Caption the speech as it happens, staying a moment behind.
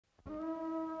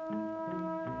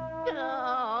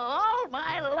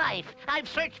life, I've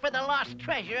searched for the lost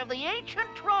treasure of the ancient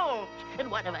trolls.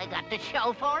 And what have I got to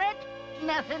show for it?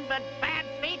 Nothing but bad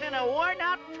feet and a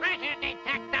worn-out treasure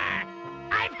detector.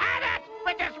 I've had it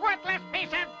with this worthless piece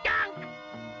of junk.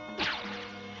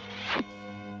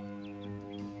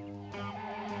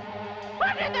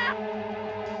 What in the...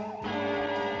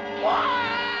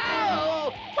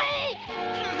 Whoa! Wait!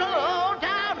 Slow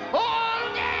down!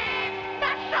 Hold it!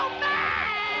 Not so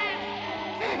fast!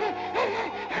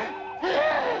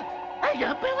 I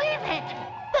don't believe it!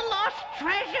 The lost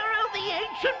treasure of the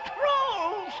ancient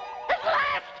trolls! At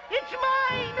last! It's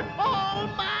mine! All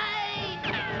mine!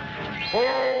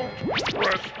 Halt,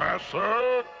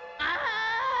 trespasser!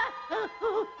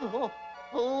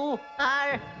 Who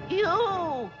are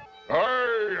you?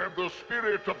 I am the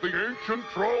spirit of the ancient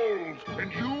trolls,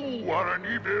 and you are an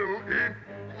evil imp.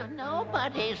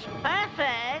 Nobody's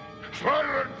perfect.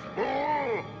 Silence,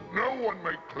 fool! No one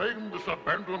may claim this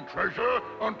abandoned treasure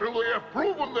until they have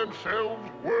proven themselves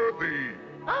worthy.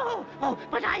 Oh,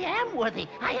 but I am worthy.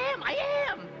 I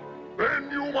am. Then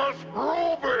you must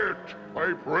prove it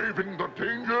by braving the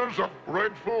dangers of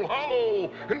Dreadful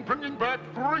Hollow and bringing back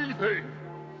 3 things.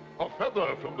 A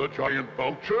feather from the giant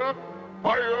vulture,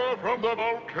 fire from the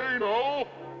volcano,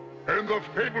 and the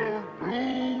fabled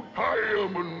blue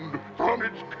diamond from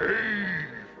its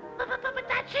cave. But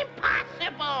that's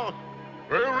impossible.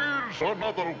 There is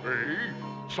another way.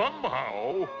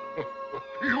 Somehow,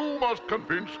 you must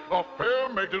convince a fair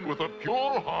maiden with a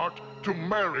pure heart to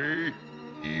marry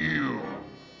you.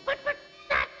 But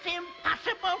that's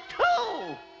impossible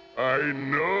too. I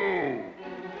know,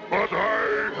 but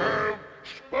I have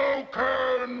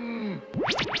spoken.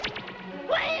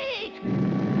 Wait!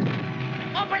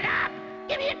 Open up!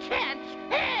 Give me a chance!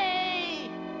 Hey!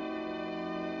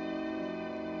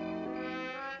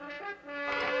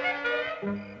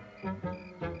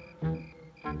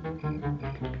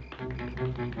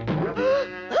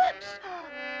 Oops!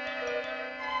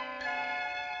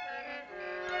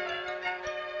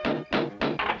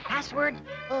 Password?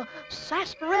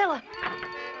 Sarsaparilla.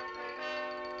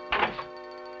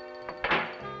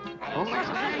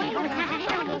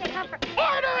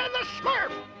 Order in the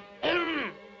Smurf!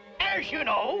 As you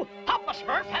know, Papa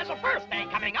Smurf has a birthday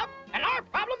coming up, and our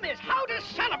problem is how to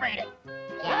celebrate it.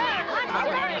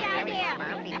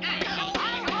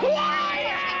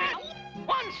 Quiet!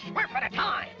 One Smurf at a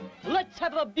time. Let's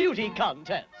have a beauty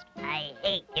contest. I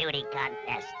hate beauty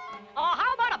contests.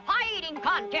 How about a pie-eating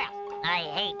contest? I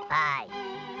hate pie.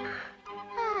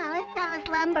 Oh, let's have a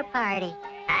slumber party.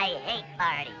 I hate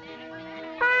parties.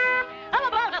 How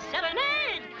about a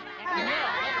serenade?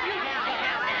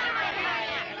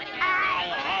 I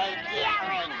hate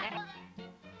yelling.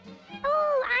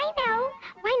 Oh, I know.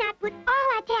 Why not put all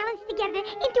our talents together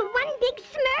into one big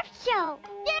Smurf show?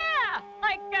 Yeah,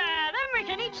 then we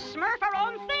can each Smurf our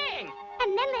own thing.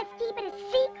 And then let's keep it a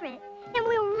secret. Then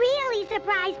we'll really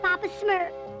surprise Papa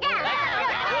Smurf.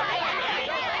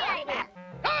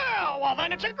 Oh, well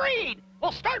then it's agreed.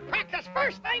 We'll start practice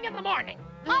first thing in the morning.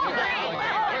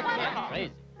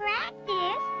 Crazy.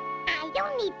 Practice? I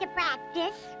don't need to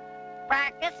practice.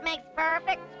 Practice makes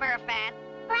perfect, Smurfette.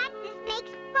 Practice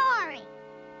makes boring.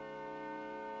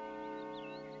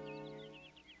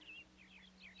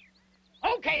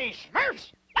 Okay,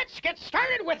 Smurfs, let's get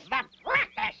started with the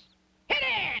practice. Hit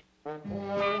it!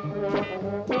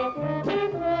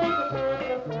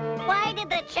 Why did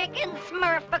the chicken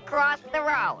Smurf across the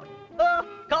road?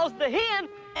 'Cause the hen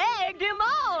egged him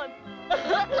on.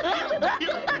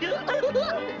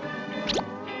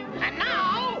 And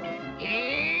now,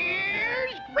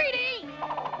 here's Greedy.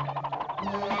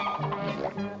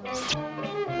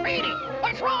 Greedy,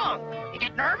 what's wrong? You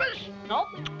get nervous? Nope.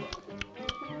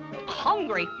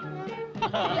 Hungry.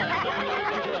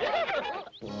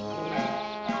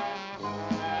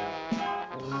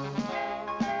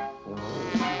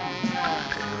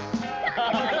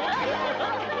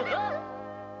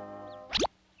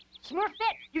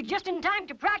 Smurfette, you're just in time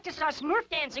to practice our Smurf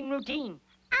dancing routine.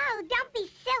 Oh, don't be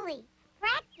silly.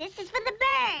 Practice is for the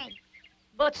birds.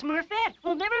 But Smurfette,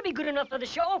 we'll never be good enough for the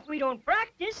show if we don't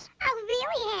practice. Oh,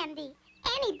 really, Handy?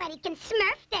 Anybody can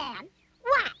Smurf dance.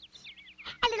 Watch.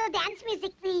 A little dance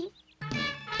music, please.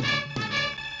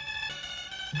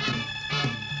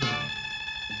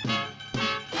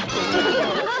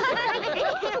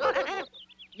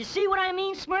 You see what I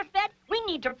mean, Smurfette? We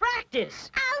need to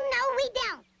practice. Oh, no, we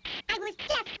don't. I was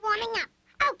just warming up.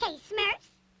 Okay, Smurfs,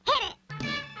 hit it.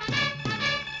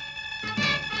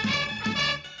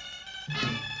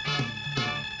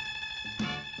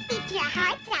 Beat your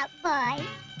hearts out, boys.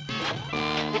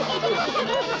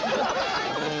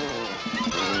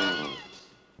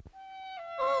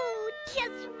 Oh,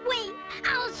 just wait.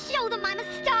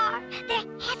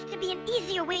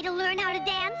 easier way to learn how to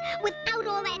dance without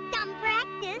all that dumb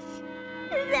practice.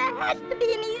 There has to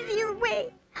be an easier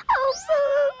way. Oh,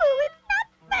 boo-hoo, it's not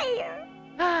fair.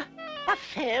 A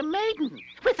fair maiden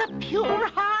with a pure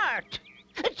heart.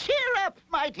 Cheer up,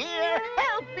 my dear.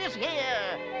 Help is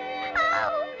here.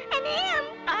 Oh, an imp.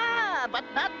 Ah, but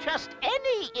not just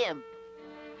any imp.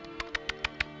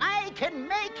 I can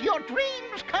make your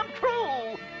dreams come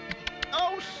true.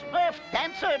 Oh, Smurf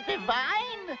dancer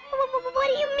divine. What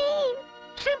do you mean?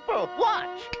 Simple,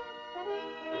 watch.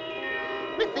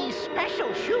 With these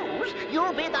special shoes,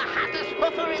 you'll be the hottest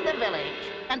woofer in the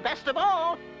village. And best of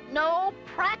all, no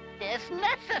practice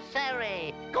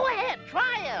necessary. Go ahead,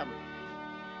 try them.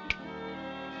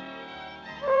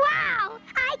 Wow,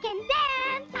 I can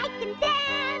dance, I can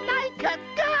dance. Like a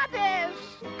goddess.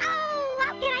 Oh,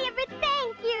 how can I ever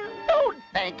thank you? Don't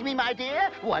thank me, my dear.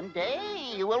 One day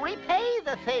you will repay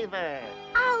the favor.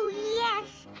 Oh, yes,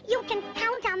 you can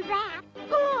count on that.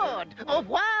 Good. Au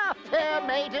revoir, fair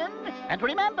maiden. And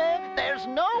remember, there's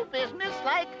no business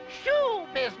like shoe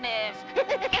business.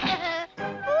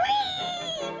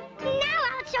 Whee! Now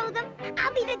I'll show them.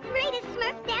 I'll be the greatest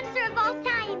Smurf dancer of all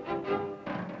time.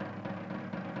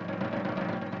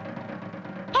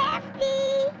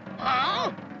 Hefty!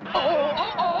 Huh? Oh!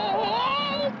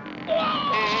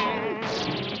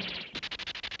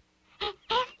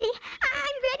 Hefty,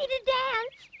 I'm ready to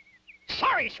dance.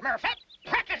 Sorry, Smurfette.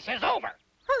 Practice is over.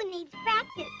 Who needs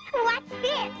practice? What's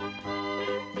this?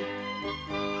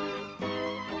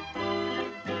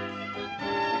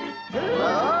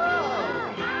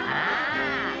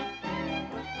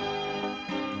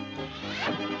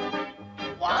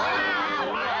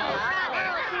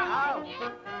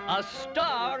 A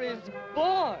star is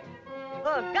born.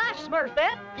 Gosh,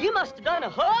 Smurfette, you must have done a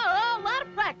whole lot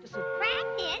of practicing.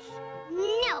 Practice?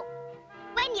 No.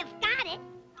 When you've got it,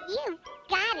 you've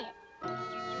got it.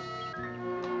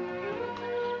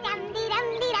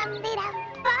 Dum-dee-dum-dee-dum-dee-dum.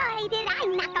 Boy, did I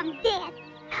knock 'em dead.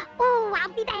 Oh, I'll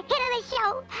be the hit of the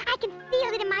show. I can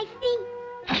feel it in my feet.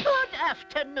 Good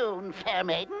afternoon, fair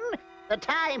maiden. The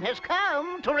time has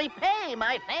come to repay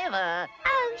my favor.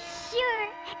 Oh, sure.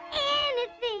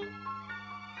 Anything.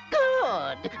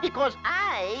 Good, because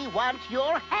I want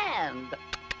your hand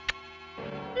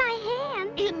My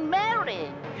hand in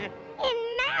marriage. in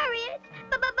marriage.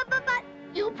 But,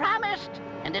 You promised,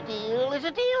 and a deal is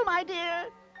a deal, my dear.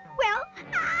 well,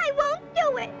 I won't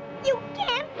do it. You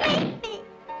can't make me.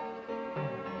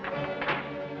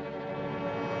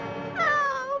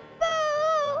 Oh,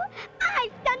 boo!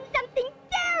 I've done something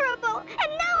terrible,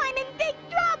 and now I'm in big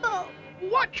trouble.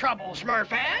 What trouble,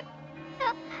 Smurfette?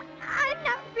 I'm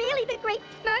not really the great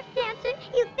Smurf dancer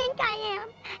you think I am.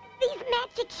 These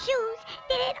magic shoes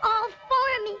did it all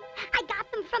for me. I got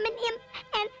them from an imp,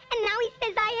 and now he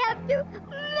says I have to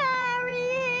marry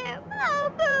him. Oh,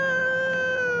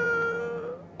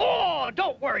 boo! Oh,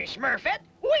 don't worry, Smurfette.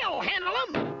 We'll handle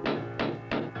him.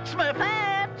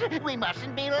 Smurfette, we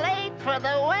mustn't be late for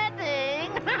the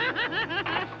wedding.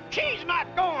 She's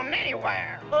not going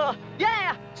anywhere.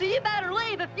 Yeah, so you better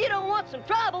leave if you don't want some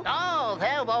trouble. Oh,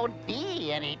 there won't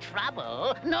be any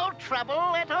trouble. No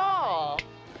trouble at all.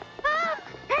 Ah,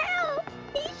 help!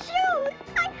 These shoes!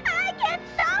 I can't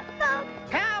stop them!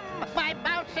 Come, my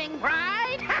bouncing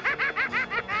bride.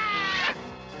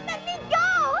 Let me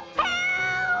go!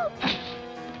 Help!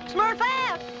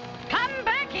 Smurfette! Come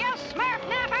back, you Smurf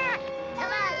napper!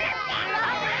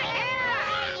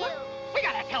 We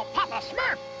gotta tell Papa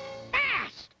Smurf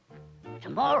fast!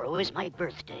 Tomorrow is my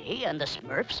birthday, and the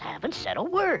Smurfs haven't said a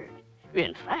word.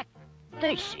 In fact,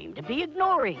 they seem to be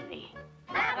ignoring me.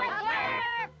 Papa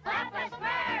Smurf! Papa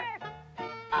Smurf!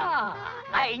 Ah,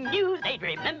 I knew they'd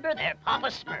remember their Papa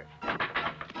Smurf.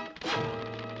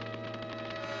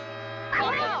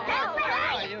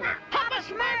 Papa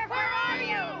Smurf, where are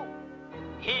you?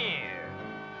 Here.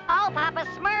 Oh, Papa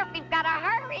Smurf, we've got to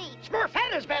hurry.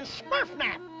 Smurfette has been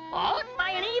Smurf-napped. What?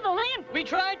 By an evil imp? We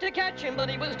tried to catch him, but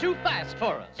he was too fast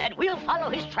for us. Then we'll follow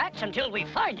his tracks until we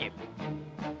find him.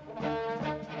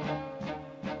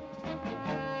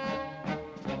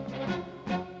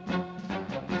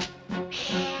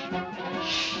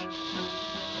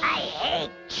 I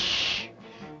hate.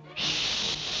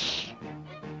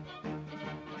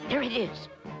 There it is.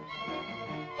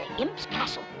 The Imp's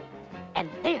castle. And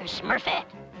there's Smurfette.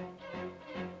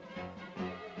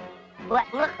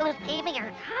 Look who's keeping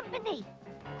her company.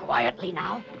 Quietly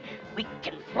now. We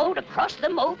can float across the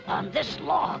moat on this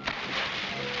log.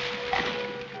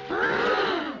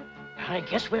 I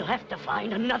guess we'll have to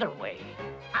find another way.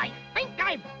 I think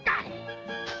I've got it.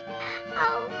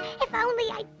 Oh, if only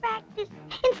I'd practiced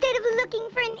instead of looking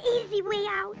for an easy way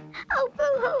out. Oh,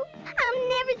 boo-hoo! I'll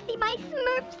never see my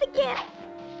Smurf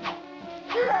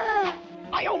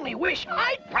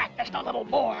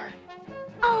more.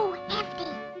 Oh, Hefty,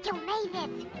 you made it.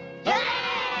 Yay!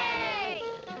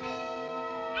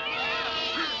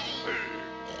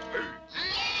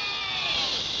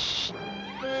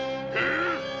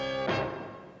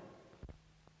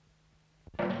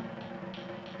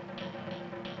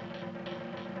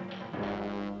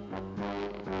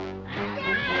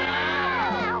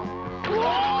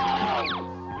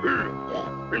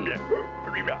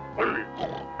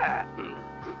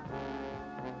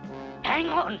 Hang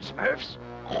on, Smurfs.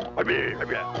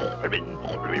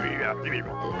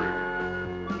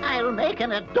 I'll make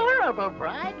an adorable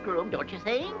bridegroom, don't you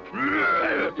think?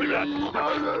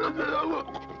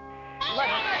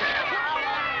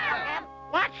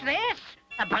 What's this?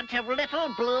 A bunch of little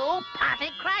blue party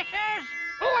crashers?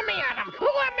 Let me at him!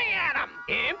 Let me at him!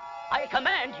 Imp, I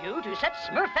command you to set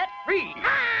Smurfette free.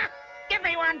 Ah! Give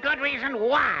me one good reason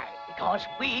why. Because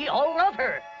we all love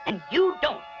her, and you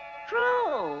don't.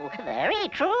 True, very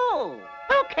true.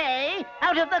 Okay,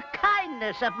 out of the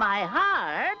kindness of my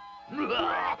heart,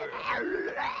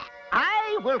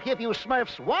 I will give you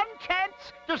Smurfs one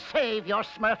chance to save your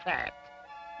Smurfette.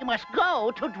 You must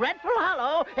go to Dreadful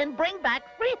Hollow and bring back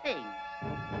three things.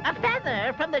 A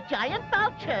feather from the giant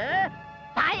vulture,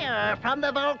 fire from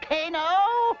the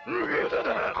volcano,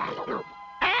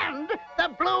 and the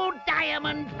blue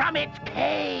diamond from its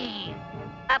cave.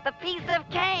 Up a piece of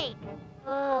cake.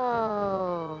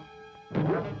 Oh.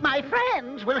 My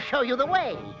friends will show you the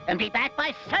way, and be back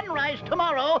by sunrise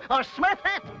tomorrow, or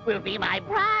Smurfette will be my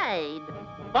bride.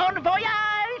 Bon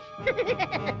voyage!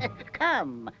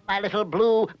 Come, my little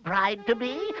blue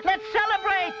bride-to-be, let's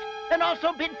celebrate, and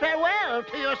also bid farewell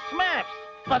to your Smurfs,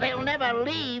 for they'll never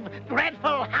leave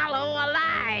Dreadful Hollow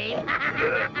alive.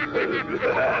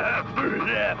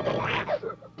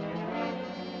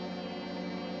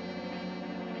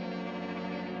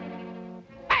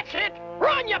 That's it!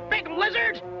 Run, you big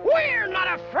lizards! We're not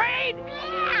afraid!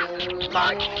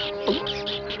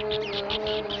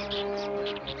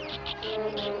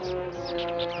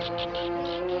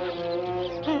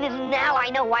 Now I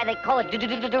know why they call it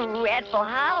Dreadful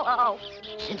Hollow.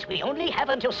 Since we only have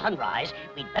until sunrise,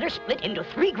 we'd better split into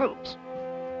 3 groups.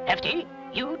 Hefty,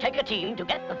 you take a team to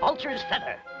get the vulture's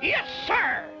feather. Yes,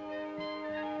 sir!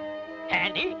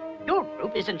 Handy, your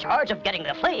group is in charge of getting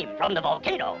the flame from the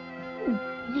volcano.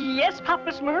 Yes,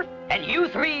 Papa Smurf. And you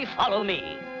 3 follow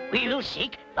me. We'll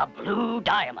seek the blue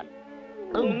diamond.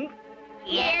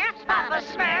 Yes, Papa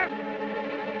Smurf.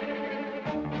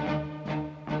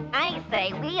 I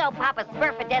say we owe Papa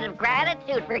Smurf a debt of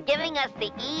gratitude for giving us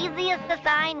the easiest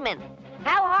assignment.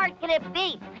 How hard can it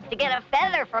be to get a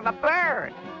feather from a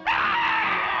bird?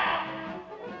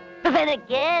 But then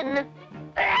again...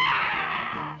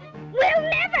 We'll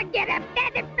never get a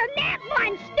feather from that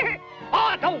monster.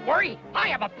 Oh, don't worry. I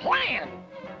have a plan.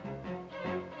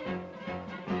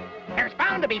 There's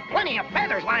bound to be plenty of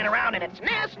feathers lying around in its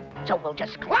nest, so we'll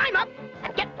just climb up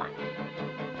and get one.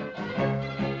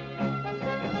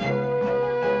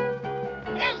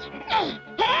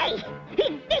 Hey!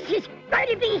 This is going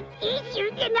to be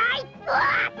easier than I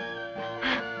thought.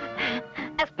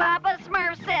 As Papa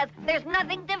Smurf says, there's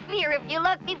nothing to fear if you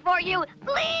look before you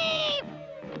leave!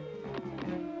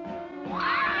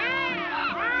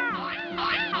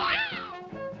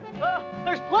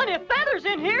 There's plenty of feathers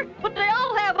in here, but they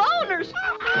all have owners.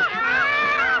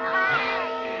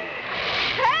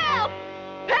 Help!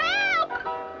 Help!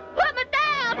 Put me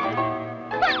down!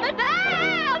 Put me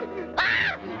down!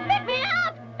 Ah! Pick me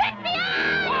up! Pick me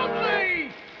up!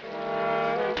 Lovely!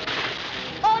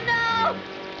 Oh, no!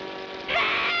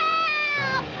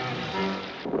 Help!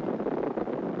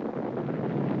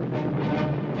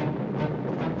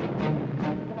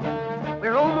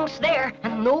 We're almost there,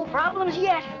 and no problems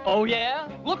yet. Oh, yeah?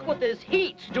 Look what this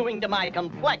heat's doing to my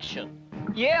complexion.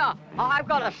 Yeah, I've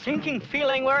got a sinking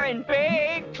feeling we're in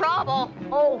big trouble.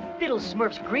 Oh, Fiddle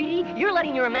Smurfs Greedy, you're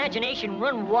letting your imagination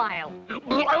run wild.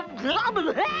 Help!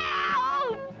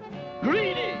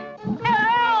 Greedy!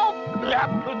 Help!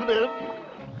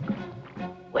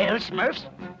 Well, Smurfs,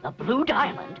 the blue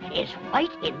diamond is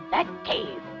right in that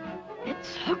cave.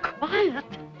 It's so quiet.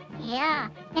 Yeah,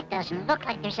 it doesn't look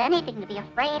like there's anything to be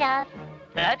afraid of.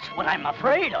 That's what I'm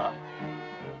afraid of.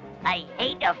 I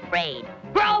ain't afraid.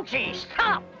 Grouchy,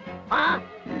 stop! Huh?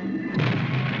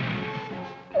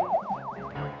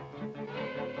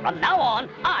 From now on,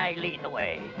 I lead the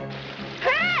way.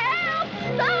 Help!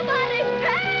 Somebody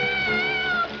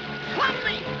help!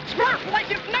 Clumsy! Smurf like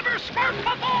you've never smurfed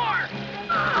before!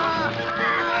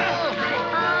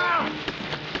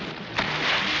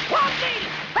 Clumsy!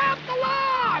 Help the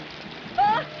log!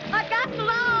 I got the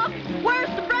log. Where's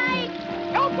the brake?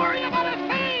 Don't worry about a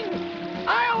thing!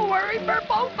 I'll worry for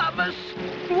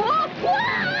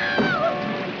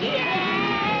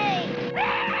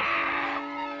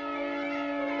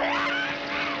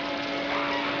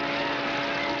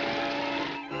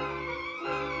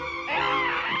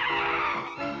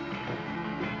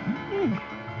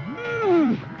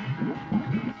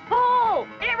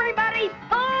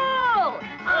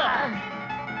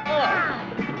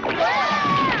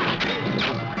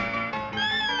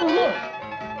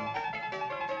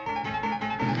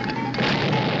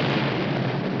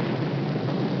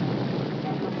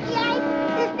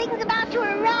to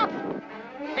erupt.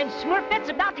 And Smurfette's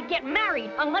about to get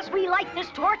married unless we light this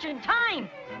torch in time.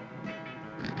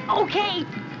 Okay,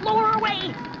 lower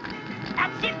away.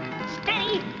 That's it.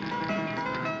 Steady.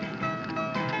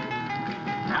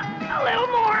 A little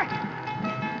more.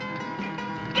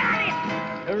 Got it.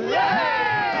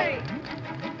 Hooray!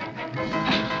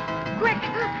 Quick,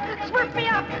 Smurf me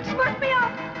up. Smurf me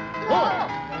up. Pull,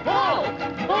 pull,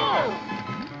 pull.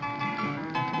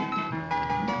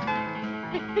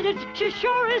 It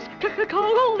sure is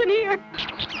cold in here.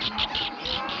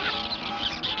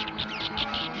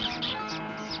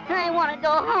 I want to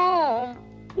go home.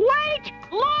 Wait!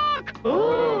 Look!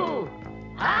 Ooh!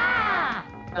 Ah!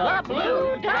 The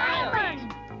blue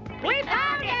diamond! We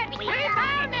found it! We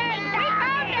found it! We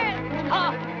found it!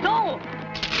 Don't!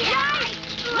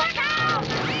 Yikes! Look out!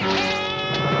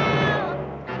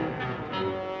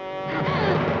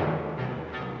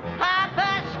 Papa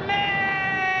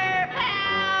Smurf!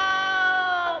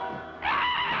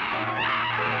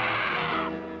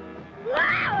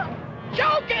 Help!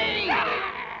 Joking!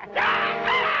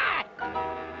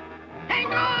 Hang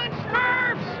on,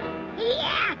 Smurfs!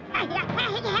 Yeah,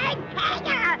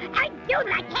 I do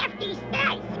like hefty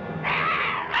snakes.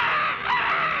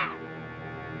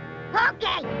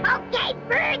 Okay,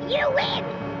 Bird, you win.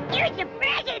 Here's a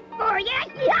present for you.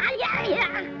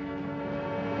 Yeah.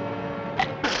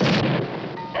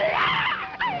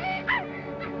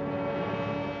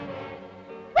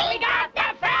 We got the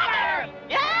feather!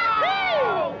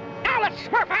 Yahoo! Now let's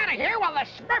Smurf out of here while the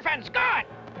Smurfing's gone.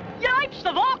 Yikes!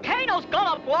 The volcano's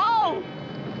gonna blow!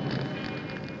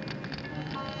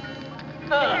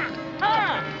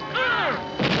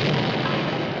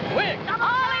 Quick!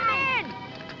 Haul him in!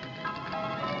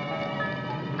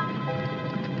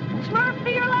 Smurf for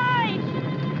your life!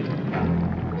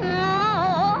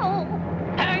 No.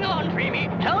 Hang on, Dreamy.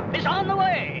 Help is on the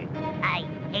way. I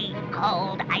hate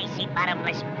cold, icy,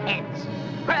 bottomless pits.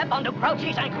 Grab onto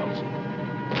Crouchy's ankles.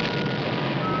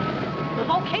 The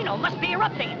volcano must be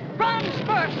erupting. Run,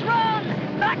 Smurfs, run!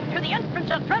 Back to the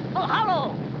entrance of Dreadful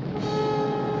Hollow.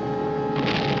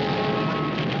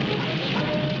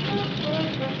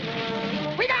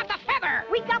 We got the feather!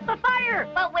 We got the fire!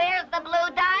 But where's the blue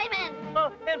diamond?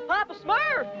 And Papa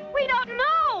Smurf! We don't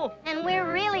know! And we're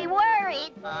really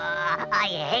worried. I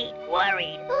hate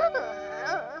worried.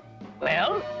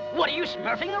 Well, what are you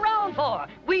smurfing around for?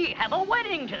 We have a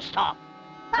wedding to stop.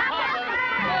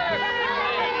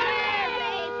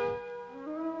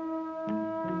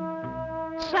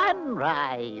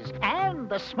 Sunrise, and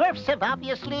the Smurfs have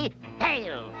obviously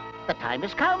failed. The time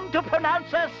has come to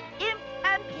pronounce us imp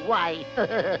and white.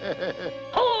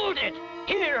 Hold it!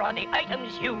 Here are the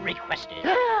items you requested.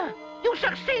 You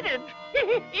succeeded!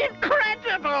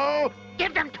 Incredible!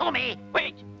 Give them to me!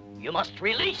 Wait, you must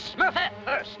release Smurfette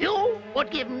first. You would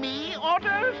give me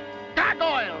orders?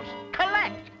 Gargoyles,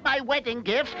 collect my wedding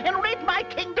gifts and rid my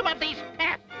kingdom of these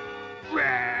pets! You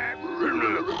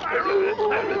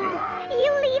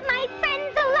leave my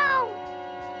friends alone.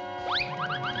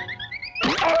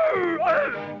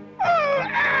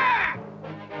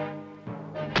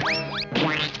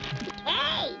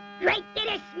 Hey, great bit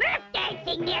of Smurf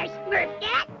dancing there,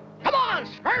 Smurfette. Come on,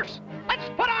 Smurfs! Let's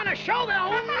put on a show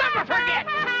they'll never forget!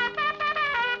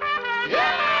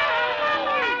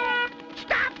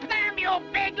 Stop them, you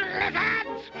big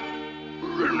lizards!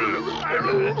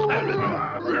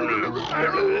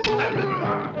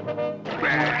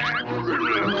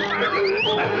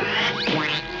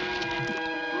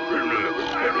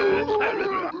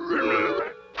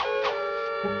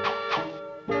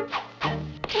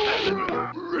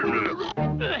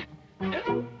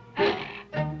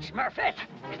 Smurfette,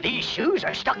 these shoes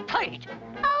are stuck tight.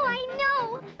 Oh, I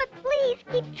know. But please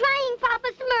keep trying,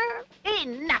 Papa Smurf.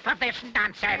 Enough of this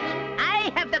nonsense!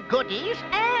 I have the goodies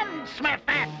and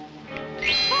Smurfette!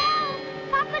 Oh,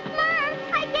 Papa Smurf,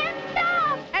 I can't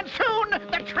stop. And soon,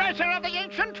 the treasure of the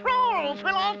ancient trolls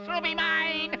will also be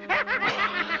mine!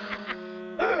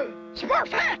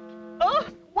 Smurfette! Oh,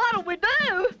 what'll we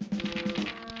do?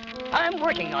 I'm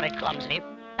working on it, Clumsy.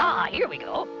 Ah, here we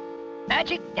go.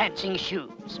 Magic dancing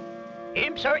shoes.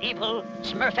 Imps are evil,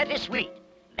 Smurfette is sweet.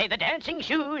 May the dancing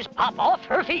shoes pop off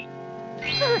her feet.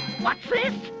 What's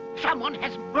this? Someone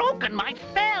has broken my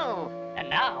spell! And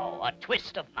now, a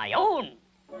twist of my own.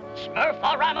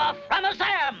 Smurfarama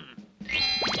Framazam!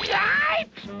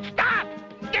 Yipes! Stop!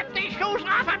 Get these shoes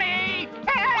off of me!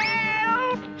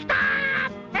 Help!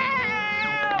 Stop!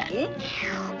 Help!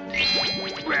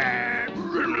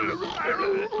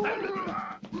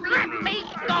 Let me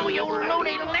go, you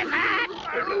loony lizard!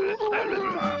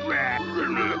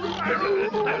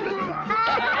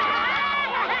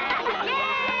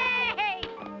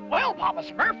 Well, Papa,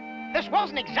 Papa Smurf. This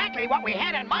wasn't exactly what we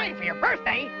had in mind for your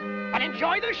birthday, but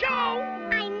enjoy the show.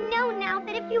 I know now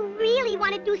that if you really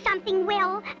want to do something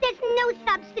well, there's no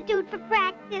substitute for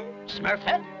practice.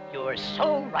 Smurfette, you're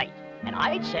so right. And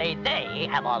I'd say they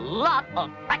have a lot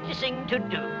of practicing to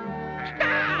do.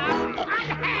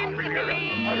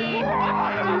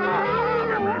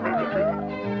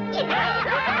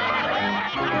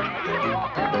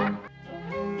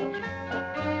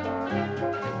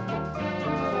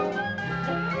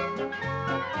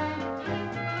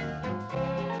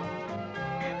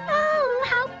 Oh,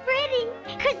 how pretty!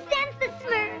 Chrysanthemum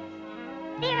Smurfs.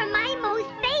 They're my most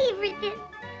favorite.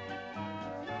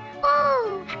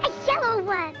 Oh, a yellow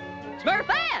one.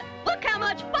 Smurfette, look how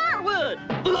much firewood!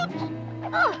 Oops!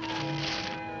 Oh,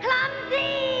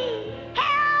 clumsy!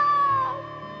 Help!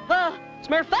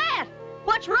 Smurfette,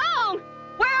 what's wrong?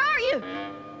 Where are you?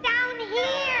 Down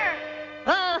here.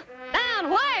 Down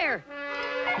where?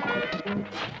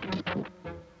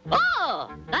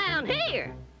 Oh, down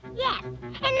here. Yes,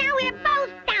 and now we're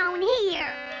both down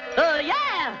here.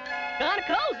 Yeah, kinda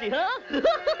cozy, huh?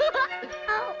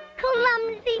 Oh,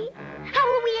 clumsy. How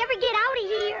will we ever get out of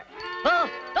here?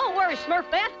 Don't worry,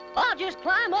 Smurfette. I'll just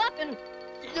climb up and...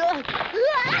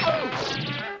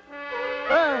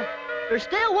 there's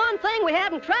still one thing we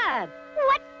haven't tried.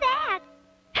 What's that?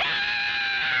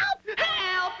 Help!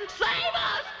 Help! Save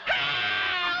us!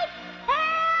 Help!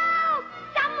 Help!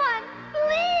 Someone,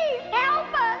 please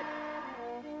help us.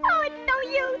 Oh, it's no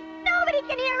use. Nobody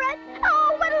can hear us.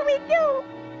 Oh, what'll we do?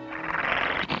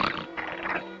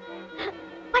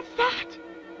 What's that?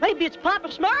 Maybe it's Papa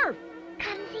Smurf.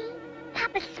 Clumsy,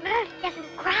 Papa Smurf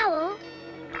doesn't growl.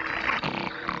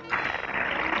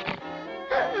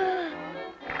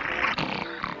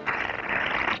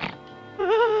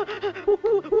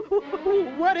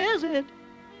 What is it?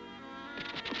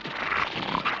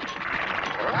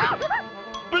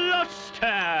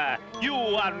 Bluster! You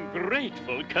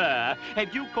ungrateful cur!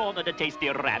 Have you cornered a tasty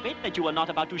rabbit that you are not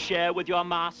about to share with your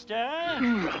master?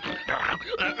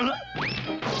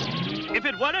 If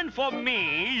it weren't for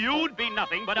me, you'd be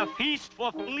nothing but a feast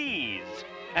for fleas.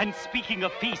 And speaking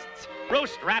of feasts,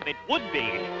 roast rabbit would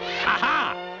be.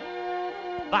 Aha!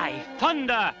 By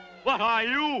thunder, what are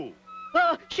you?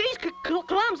 She's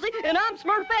clumsy, and I'm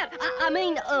Smurfette.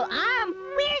 We're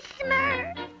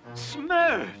Smurfs.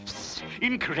 Smurfs!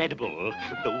 Incredible.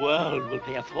 The world will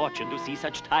pay a fortune to see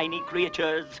such tiny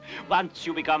creatures. Once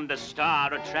you become the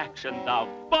star attraction of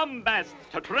Bombast's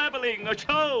Traveling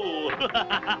Show.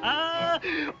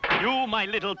 You, my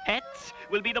little pets,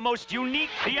 will be the most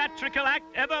unique theatrical act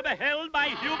ever beheld by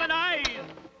human eyes.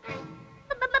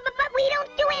 But we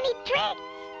don't do any tricks.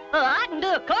 I can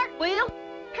do a cartwheel.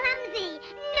 Clumsy,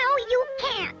 no, you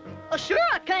can't. Sure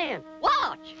I can.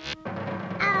 Watch.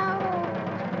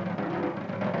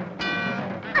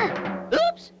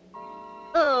 Oops.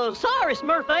 Sorry,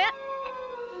 Smurfette.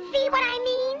 See what I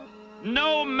mean?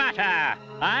 No matter.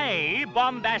 I,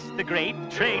 Bombast the Great,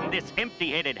 trained this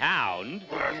empty-headed hound.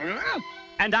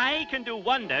 And I can do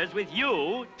wonders with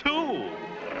you, too.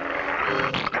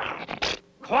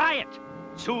 Quiet!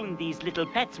 Soon these little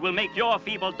pets will make your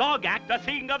feeble dog act a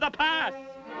thing of the past.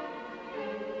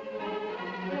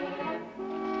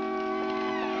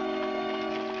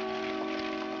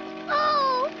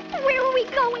 Oh, where are we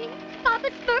going? Papa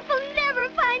Smurf will never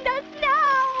find us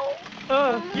now.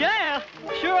 Yeah.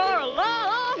 Sure are a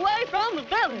long way from the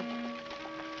village.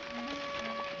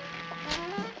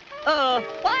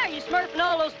 Why are you smurfing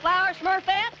all those flowers,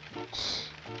 Smurfette?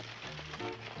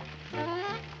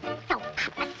 So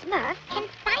Papa Smurf can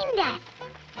find us.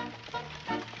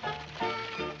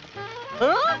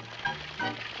 Huh?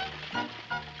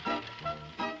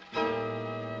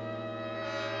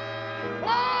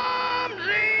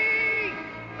 Clumsy!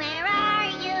 Where are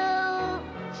you?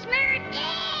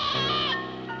 Smurfette!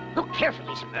 Look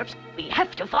carefully, Smurfs. We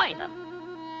have to find them.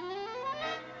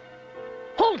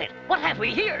 Hold it. What have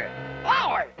we here?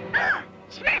 Flowers!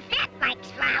 Smurfette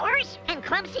likes flowers, and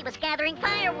Clumsy was gathering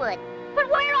firewood. But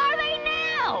where are they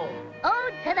now?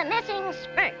 Ode to the missing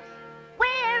Smurfs.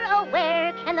 Where, oh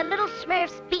where can the little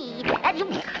Smurfs be?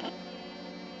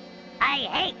 I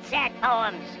hate sad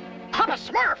poems. Papa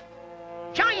Smurf!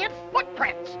 Giant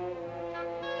footprints!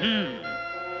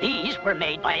 These were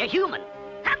made by a human.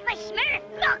 Papa Smurf,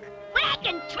 look!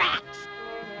 Wagon tracks!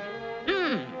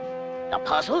 The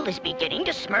puzzle is beginning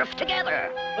to smurf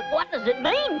together. But what does it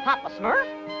mean, Papa Smurf?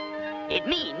 It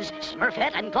means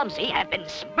Smurfette and Clumsy have been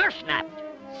smurf-napped.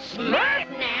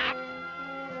 Smurf-napped?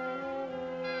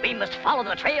 We must follow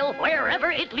the trail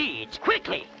wherever it leads,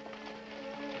 quickly.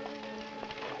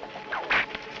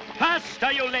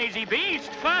 Faster, you lazy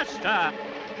beast, faster!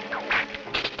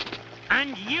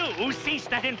 And you cease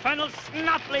that infernal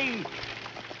snuffling!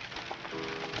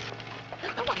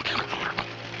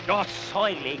 You're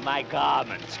soiling my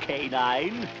garments,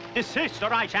 canine. Desist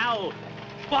or I shall...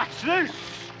 What's this?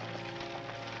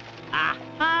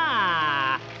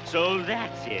 Aha! So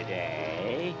that's it,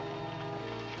 eh?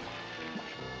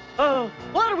 Oh,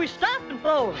 what are we stopping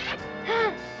for?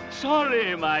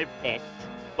 Sorry, my pet,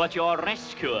 but your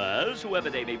rescuers, whoever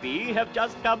they may be, have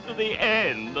just come to the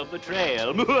end of the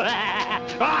trail.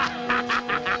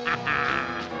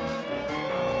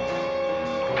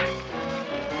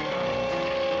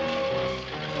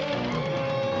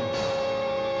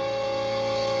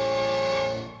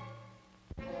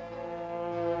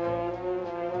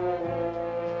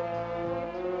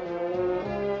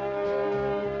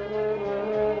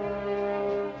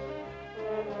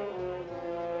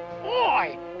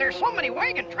 Boy, there's so many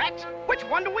wagon tracks. Which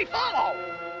one do we follow?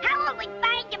 How will we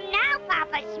find him now,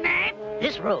 Papa Smurf?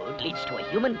 This road leads to a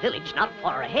human village not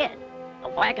far ahead. The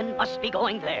wagon must be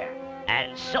going there.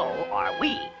 And so are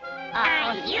we.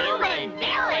 A human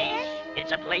village?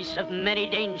 It's a place of many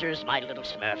dangers, my little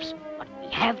Smurfs. But we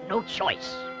have no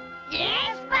choice.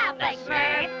 Yes, Papa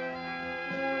Smurf.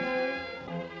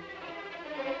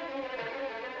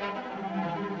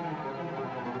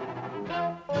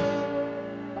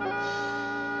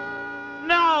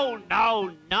 No,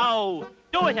 no, no!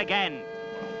 Do it again!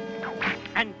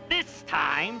 And this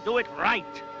time, do it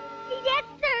right! Yes,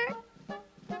 sir.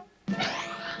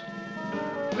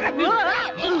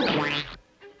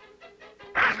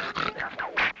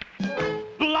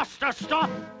 Bluster, stop!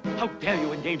 How dare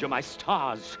you endanger my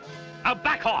stars? Now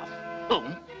back off!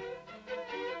 Boom!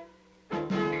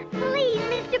 Please,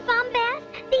 Mr. Bombast,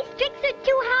 these tricks are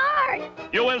too hard.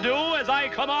 You will do as I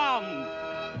command!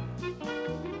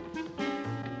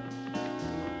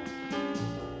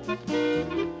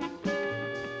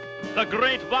 The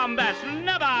great Bombast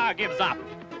never gives up!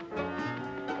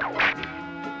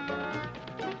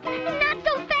 Not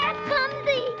so fast,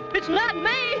 Clumsy. It's not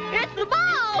me, it's the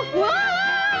ball! Whoa!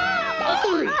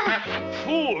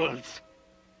 Fools!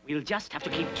 We'll just have to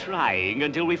keep trying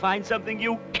until we find something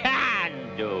you can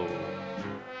do.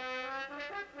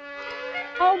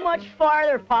 How much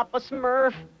farther, Papa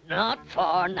Smurf? Not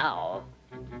far now.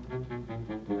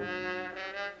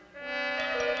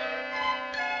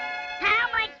 How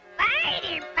much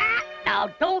farther, Pop? Now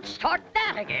don't start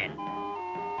that again.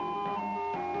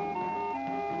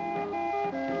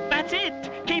 That's it!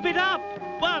 Keep it up!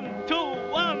 1, 2,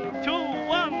 1, 2,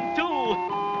 1,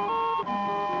 2.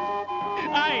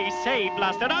 I say,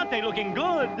 Blaster, aren't they looking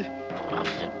good?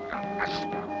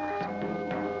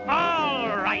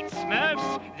 All right,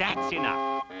 Smurfs, that's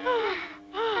enough.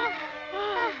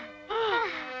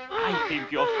 I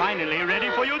think you're finally ready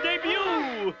for your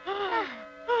debut.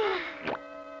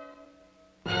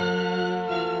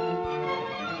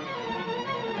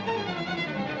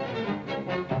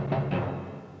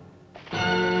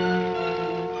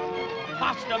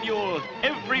 Faster, mule.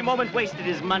 Every moment wasted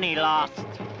is money lost.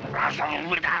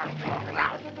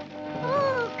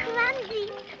 Oh, Clumsy,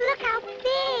 look how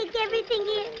big everything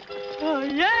is. Oh,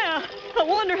 yeah. I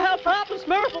wonder how Papa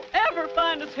Smurf will ever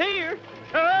find us here.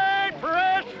 Hey,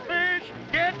 fresh fish!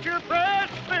 Get your fresh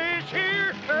fish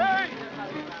here! Hey!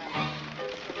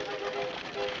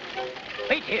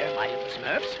 Wait here, my little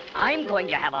Smurfs. I'm going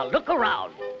to have a look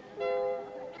around.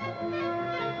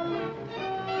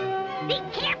 Be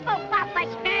careful, Papa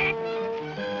Smurf.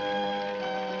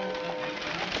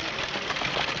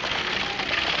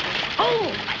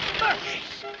 Oh, my Smurfs!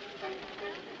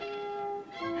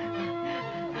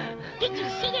 Did you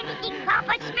see anything,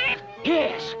 Papa Smurf?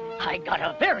 Yes, I got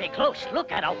a very close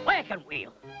look at a wagon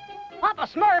wheel. Papa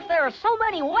Smurf, there are so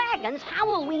many wagons, how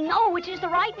will we know which is the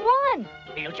right one?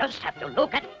 We'll just have to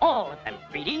look at all of them,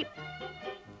 Greedy.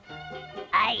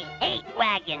 I hate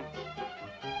wagons.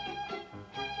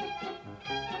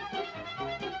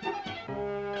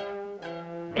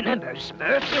 Remember,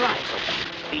 Smurf, your eyes open.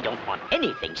 We don't want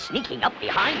anything sneaking up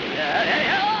behind you.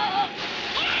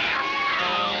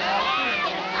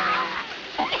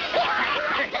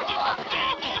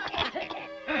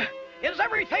 Is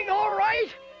everything all right?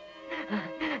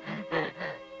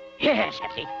 Yes,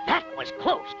 Pepsi, that was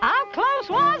close. How close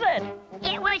was it?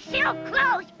 It was so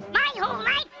close, my whole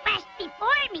life flashed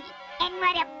before me. And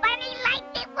what a funny life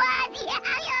it was.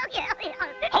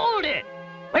 Hold it!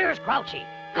 Where's Grouchy?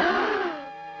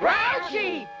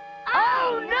 Grouchy!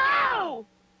 Oh, no!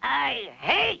 I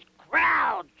hate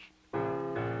crowds.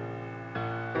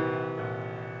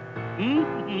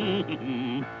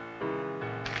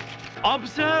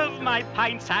 Observe my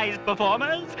pint-sized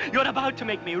performers. You're about to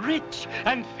make me rich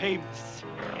and famous.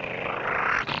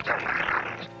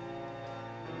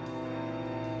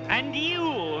 And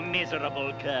you,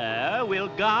 miserable cur, will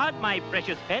guard my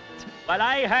precious pet while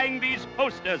I hang these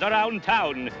posters around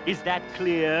town. Is that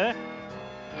clear?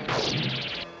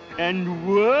 And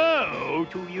woe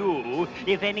to you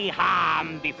if any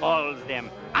harm befalls them.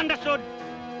 Understood?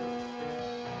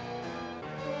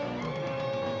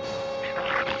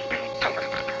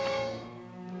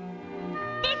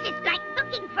 This is like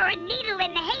looking for a needle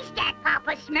in the haystack,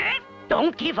 Papa Smurf.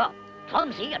 Don't give up.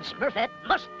 Clumsy and Smurfette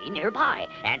must be nearby,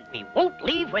 and we won't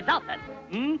leave without them.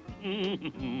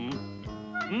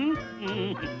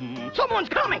 Someone's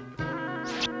coming!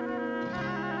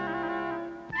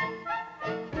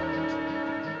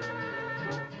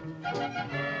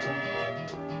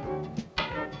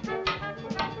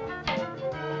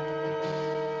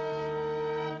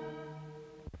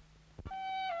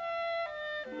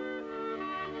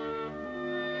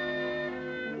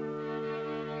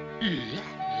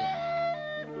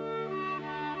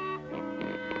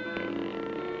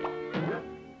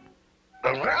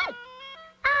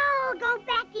 Oh, go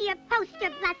back to your poster,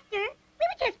 Bluster. We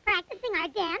were just practicing our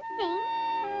dancing.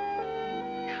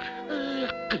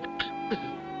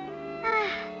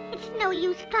 It's no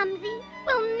use, Clumsy.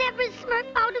 We'll never smurf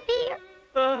out of here.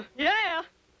 Yeah.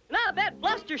 And I bet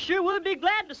Bluster sure would be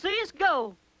glad to see us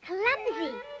go.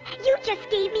 Clumsy, you just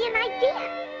gave me an idea.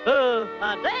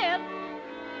 I did?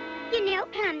 You know,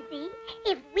 Clumsy,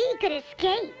 if we could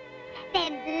escape,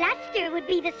 then Bluster would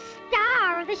be the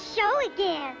star of the show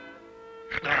again.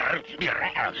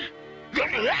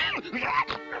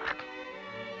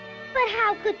 But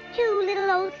how could two little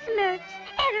old Smurfs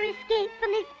ever escape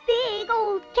from this big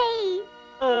old cave?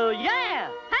 Yeah.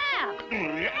 How?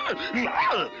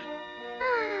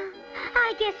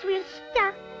 I guess we're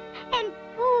stuck. And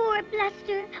poor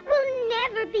Bluster will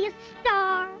never be a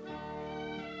star.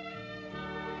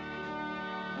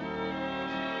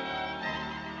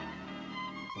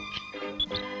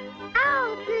 Oh,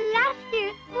 Bluster,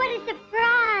 what a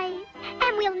surprise.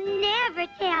 And we'll never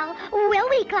tell, will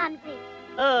we, Clumsy?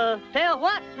 Tell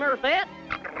what, Smurfette?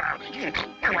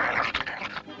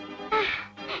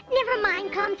 Never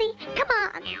mind, Clumsy. Come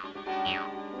on.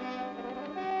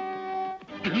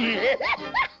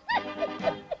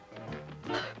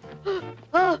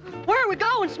 Where are we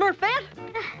going, Smurfette?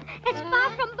 As far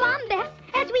from Bombast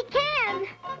as we can.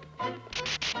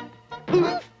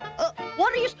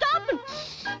 What are you stopping?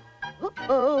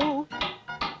 Uh-oh.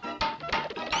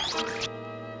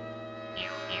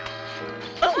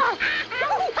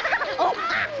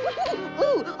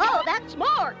 Oh, that's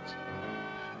smart.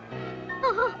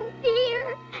 Oh,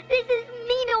 dear. This is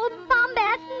mean old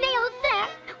Bombast nail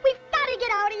sack. We've got to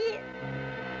get out of here.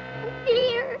 Oh,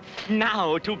 dear.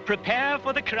 Now to prepare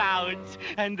for the crowds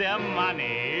and their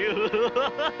money.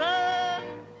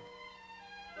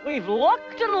 We've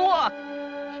looked and looked.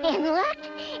 And looked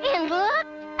and looked.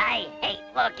 I hate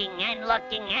looking and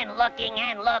looking and looking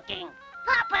and looking.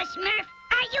 Papa Smurf,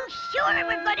 are you sure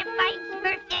we're going to find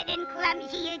Smurfette and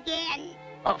Clumsy again?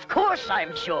 Of course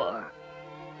I'm sure.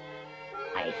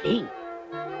 I think.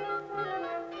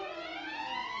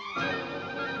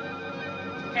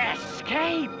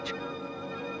 Escaped!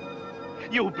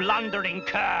 You blundering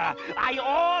cur! I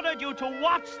ordered you to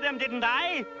watch them, didn't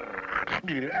I?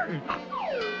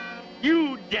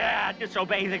 You dare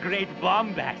disobey the great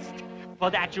Bombast. For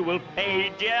that you will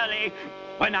pay dearly.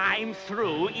 When I'm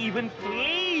through, even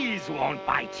fleas won't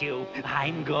bite you.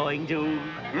 I'm going to...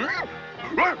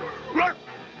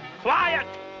 Quiet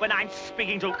when I'm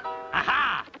speaking to...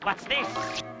 Aha! What's this?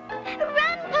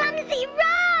 Run, Clumsy,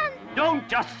 run! Don't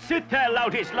just sit there,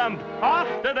 louty slump.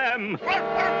 After them!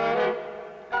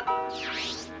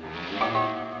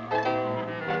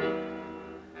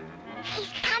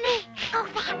 He's coming. Go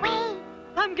that way.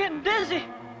 I'm getting dizzy.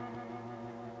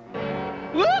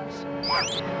 Whoops!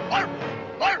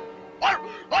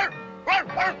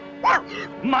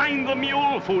 Mind the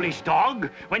mule, foolish dog.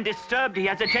 When disturbed, he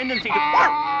has a tendency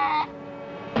to...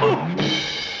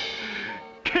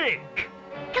 Kick!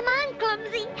 Come on,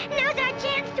 Clumsy. Now's our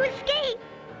chance to escape.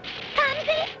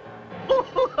 Clumsy?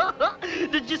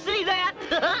 Did you see that?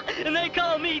 And they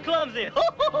call me clumsy.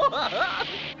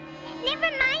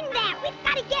 Never mind that. We've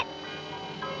got to get...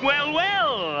 Well,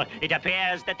 well, it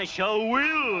appears that the show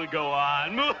will go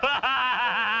on.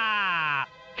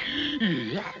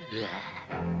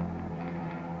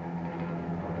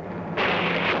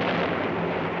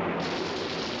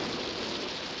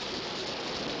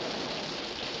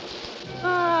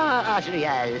 Ah,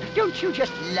 Azrael, don't you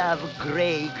just love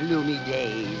gray, gloomy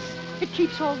days? It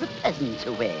keeps all the peasants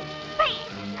away.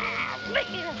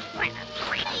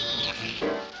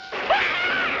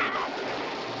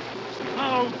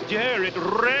 Oh, How dare it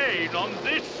rain on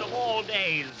this of all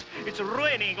days? It's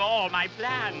ruining all my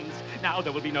plans. Now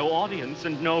there will be no audience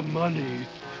and no money.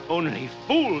 Only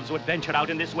fools would venture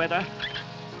out in this weather.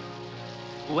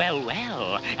 Well,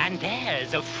 well, and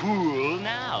there's a fool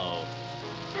now.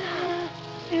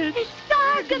 It's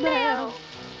Gargamel!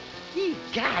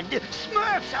 Egad,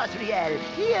 Smurfs, Azriel,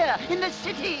 here in the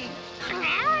city.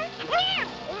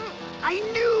 I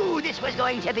knew this was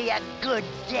going to be a good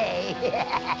day.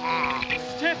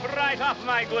 Step right up,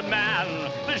 my good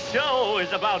man. The show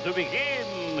is about to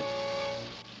begin.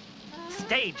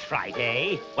 Stage fright,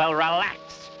 eh? Well,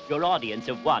 relax. Your audience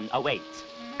of one awaits.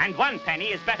 And 1 penny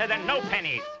is better than no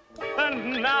pennies.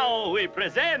 And now we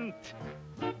present...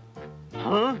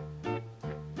 Huh?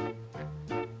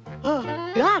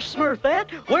 Gosh,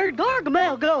 Smurfette, where'd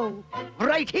Gargamel go?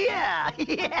 Right here!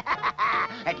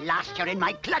 At last you're in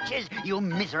my clutches, you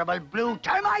miserable blue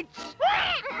termites!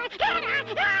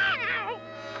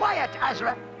 Quiet,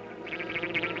 Azra!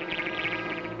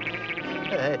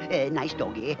 Nice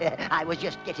doggy. I was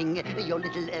just getting your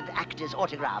little actors'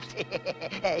 autographs.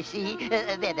 See?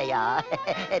 There they are.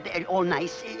 All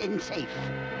nice and safe.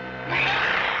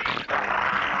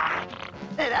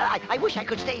 I wish I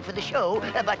could stay for the show,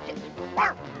 but...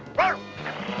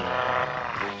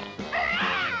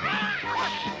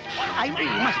 I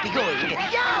really must be going.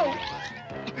 Yo!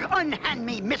 Unhand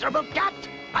me, miserable cat!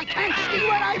 I can't see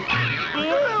what I'm...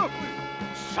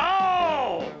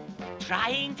 So,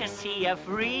 trying to see a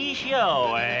free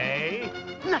show, eh?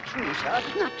 Not true, sir.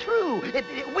 Not true.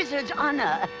 Wizard's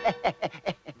honor.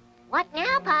 What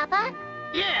now, Papa?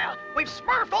 Yeah, we've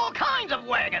smurfed all kinds of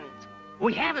wagons.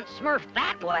 We haven't smurfed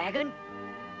that wagon.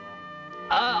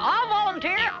 I'll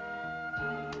volunteer.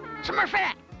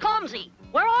 Smurfette, Clumsy,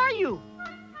 where are you?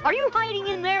 Are you hiding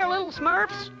in there, little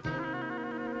Smurfs?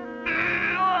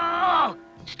 Oh,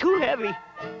 it's too heavy.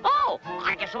 Oh,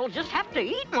 I guess I'll just have to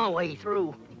eat my way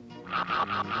through. Uh-oh!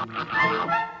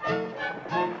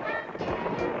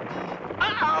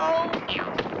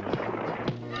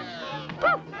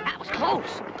 Whew, that was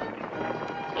close.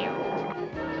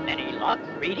 Any luck,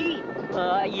 Reedy?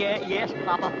 Yes,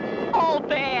 Papa. All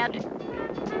bad.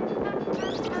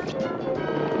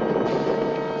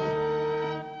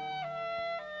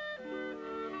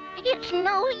 It's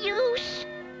no use.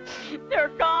 They're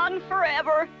gone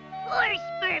forever. Poor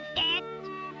Smurfette.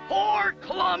 Poor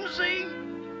Clumsy.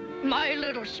 My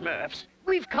little Smurfs,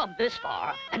 we've come this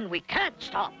far, and we can't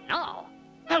stop now.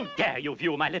 How dare you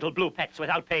view my little blue pets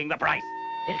without paying the price?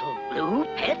 Little blue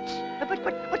pets?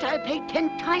 But I'll pay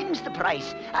 10 times the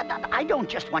price. I don't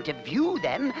just want to view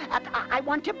them. I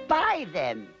want to buy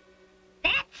them.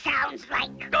 That sounds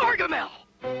like... Gargamel!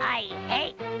 I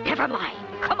hate... Never mind.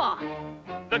 Come on.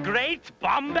 The great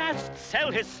bombast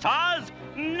sell his stars?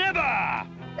 Never!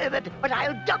 But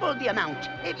I'll double the amount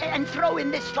and throw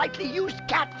in this slightly used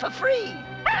cat for free.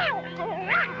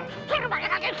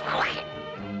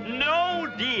 No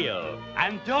deal.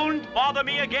 And don't bother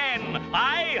me again.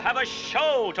 I have a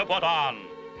show to put on.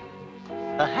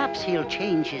 Perhaps he'll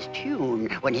change his tune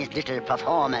when his little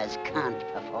performers can't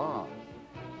perform.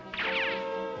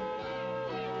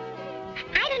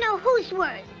 I don't know who's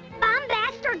worse,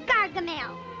 Bombast or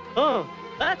Gargamel. Oh,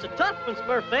 that's a tough one,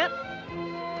 Smurfette.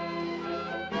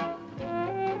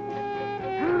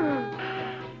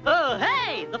 Oh,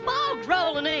 hey, the fog's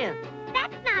rolling in.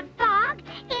 That's not fog.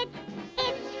 It's...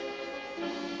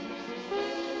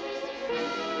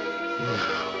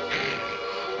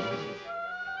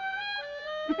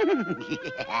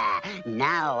 Yeah.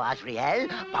 Now, Azriel,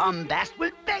 Bombast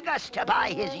will beg us to buy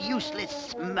his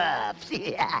useless Smurfs.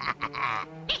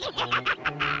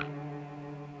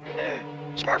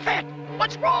 Smurfette,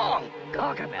 what's wrong?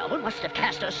 Gargamel must have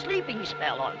cast a sleeping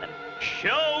spell on them.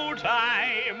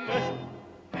 Showtime!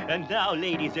 And now,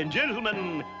 ladies and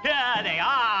gentlemen, here they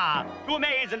are, to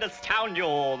amaze and astound you,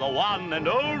 the one and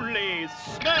only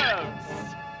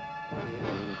Smurfs.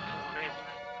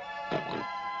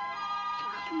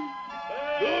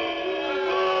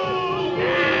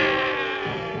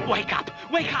 Wake up!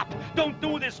 Wake up! Don't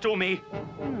do this to me!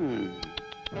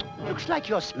 Looks like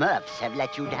your Smurfs have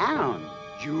let you down.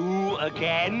 You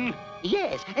again?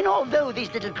 Yes, and although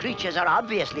these little creatures are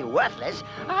obviously worthless,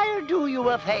 I'll do you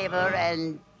a favor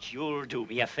and... You'll do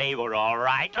me a favor, all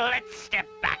right. Let's step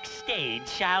backstage,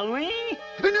 shall we?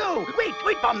 No,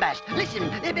 wait, Bombast.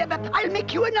 Listen, I'll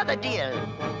make you another deal.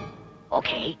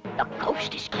 Okay, the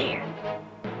coast is clear.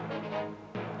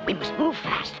 We must move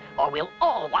fast, or we'll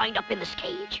all wind up in the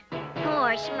stage.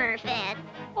 Poor Smurfette.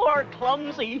 Or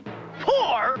Clumsy.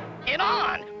 Poor? Get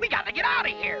on. We gotta get out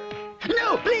of here.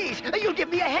 No, please, you'll give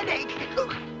me a headache.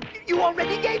 You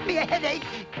already gave me a headache.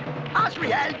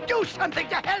 Osriel, do something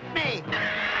to help me!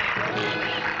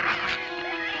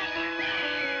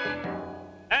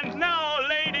 And now,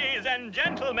 ladies and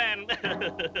gentlemen,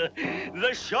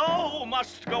 the show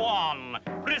must go on.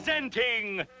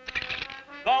 Presenting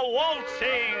the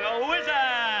Waltzing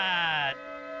Wizard.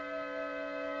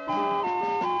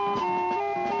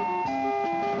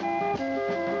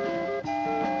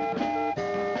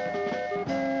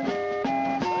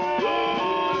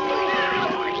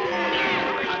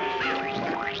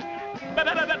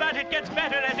 But it gets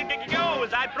better as it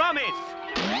goes, I promise.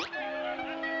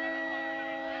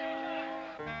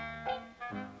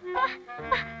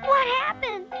 What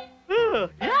happened?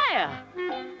 Yeah.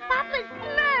 Papa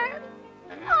Smurf!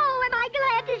 Oh, am I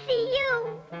glad to see you!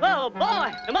 Oh,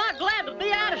 boy, am I glad to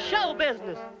be out of show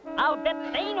business. I'll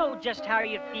bet they know just how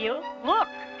you feel. Look.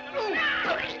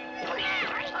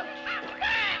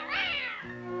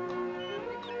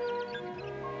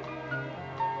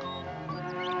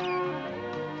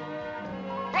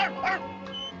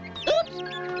 Oops!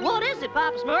 What is it,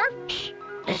 Papa Smurf? Shh,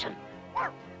 listen.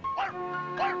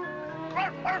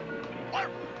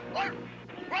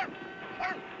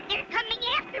 They're coming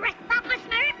after us, Papa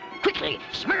Smurf! Quickly,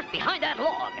 Smurf behind that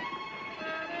log.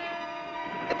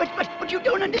 But you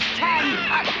don't understand.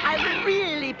 I'll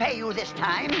really pay you this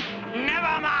time.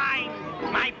 Never mind.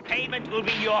 My payment will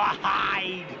be your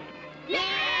hide.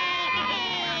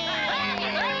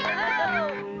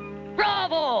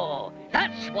 Bravo!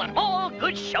 That's what all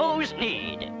good shows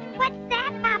need. What's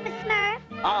that, Papa Smurf?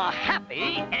 A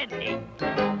happy ending.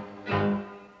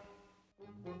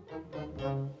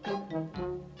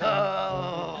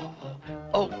 Oh,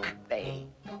 Oak Bay,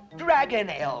 Dragon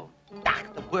Elm. Ah,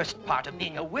 the worst part of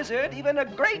being a wizard, even a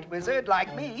great wizard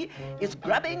like me, is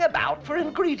grubbing about for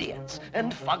ingredients,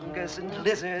 and fungus and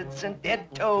lizards and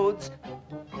dead toads.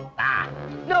 Ah,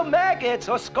 no maggots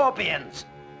or scorpions.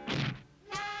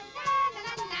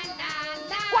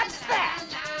 What's that?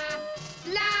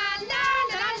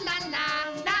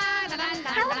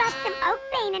 How about some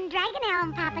oakbane and dragon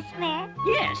elm, Papa Smurf?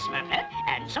 Yes, Smurfette,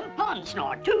 and some pond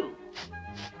snort, too.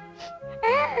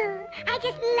 Oh, I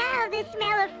just love the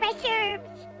smell of fresh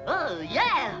herbs. Oh,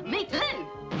 yeah, me too.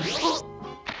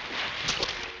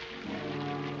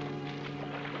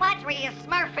 Watch where you're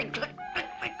smurfing. Click, click,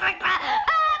 click, click.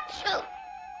 Achoo!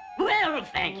 Well,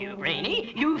 thank you,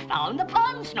 Brainy. You found the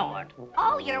pond snort.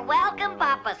 Oh, you're welcome,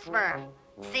 Papa Smurf.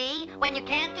 See, when you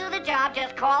can't do the job,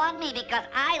 just call on me because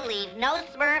I leave no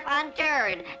Smurf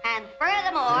unturned. And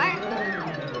furthermore,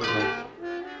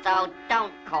 so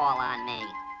don't call on me.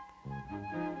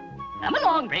 Come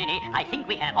along, Brainy. I think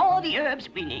we have all the herbs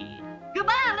we need.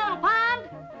 Goodbye, little pond.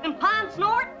 And pond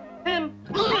snort. And...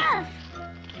 Smurf!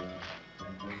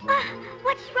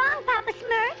 What's wrong, Papa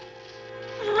Smurf?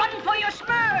 Run for your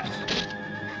Smurfs!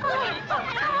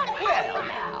 Well,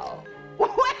 now.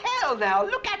 Well, now,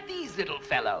 look at these little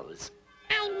fellows.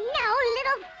 I'm no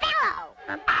little fellow.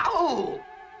 Ow!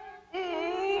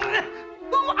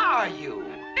 Who are you?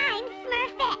 I'm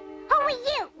Smurfette. Who are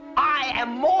you? I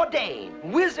am Mordain,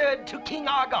 wizard to King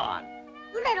Argon.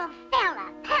 Little fella,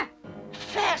 huh?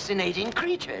 Fascinating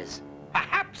creatures.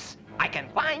 Perhaps I can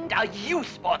find a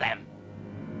use for them.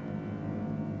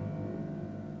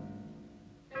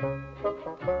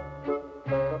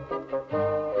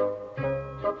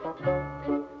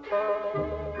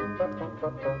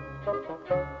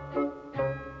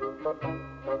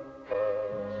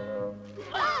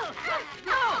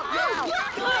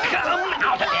 Come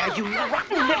out of there, you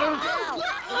rotten little...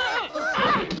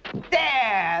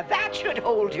 There, that should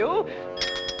hold you.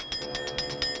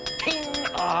 King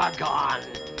Argon.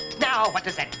 Now, what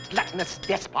does that gluttonous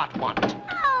despot want?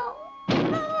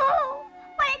 Oh,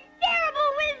 what a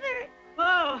terrible wizard.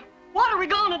 What are we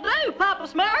gonna do, Papa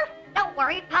Smurf? Don't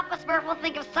worry, Papa Smurf will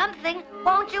think of something.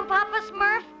 Won't you, Papa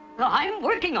Smurf? I'm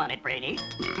working on it, Brainy.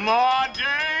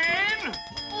 Mordain!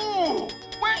 Ooh,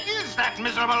 where is that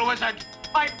miserable wizard?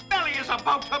 My belly is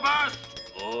about to burst.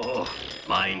 Oh,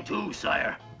 mine too,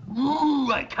 sire. Ooh,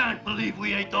 I can't believe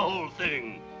we ate the whole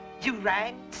thing. You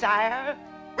rang, sire?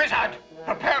 Wizard,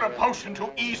 prepare a potion to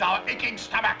ease our aching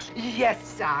stomachs. Yes,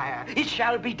 sire. It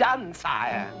shall be done,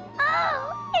 sire.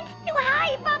 Oh, it's too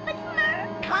high, Papa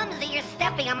Smurf. Clumsy, you're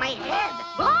stepping on my head.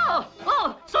 Oh,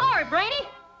 sorry, Brainy.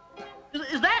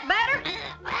 Is that better?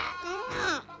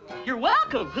 You're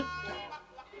welcome.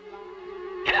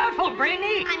 Careful,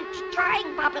 Brainy! I'm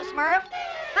trying, Papa Smurf.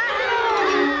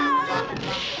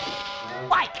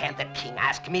 Why can't the king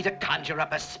ask me to conjure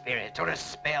up a spirit or a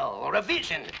spell or a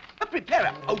vision? Or prepare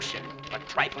a potion for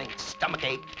trifling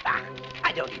stomachache? Ah,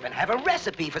 I don't even have a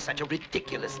recipe for such a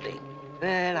ridiculous thing.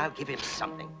 Well, I'll give him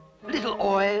something. A little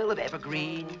oil of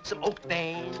evergreen, some oak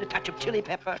vein, a touch of chili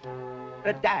pepper,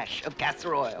 a dash of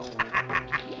castor oil. Oh,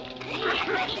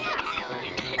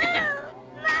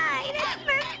 my, that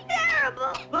smells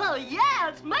terrible. Well, yeah,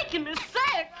 it's making me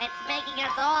sick. It's making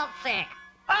us all sick.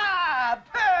 Ah,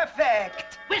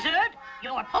 perfect! Wizard,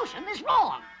 your potion is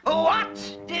wrong.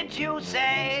 What did you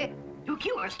say? To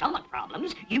cure stomach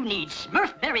problems, you need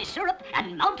Smurfberry syrup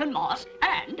and mountain moss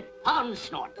and pond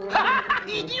snort.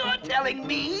 You're telling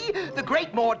me, the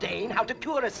great Mordain, how to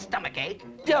cure a stomachache?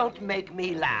 Don't make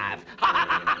me laugh.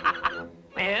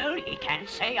 Well, he can't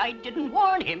say I didn't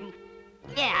warn him.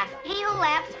 Yeah, he who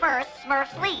laughs first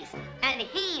smurfs least, and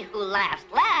he who laughs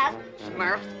last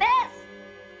smurfs best.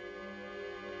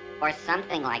 Or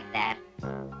something like that.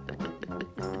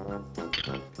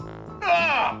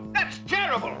 Ah, that's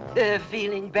terrible!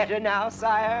 Feeling better now,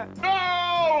 sire?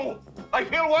 No! I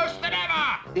feel worse than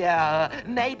ever! Yeah,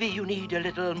 maybe you need a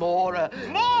little more,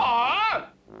 More?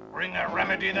 Bring a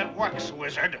remedy that works,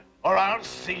 wizard, or I'll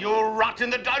see you rot in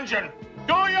the dungeon.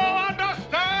 Do you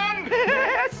understand?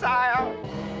 Yes, sire.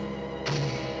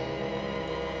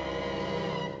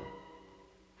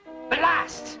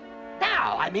 Blast!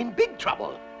 Now I'm in big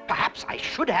trouble. Perhaps I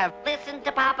should have... Listen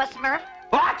to Papa Smurf.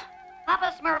 What?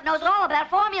 Papa Smurf knows all about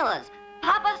formulas.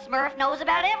 Papa Smurf knows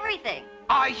about everything.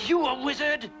 Are you a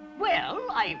wizard? Well,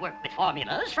 I work with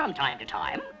formulas from time to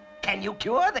time. Can you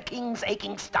cure the king's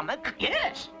aching stomach?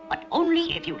 Yes, but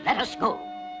only if you let us go.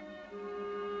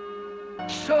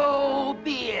 So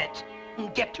be it.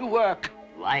 Get to work.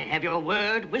 Do I have your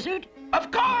word, wizard?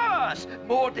 Of course!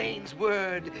 Mordain's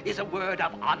word is a word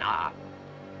of honor.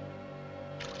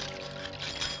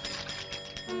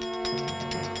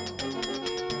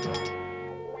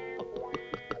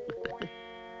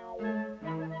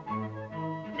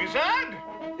 Wizard?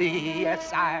 Yes,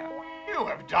 sire. You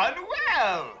have done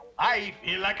well. I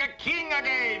feel like a king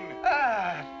again.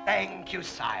 Ah, thank you,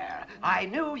 sire. I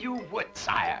knew you would,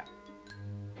 sire.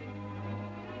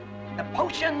 The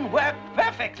potion worked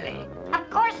perfectly. Of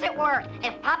course it worked.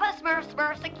 If Papa Smurf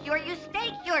smurfs a cure, you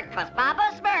stay cured, because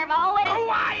Papa Smurf always...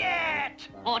 Quiet!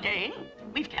 Mordain,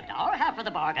 we've kept our half of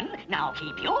the bargain. Now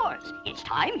keep yours. It's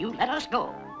time you let us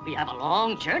go. We have a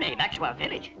long journey back to our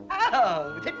village.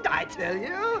 Oh, didn't I tell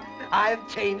you? I've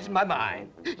changed my mind.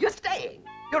 You're staying.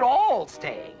 You're all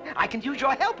staying. I can use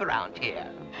your help around here.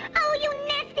 Oh, you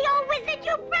nasty old wizard,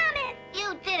 you promised.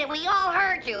 You did it. We all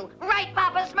heard you. Right,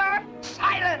 Papa Smurf?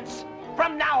 Silence!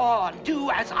 From now on, do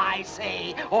as I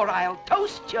say, or I'll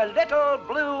toast your little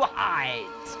blue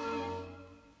hides.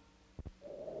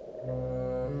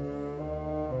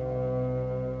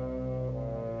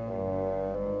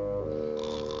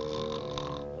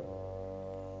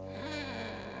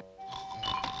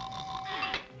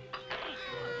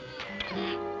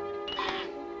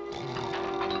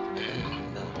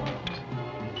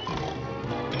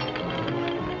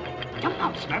 Jump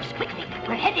out, Smurfs, quickly.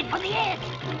 We're headed for the edge.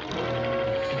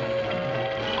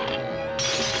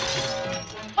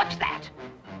 What's that?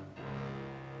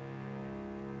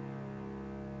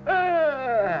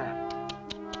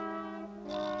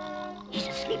 He's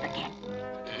asleep again.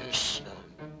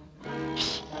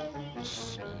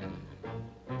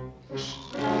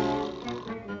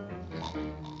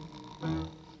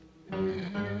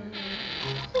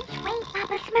 Which way,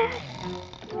 Papa Smurf?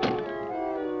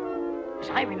 As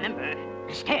I remember,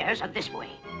 the stairs are this way.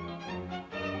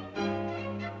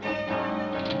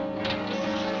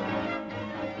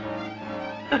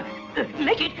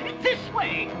 Make it this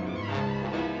way!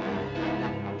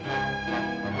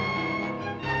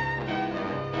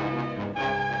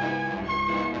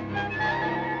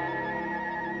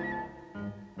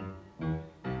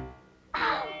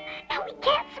 Oh, now we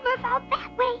can't smurf out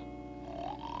that way.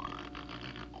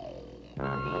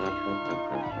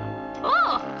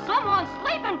 Oh, someone's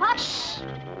sleeping, Pop.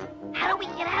 How do we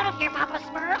get out of here, Papa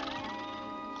Smurf?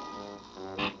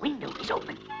 That window is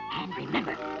open. And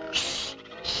remember,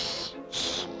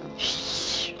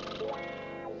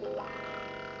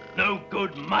 No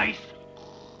good mice.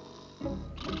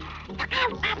 Look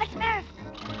out, Papa Smurf.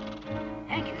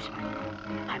 thank you,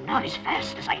 Smurf. I'm not as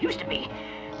fast as I used to be.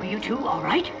 Were you two all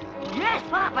right? Yes,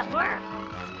 Papa Smurf.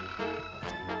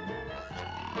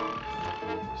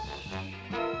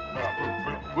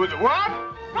 With what?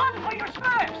 Run for your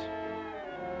Smurfs!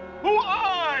 Who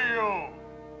are you?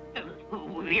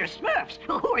 We're Smurfs.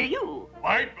 Who are you?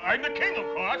 I'm the king,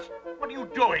 of course. What are you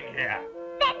doing here?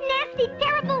 That nasty,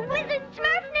 terrible wizard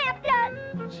Smurf napped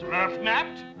us. Smurf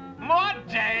napped?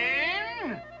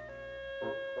 Mordain?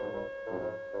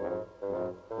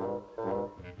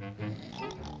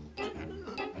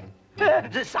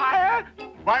 Sire?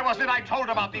 Why wasn't I told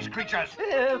about these creatures?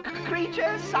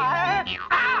 Creatures, sire?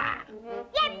 Ah!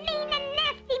 You're mean and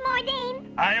nasty,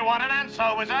 Mordane. I want an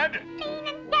answer, wizard. Mean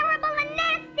and terrible and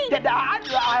nasty.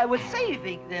 I was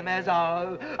saving them as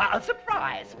a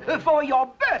surprise for your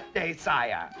birthday,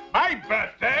 sire. My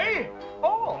birthday?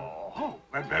 Oh,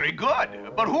 well, very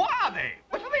good. But who are they?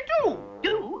 What do they do?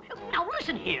 Do? Now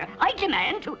listen here. I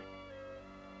demand to...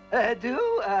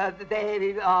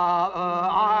 They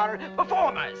are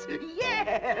performers.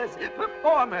 Yes,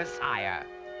 performers, sire.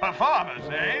 Performers,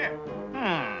 eh?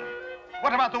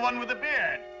 What about the one with the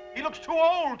beard? He looks too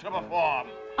old to perform.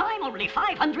 I'm only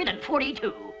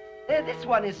 542. This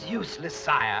one is useless,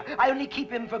 sire. I only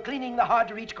keep him for cleaning the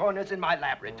hard-to-reach corners in my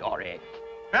laboratory.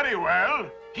 Very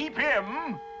well. Keep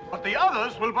him, but the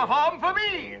others will perform for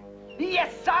me.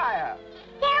 Yes, sire.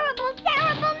 Terrible,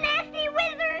 terrible, nasty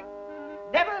wizard.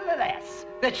 Nevertheless,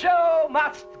 the show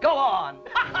must go on.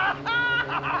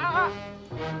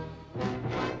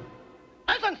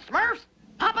 Listen, Smurfs,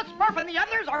 Papa Smurf and the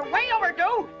others are way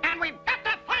overdue, and we've got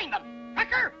to find them.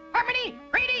 Cracker, Harmony,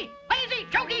 Greedy, Lazy,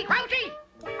 Jokey, Grouchy.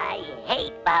 I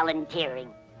hate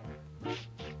volunteering.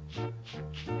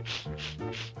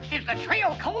 Is the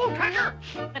trail cold, Cracker?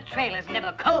 The trail is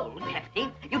never cold,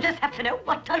 Hefty. You just have to know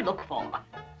what to look for.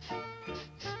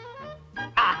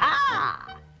 Aha!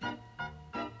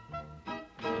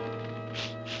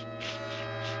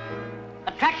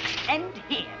 The tracks end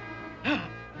here.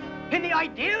 Any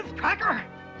ideas, Cracker?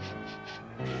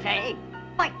 Say,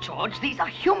 by George, these are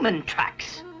human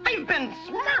tracks. I've been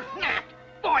Smurf-napped.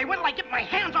 Boy, when will I get my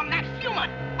hands on that human?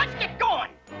 Let's get going.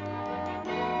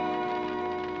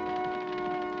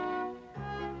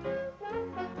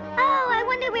 Oh, I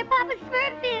wonder where Papa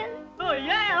Smurf is. Oh,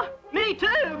 yeah, me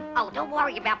too. Oh, don't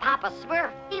worry about Papa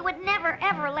Smurf. He would never,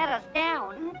 ever let us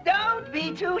down. Don't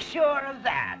be too sure of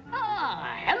that.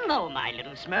 Ah, hello, my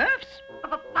little Smurfs.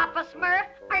 Papa Smurf,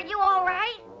 are you all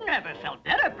right? Never felt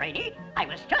better, Brady. I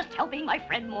was just helping my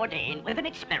friend Mordane with an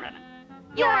experiment.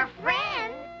 Your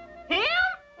friend? Him?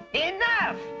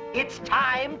 Enough! It's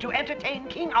time to entertain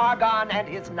King Argon and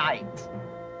his knights.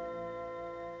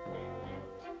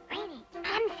 Granny,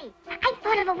 Pansy, I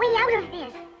thought of a way out of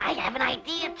this. I have an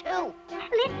idea, too.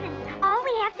 Listen, all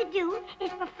we have to do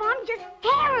is perform just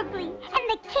terribly, and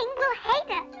the king will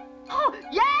hate us. Oh,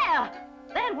 yeah!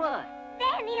 Then what?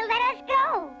 Then he'll let us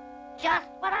go. Just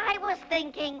what I was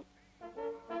thinking.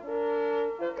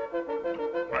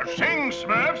 Well, sing,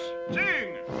 Smurfs,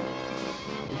 sing!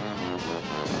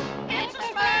 It's a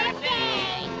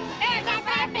birthday! There's a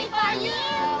birthday for you!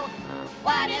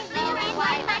 What is blue and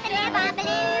white but never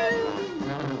blue?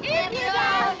 If you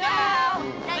don't know,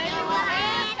 then you will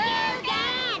have to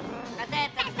dance! 'Cause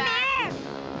it's a Smurf!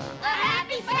 A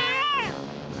happy Smurf!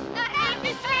 A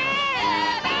happy Smurf!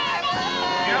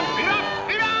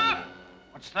 Enough!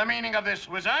 What's the meaning of this,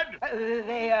 wizard?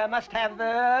 They must have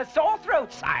sore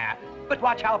throats, sire. But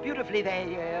watch how beautifully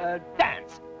they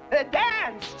dance.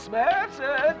 Dance, Smurfs,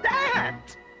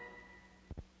 dance!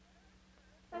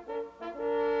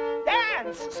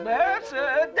 Dance, Smurfs,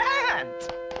 dance!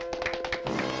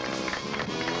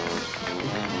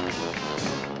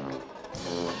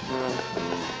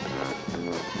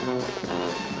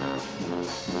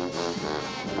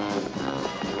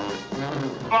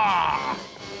 Ah!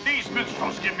 These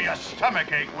minstrels give me a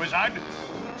stomachache, wizard.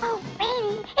 Oh,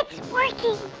 Granny, it's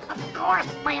working. Of course,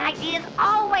 my ideas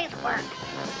always work.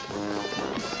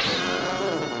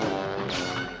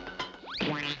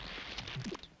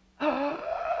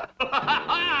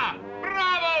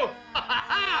 Bravo!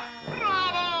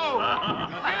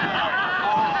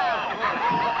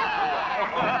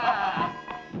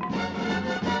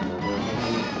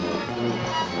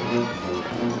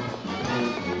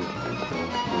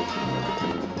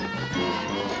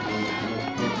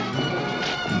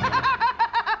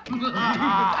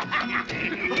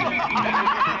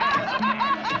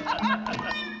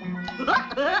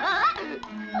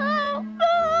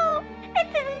 Oh, this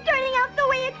isn't turning out the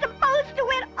way it's supposed to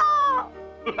at all.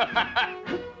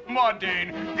 Mordane,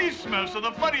 these Smurfs are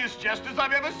the funniest jesters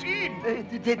I've ever seen.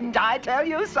 Didn't I tell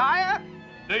you, sire?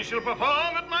 They shall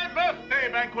perform at my birthday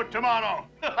banquet tomorrow.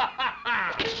 Papa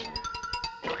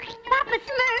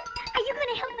Smurf, are you going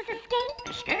to help us escape?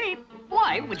 Escape?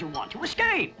 Why would you want to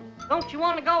escape? Don't you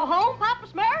want to go home, Papa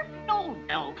Smurf? No,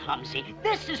 no, Clumsy.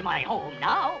 This is my home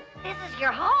now. This is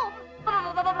your home,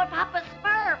 Papa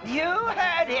Smurf. You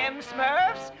heard him,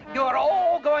 Smurfs. You're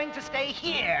all going to stay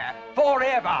here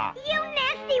forever. You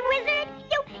nasty wizard!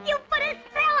 You put a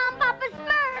spell on Papa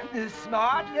Smurf!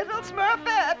 Smart little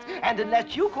Smurfette. And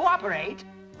unless you cooperate,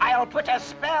 I'll put a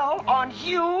spell on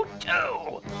you,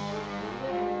 too.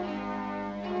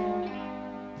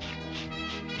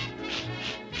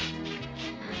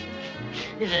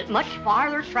 Is it much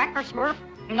farther, Tracker Smurf?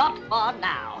 Not far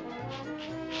now.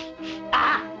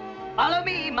 Ah! Follow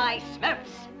me, my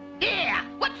Smurfs. Yeah,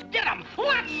 let's get them.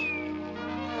 Let's.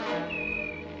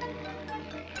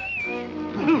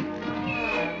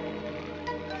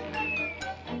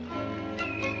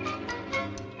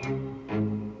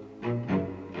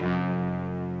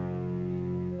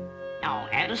 Now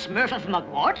add a Smurf of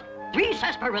mugwort, 3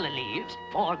 sarsaparilla leaves,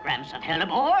 4 grams of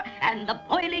hellebore, and the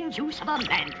boiling juice of a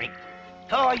mandrake.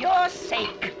 For your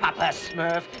sake, Papa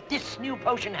Smurf, this new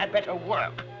potion had better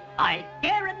work. I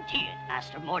guarantee it,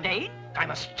 Master Mordain. I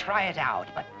must try it out,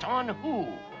 but on who?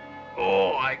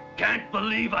 Oh, I can't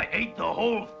believe I ate the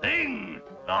whole thing.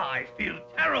 I feel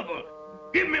terrible.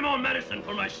 Give me more medicine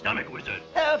for my stomach, wizard.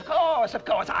 Of course, of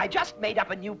course. I just made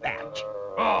up a new batch.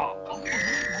 Oh.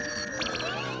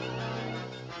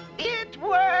 It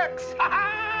works!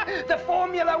 Ha-ha! The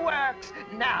formula works!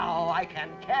 Now I can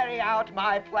carry out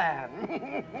my plan.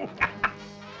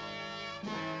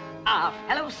 Our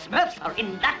fellow Smurfs are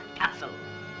in that castle.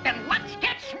 Then let's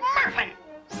get smurfing.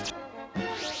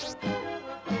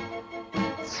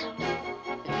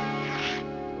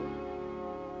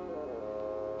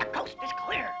 The coast is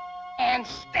clear. And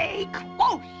stay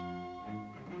close.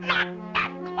 Not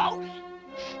that close.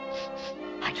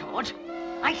 By George,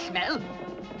 I smell.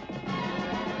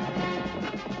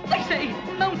 I say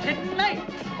mountain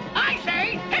knights. I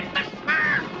say hit the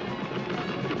smurf.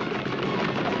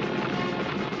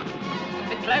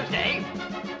 Bit close, eh?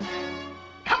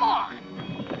 Come on.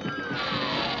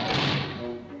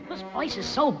 This place is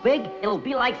so big, it'll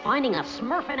be like finding a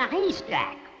Smurf in a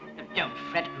haystack. Don't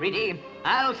fret, Greedy.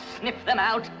 I'll sniff them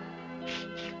out.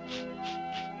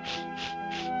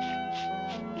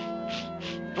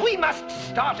 We must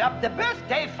start up the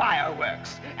birthday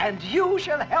fireworks, and you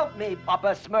shall help me,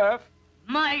 Papa Smurf.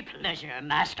 My pleasure,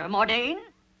 Master Mordain.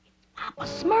 It's Papa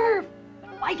Smurf.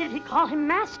 Why did he call him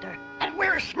Master? And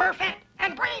where's Smurfette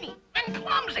and Brainy and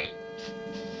Clumsy?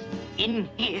 In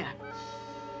here.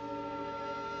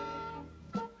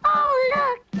 Oh,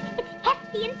 look! It's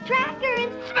Hefty and Tracker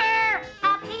and Smurf!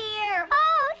 Up here!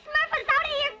 Oh, Smurf is out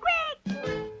of here, quick!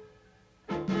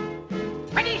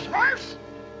 Ready, Smurfs?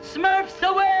 Smurfs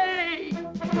away!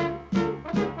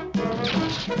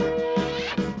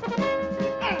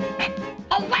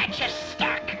 The latch is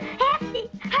stuck. Hefty,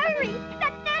 hurry!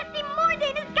 That nasty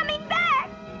Mordain is coming back!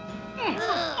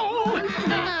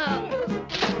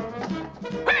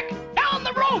 Quick, down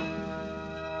the rope!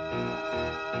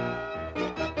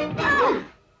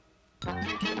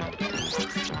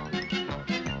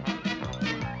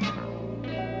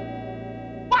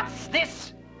 What's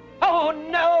this? Oh,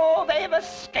 no, they've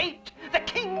escaped. The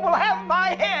king will have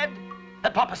my head.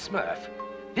 Papa Smurf,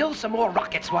 build some more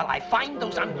rockets while I find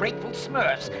those ungrateful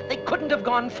Smurfs. They couldn't have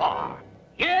gone far.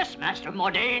 Yes, Master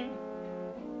Mordain.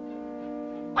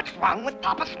 What's wrong with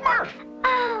Papa Smurf?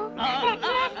 Oh, that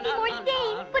nasty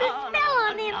Mordain put a spell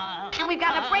on him. And we've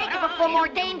got to break it before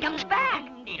Mordain comes back.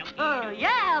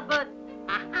 Yeah, but...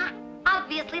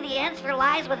 Obviously, the answer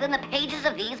lies within the pages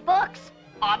of these books.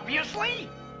 Obviously.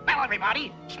 Well,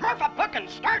 everybody, Smurf a book and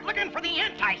start looking for the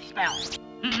anti-spell.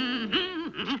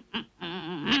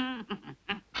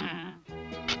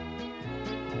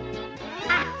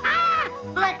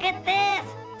 Look at this.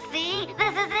 See?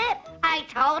 This is it. I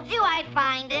told you I'd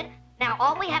find it. Now,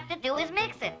 all we have to do is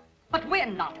mix it. But we're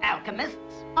not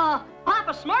alchemists.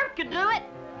 Papa Smurf could do it.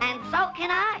 And so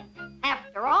can I.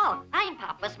 After all, I'm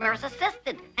Papa Smurf's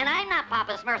assistant, and I'm not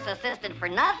Papa Smurf's assistant for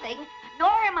nothing,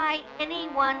 nor am I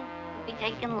anyone to be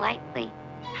taken lightly.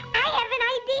 I have an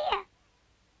idea.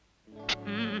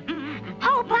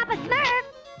 Oh, Papa Smurf!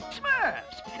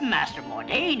 Smurfs! Master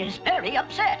Mordain is very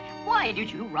upset. Why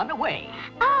did you run away?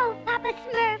 Oh, Papa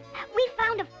Smurf, we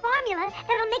found a formula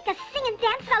that'll make us sing and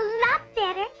dance a lot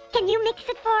better. Can you mix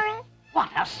it for us?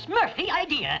 What a Smurfy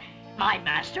idea! My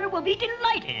master will be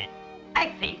delighted. I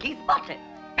think he's bought it.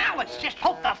 Now let's just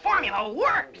hope the formula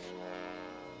works.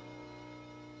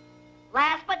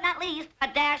 Last but not least, a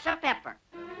dash of pepper.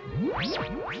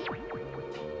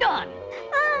 Done.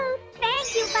 Oh,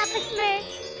 thank you, Papa Smurf.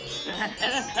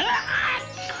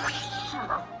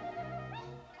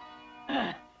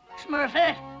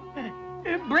 Smurfette,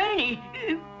 Brainy,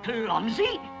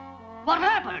 Clumsy, what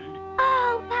happened?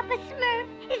 Oh, Papa Smurf,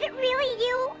 is it really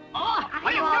you? Oh,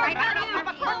 Are you all right,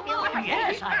 Papa Smurf?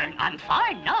 Yes, I'm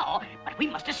fine now, but we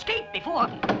must escape before...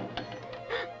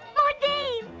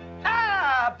 Mordain!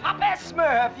 Ah, Papa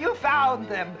Smurf, you found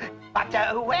them. But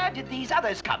where did these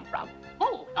others come from?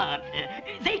 Oh,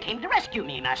 they came to rescue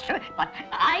me, Master, but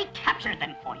I captured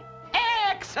them for you.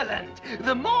 Excellent!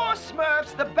 The more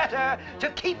Smurfs, the better, to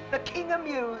keep the king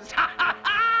amused. Ha ha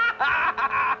ha! Ha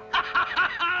ha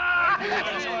ha! You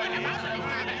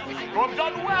have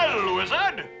done well,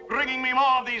 wizard, bringing me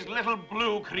more of these little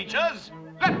blue creatures.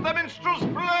 Let the minstrels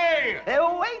play!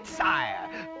 Wait, sire.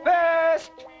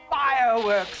 First,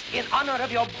 fireworks in honor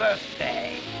of your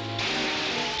birthday.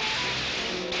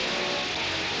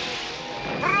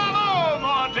 Bravo,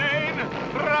 Mordain!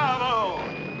 Bravo!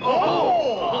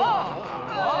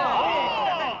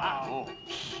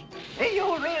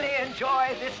 You'll really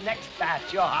enjoy this next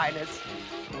batch, Your Highness.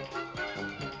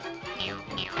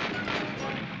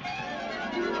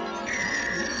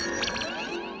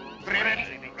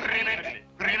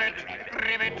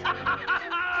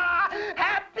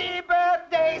 Happy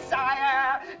birthday,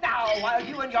 sire! Now, while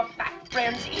you and your fat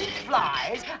friends eat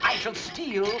flies, I shall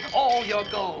steal all your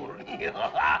gold.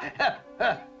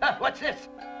 What's this?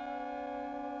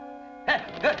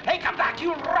 Hey, come back,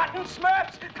 you rotten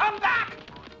Smurfs! Come back!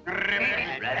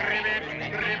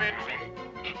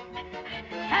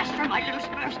 Faster, my little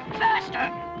Smurfs,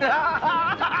 faster!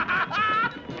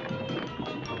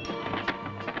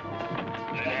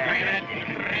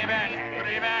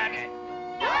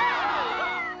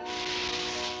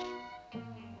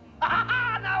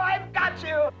 Now I've got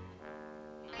you!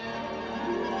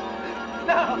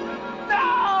 No!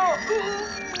 No!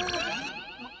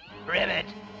 Ribbit!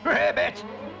 Ribbit!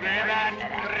 Ribbit!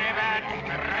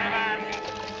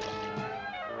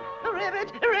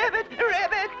 Ribbit! Ribbit!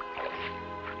 Ribbit!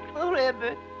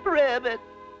 Ribbit! Ribbit!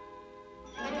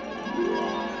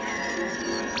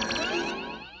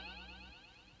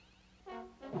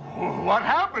 What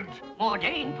happened?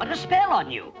 Mordain put a spell on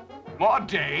you.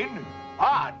 Mordain?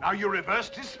 Ah, now you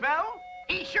reversed his spell?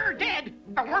 He sure did.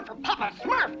 If it weren't for Papa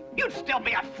Smurf, you'd still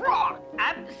be a frog.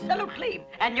 Absolutely.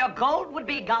 And your gold would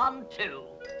be gone, too.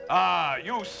 Ah,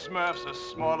 you Smurfs are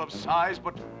small of size,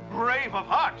 but brave of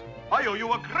heart. I owe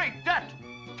you a great debt.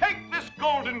 Take this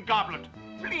golden goblet,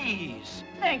 please.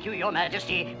 Thank you, Your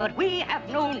Majesty, but we have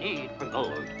no need for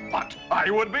gold. But I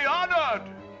would be honored.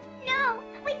 No,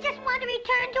 we just want to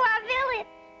return to our village.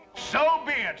 So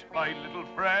be it, my little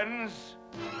friends.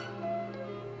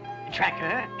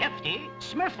 Tracker, Hefty,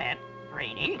 Smurfette,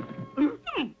 Brainy,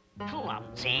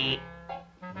 Clumsy,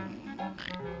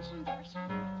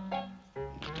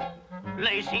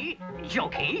 Lazy,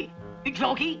 Jokey,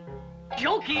 Jokey,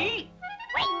 Jokey.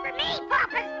 Wait for me,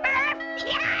 Papa Smurf!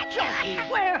 Jokey,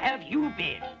 where have you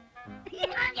been?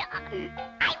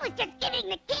 I was just giving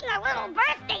the king a little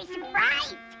birthday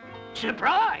surprise.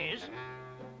 Surprise?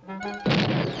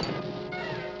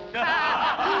 I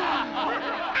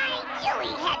knew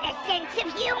he had a sense of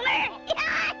humor.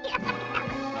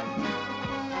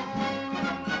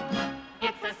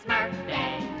 It's a Smurf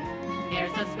day.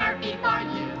 Here's a Smurfy for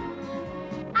you.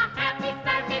 A happy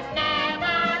Smurf is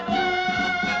never blue.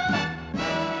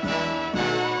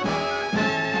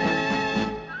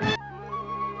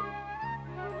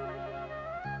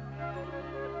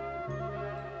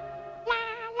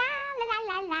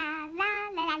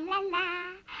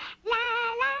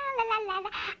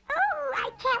 Oh, I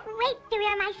can't wait to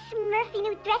wear my Smurfy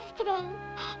new dress today.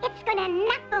 It's gonna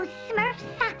knock those Smurf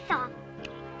socks off.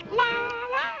 La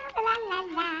la la la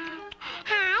la.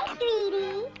 Hi,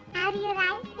 sweetie. How do you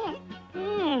like it?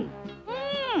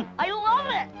 I love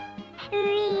it.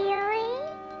 Really?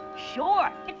 Sure,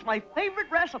 it's my favorite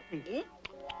recipe.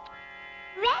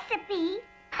 Recipe?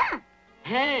 Huh.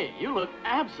 Hey, you look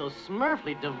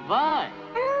abso-smurfly divine.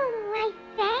 Oh, I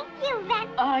thank you,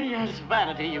 Ah, yes,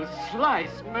 Vanity, you sly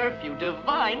Smurf, you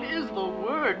divine is the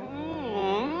word.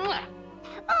 Mwah.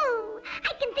 Oh,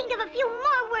 I can think of a few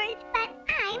more words, but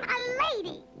I'm a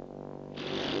lady.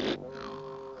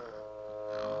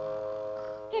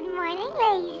 Good morning,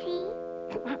 Lazy.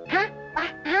 Huh?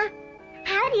 Huh?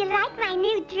 How do you like my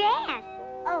new dress?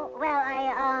 Oh, well,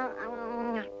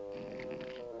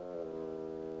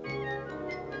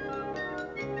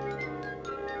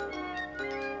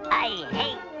 I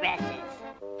hate dresses.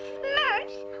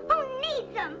 Smurfs? Who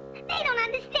needs them? They don't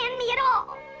understand me at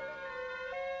all.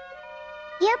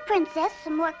 Here, Princess,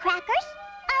 some more crackers.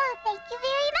 Oh, thank you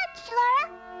very much, Laura.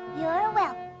 You're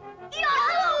welcome.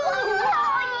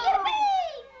 Yippee!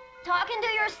 Talking to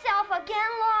yourself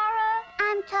again, Laura?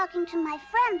 I'm talking to my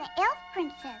friend, the elf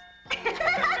princess.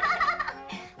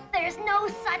 There's no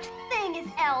such thing as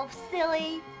elves,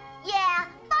 silly. Yeah,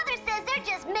 Mother says they're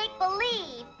just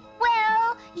make-believe.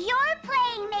 Well, you're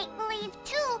playing make-believe,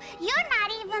 too. You're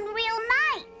not even real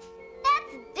nice.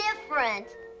 That's different.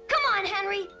 Come on,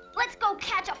 Henry. Let's go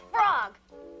catch a frog.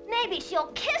 Maybe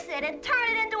she'll kiss it and turn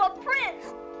it into a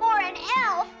prince. Or an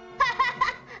elf.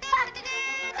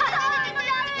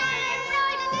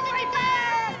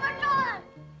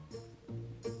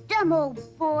 Dumb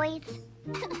old boys.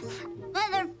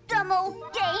 They're dumb them old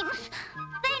dames.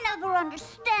 They never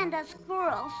understand us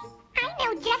girls. I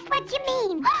know just what you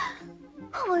mean.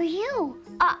 Who are you?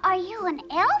 Are you an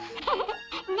elf?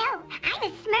 No, I'm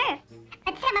a Smurf.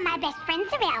 But some of my best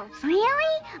friends are elves.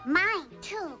 Really? Mine,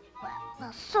 too.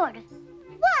 Well, sort of.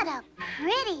 What a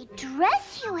pretty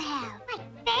dress you have. Why,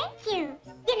 thank you.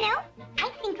 You know, I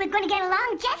think we're going to get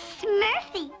along just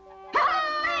Smurfy.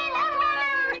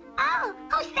 Oh,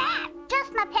 who's that?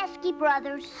 Just my pesky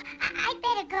brothers. I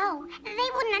better go. They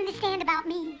wouldn't understand about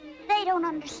me. They don't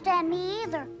understand me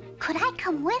either. Could I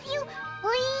come with you,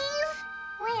 please?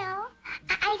 Well,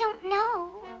 I don't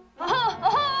know. Oh,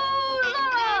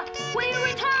 Laura! We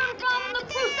return from the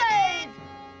Crusades!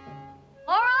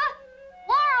 Laura?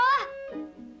 Laura?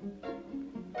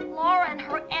 Laura and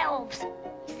her elves.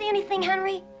 You see anything,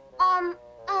 Henry?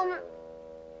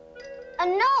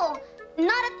 No,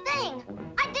 not a thing.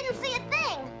 I didn't see a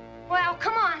thing. Well,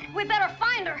 come on. We better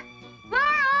find her.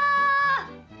 Laura!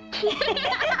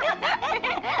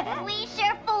 We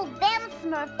sure fooled them,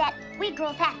 Smurf, that we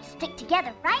girls have to stick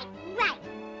together, right? Right.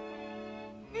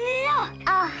 Look,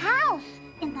 a house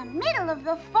in the middle of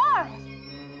the forest.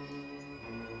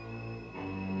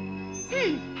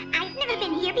 I've never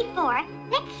been here before.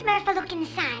 Let's Smurf a look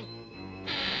inside.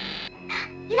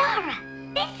 Laura,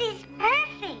 this is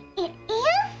perfect. It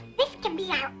is? This can be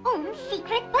our own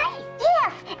secret place.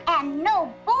 Yes, and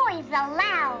no boys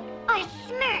allowed. Or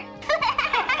Smurfs.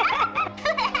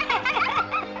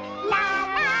 La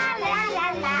la la la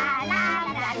la la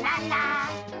la la la.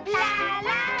 La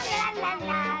la la la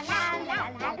la la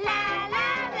la la la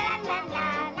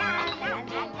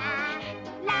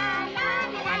la la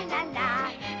la la la.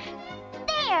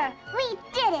 There, we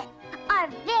did it. Our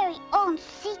very own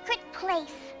secret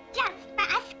place. Just for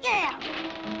us girls.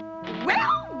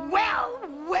 Well, well,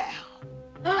 well.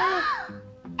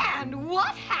 And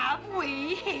what have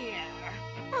we here?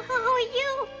 Who are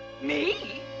you?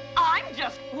 Me? I'm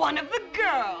just one of the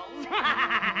girls.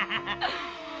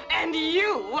 And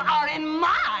you are in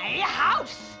my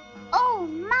house. Oh,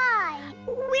 my.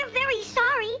 We're very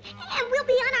sorry, and we'll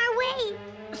be on our way.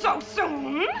 So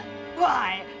soon?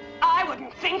 Why, I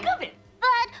wouldn't think of it.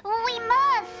 But we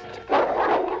must.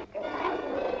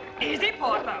 Easy,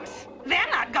 Porthos. They're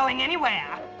not going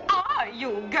anywhere. Are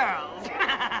you girls?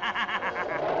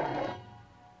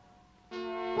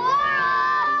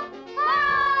 Laura!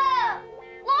 Laura!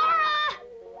 Laura!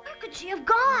 Where could she have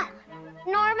gone?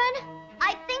 Norman,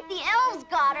 I think the elves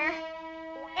got her.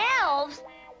 Elves?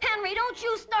 Henry, don't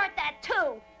you start that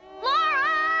too.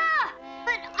 Laura!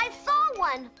 But I saw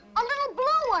one. A little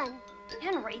blue one.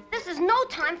 Henry, this is no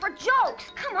time for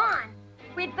jokes. Come on.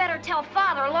 We'd better tell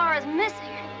Father Laura's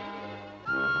missing.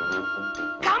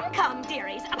 Come,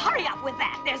 dearies. Hurry up with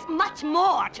that. There's much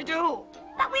more to do.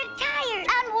 But we're tired.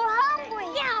 And we're hungry.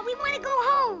 Yeah, we want to go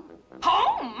home.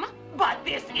 Home? But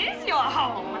this is your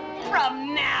home.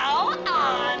 From now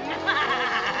on.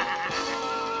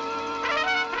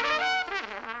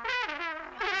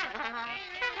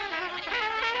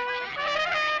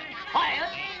 Quiet!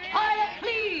 Quiet,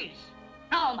 please!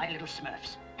 Now, my little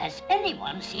Smurfs, has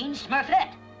anyone seen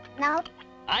Smurfette? No.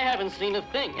 I haven't seen a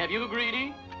thing. Have you,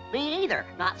 Greedy? Me either.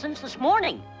 Not since this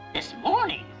morning. This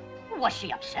morning? Was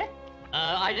she upset?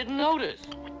 I didn't notice.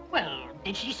 Well,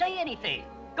 did she say anything?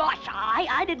 Gosh,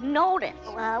 I didn't notice.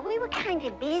 Well, we were kind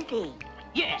of busy.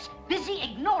 Yes, busy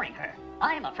ignoring her.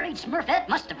 I'm afraid Smurfette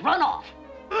must have run off.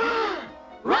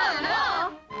 Run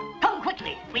off? Come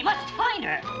quickly. We must find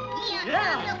her.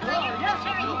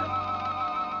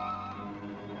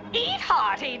 Eat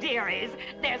hearty, dearies.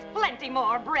 There's plenty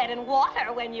more bread and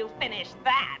water when you finish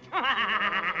that.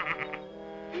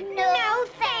 No,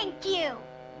 thank you.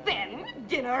 Then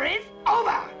dinner is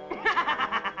over.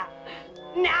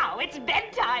 Now it's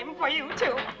bedtime for you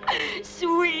two.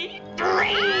 Sweet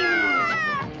dreams.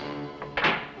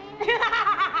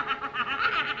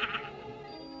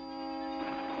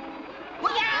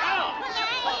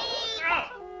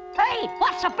 Hey,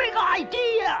 what's the big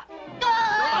idea?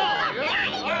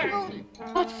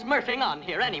 What's smurfing on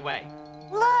here anyway?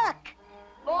 Look.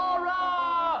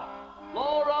 Laura!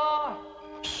 Laura!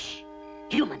 Shh!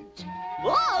 Humans.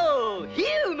 Whoa,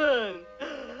 human!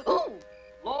 Oh,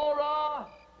 Laura!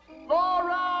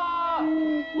 Laura!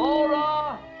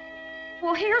 Laura!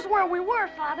 Well, here's where we were,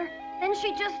 Father. Then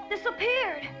she just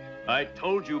disappeared. I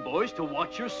told you boys to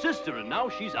watch your sister, and now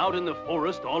she's out in the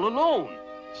forest all alone.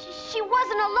 She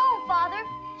wasn't alone, Father.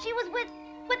 She was with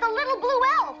a little blue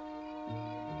elf.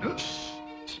 Shh!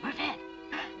 Smurfette.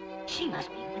 She must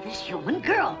be with this human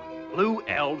girl. Blue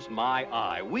elves, my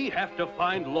eye. We have to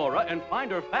find Laura and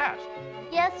find her fast.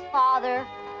 Yes, Father.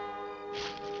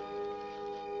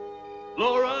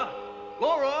 Laura!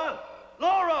 Laura!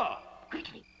 Laura!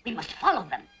 Quickly, we must follow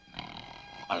them.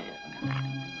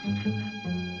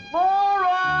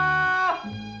 Laura!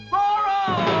 Laura!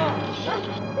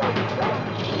 Someone's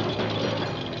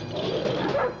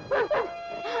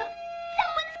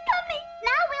coming!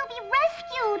 Now we'll be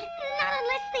rescued! Not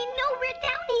unless they know we're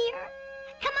down here.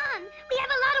 Come on, we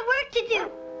have a lot of work to do.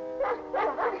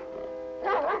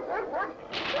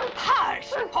 Hush,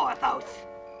 Porthos.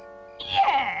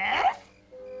 Yes?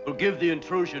 Forgive the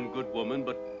intrusion, good woman,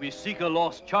 but we seek a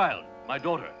lost child, my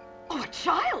daughter. Oh, a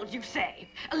child, you say?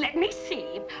 Let me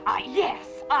see.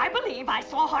 Yes, I believe I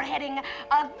saw her heading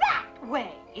that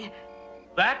way.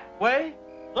 That way?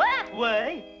 That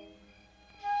way?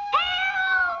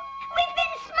 Help! We've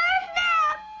been smurfed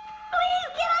out!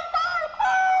 Please get us out!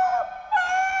 Help!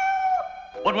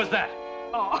 Help! What was that?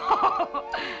 Oh,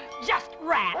 just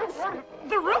rats.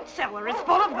 The root cellar is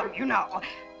full of them, you know.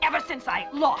 Ever since I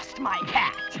lost my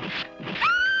cat.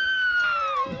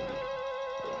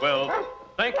 Well,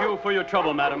 thank you for your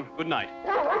trouble, madam. Good night.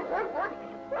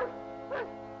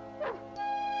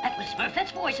 That was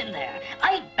Smurfette's voice in there.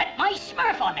 I bet my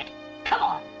Smurf on it. Come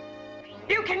on.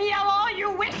 You can yell all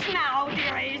you wish now,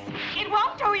 dearies. It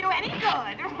won't do you any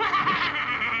good.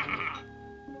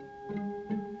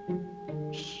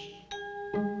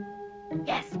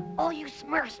 Yes, all you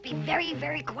Smurfs be very,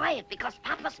 very quiet because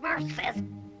Papa Smurf says...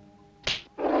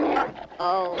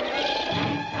 Uh-oh.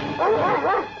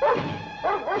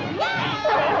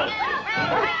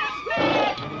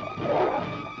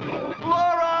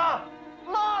 Laura!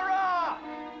 Laura!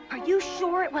 Are you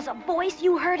sure it was a voice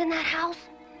you heard in that house?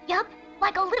 Yup,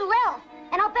 like a little elf.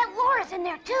 And I'll bet Laura's in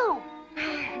there too.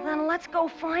 Then let's go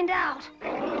find out.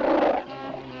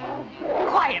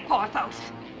 Quiet, Porthos.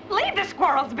 Leave the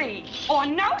squirrels be, or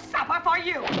no supper for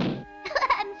you.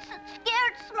 I'm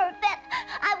scared, Smurfette.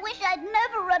 I wish I'd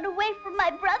never run away from my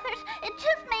brothers. It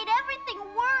just made everything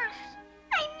worse.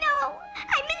 I know.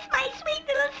 I miss my sweet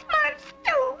little Smurfs,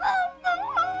 too.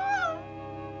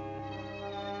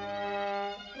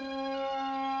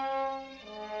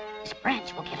 This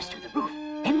branch will get us to the roof.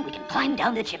 Then we can climb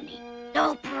down the chimney.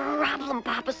 No problem,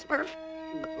 Papa Smurf.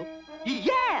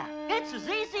 Yeah, it's as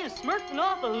easy as smurfing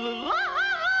off a log.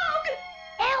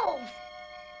 Elves!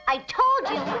 I told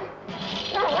you.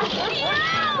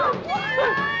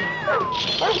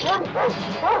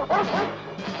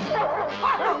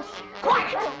 Porthos,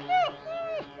 quiet!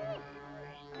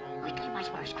 Quickly, my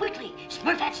Smurfs, quickly.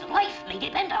 Smurfette's life may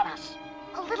depend on us.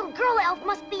 A little girl elf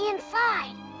must be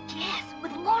inside. Yes,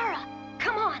 with Laura.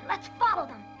 Come on, let's follow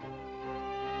them.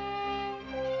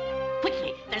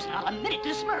 Quickly, there's not a minute to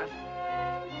Smurf.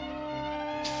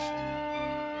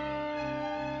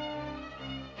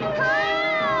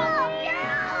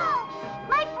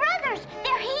 My brothers,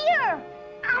 they're here.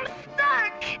 I'm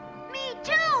stuck. Me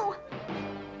too.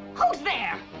 Who's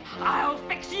there? I'll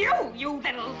fix you, you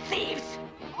little thieves.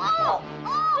 Oh,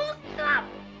 stop.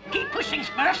 Keep pushing,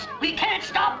 Smurfs. We can't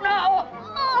stop now.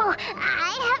 Oh,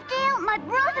 I have to help my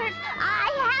brothers. I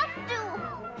have to.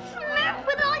 Smurf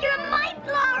with all your might,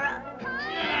 Laura.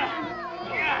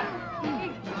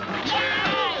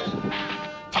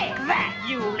 Take that,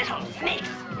 you little snakes.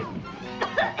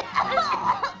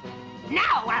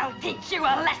 Now I'll teach you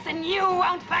a lesson you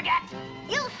won't forget.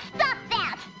 You stop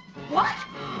that. What?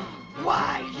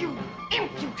 Why, you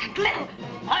impudent little...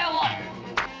 Fire one.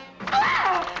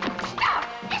 Stop!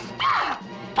 Stop!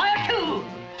 Fire two.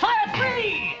 Fire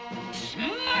three.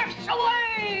 Smurfs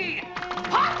away.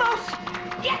 Porthos,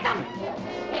 get them!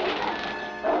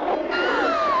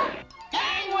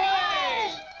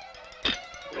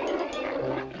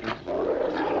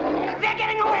 They're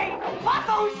getting away!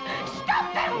 Porthos,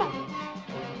 stop them!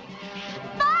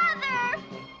 Father!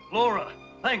 Laura,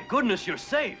 thank goodness you're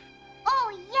safe.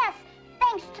 Oh, yes,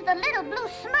 thanks to the little blue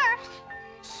Smurfs.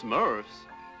 Smurfs?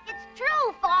 It's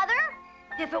true, Father.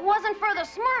 If it wasn't for the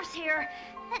Smurfs here,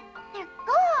 they're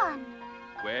gone.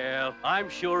 Well, I'm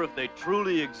sure if they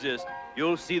truly exist,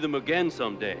 you'll see them again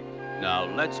someday. Now,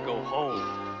 let's go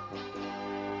home.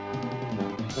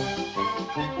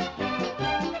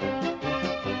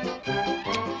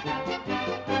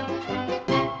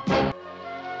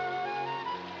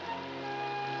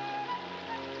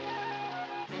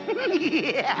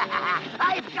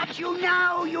 I've got you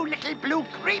now, you little blue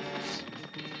creeps.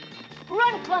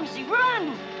 Run, Clumsy,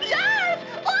 run!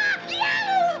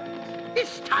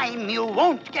 This time you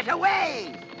won't get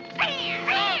away.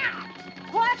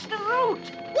 Watch the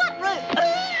root! What root?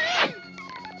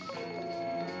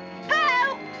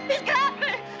 Help! He's got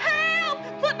me! Help!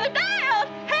 Put me down!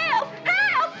 Help!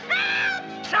 Help!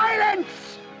 Help!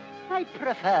 Silence! I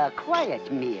prefer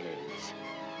quiet meals.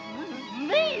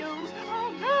 Meals?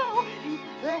 Oh, no!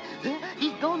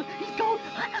 He's gone.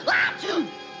 Achoo!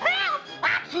 Help!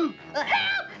 Achoo!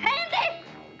 Help! Handy!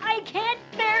 I can't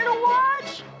bear to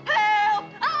watch! Help!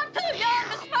 I'm too young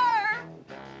to smurf!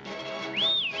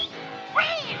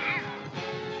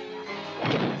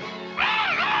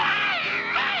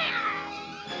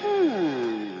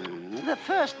 The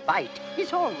first bite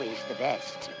is always the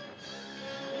best.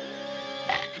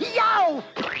 Yow!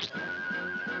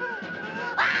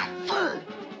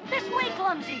 This way,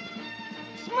 Clumsy!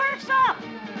 Smurf's up!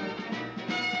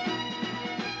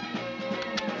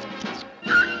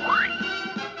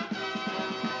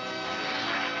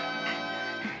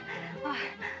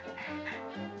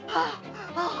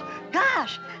 Oh,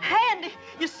 gosh! Handy,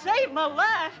 you saved my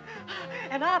life!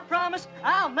 And I promise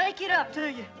I'll make it up to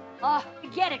you. Oh,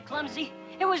 forget it, Clumsy.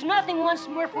 It was nothing one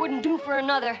Smurf wouldn't do for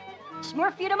another.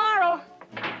 Smurf you tomorrow.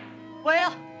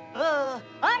 Well,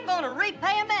 I'm gonna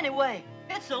repay him anyway.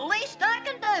 It's the least I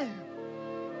can do.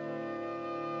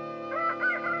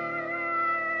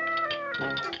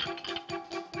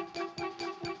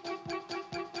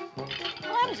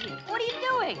 Clumsy, what are you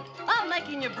doing? I'm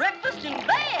making your breakfast in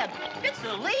bed. It's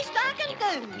the least I can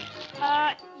do.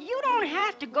 You don't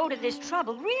have to go to this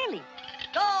trouble, really.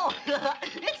 Oh,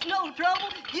 it's no trouble.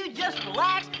 You just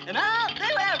relax, and I'll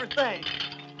do everything.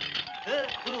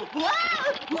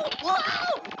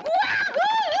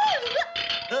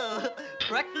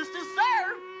 Breakfast is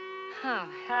served.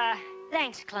 Oh,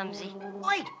 thanks, Clumsy.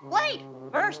 Wait.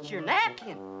 First, your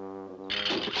napkin.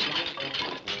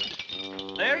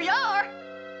 There you are.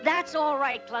 That's all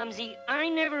right, Clumsy. I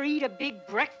never eat a big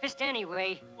breakfast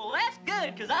anyway. Well, that's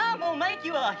good, because I'm going to make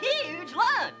you a huge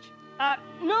lunch.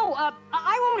 No,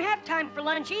 I won't have time for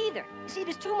lunch either. You see,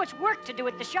 there's too much work to do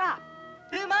at the shop.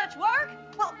 Too much work?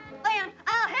 Well, then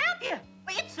I'll help you.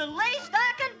 It's the least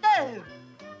I can do.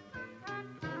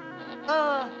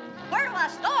 Where do I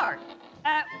start?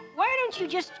 Why don't you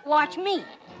just watch me?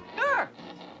 Sure.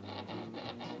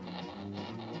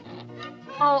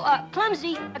 Oh,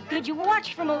 Clumsy, could you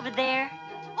watch from over there?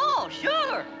 Oh,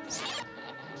 sure.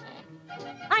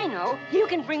 I know. You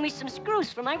can bring me some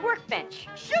screws for my workbench.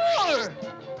 Sure.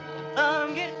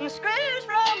 I'm getting screws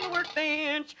from the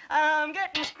workbench. I'm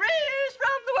getting screws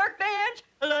from the workbench.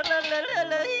 La, la, la, la,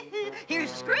 la.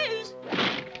 Here's the screws.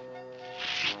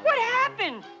 What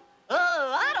happened?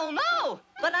 I don't know.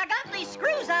 But I got these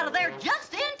screws out of there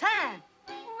just in time.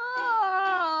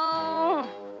 Oh.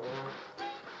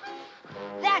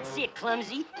 That's it,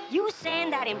 Clumsy. You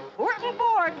sand that important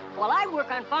board while I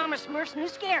work on Farmer Smurf's new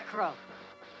scarecrow.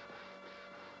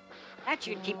 That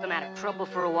should keep him out of trouble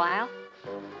for a while.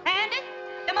 Andy,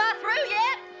 am I through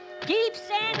yet? Keep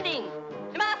sanding.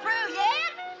 Am I through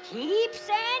yet? Keep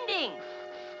sanding.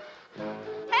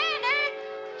 Andy!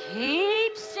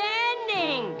 Keep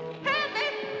sanding. Andy,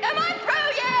 am I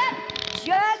through yet?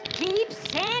 Just keep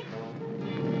sanding.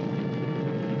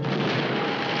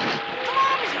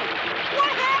 Clumsy!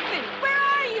 What happened? Where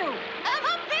are you? I'm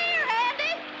up here,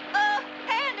 Andy.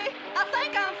 Andy, I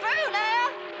think I'm through now.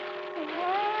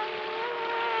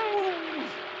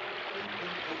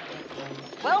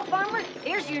 Well, Farmer,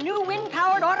 here's your new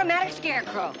wind-powered automatic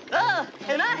scarecrow.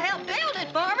 And I helped build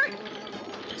it, Farmer.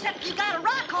 Except you got a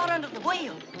rock caught under the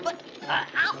wheel. But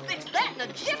I'll fix that in a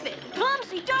jiffy.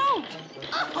 Clumsy, don't!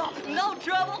 Oh, no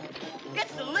trouble.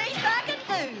 It's the least I can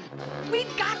do.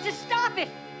 We've got to stop it.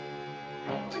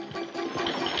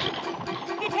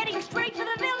 It's heading straight for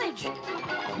the village.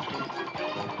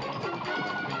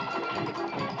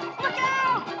 Look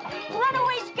out!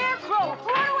 Runaway scarecrow!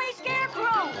 Runaway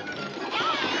scarecrow!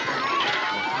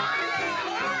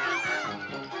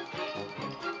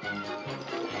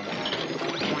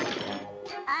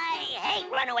 I hate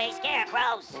runaway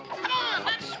scarecrows. Come on,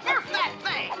 let's smurf that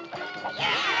thing.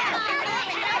 Yeah!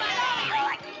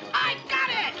 I got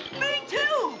it! Me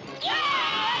too!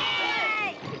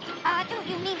 Yay! Don't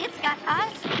you mean it's got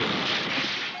us?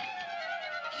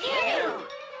 Phew!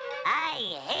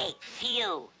 I hate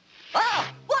phew. Oh,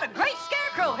 what a great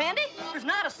scarecrow, Handy. There's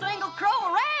not a single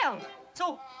crow around.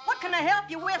 So what can I help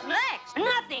you with next?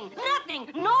 Nothing!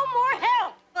 No more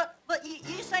help! But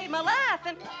you saved my life,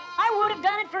 and I would have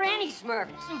done it for any Smurf,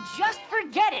 so just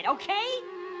forget it, okay?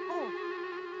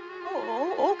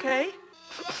 Oh, okay.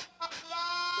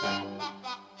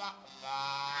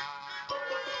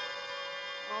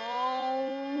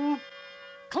 Oh,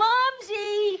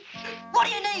 Clumsy! What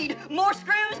do you need? More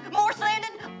screws? More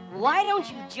sanding? Why don't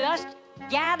you just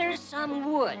gather some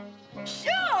wood?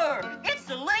 Sure! It's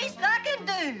the least I can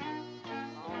do.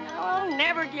 I'll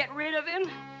never get rid of him.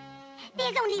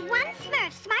 There's only one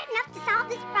Smurf smart enough to solve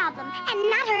this problem and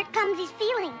not hurt Clumsy's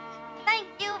feelings. Thank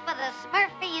you for the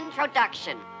Smurfy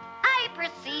introduction. I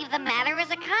perceive the matter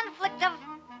as a conflict of...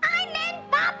 I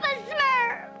meant Papa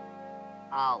Smurf!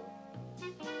 Oh.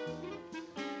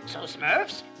 So,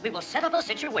 Smurfs, we will set up a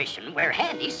situation where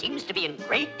Handy seems to be in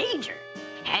great danger.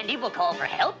 Handy will call for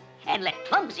help and let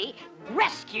Clumsy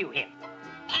rescue him.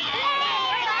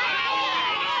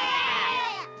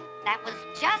 That was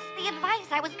just the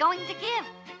advice I was going to give.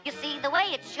 You see, the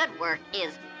way it should work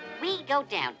is we go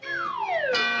down.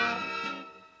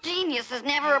 Genius is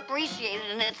never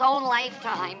appreciated in its own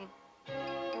lifetime.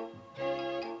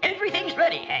 Everything's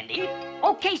ready, Handy.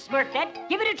 Okay, Smurfette,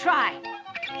 give it a try.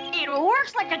 It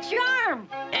works like a charm.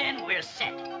 And we're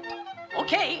set.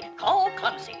 Okay, call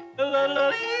Clumsy.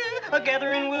 A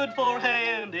gathering wood for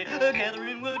Handy, a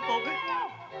gathering wood for...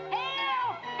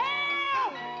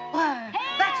 Why,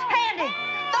 that's Handy!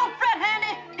 Don't fret,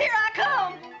 Handy! Here I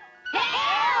come!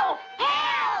 Help!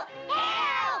 Help!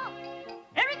 Help!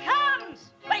 Here he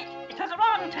comes! Wait, it was a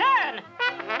wrong turn!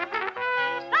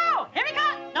 No, here he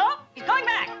comes! No, he's going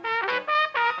back!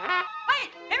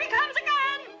 Wait, here he comes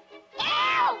again!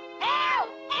 Help! Help!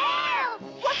 Help!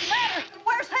 What's the matter?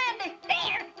 Where's Handy?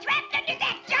 There, trapped under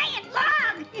that giant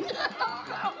log!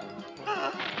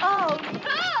 Oh,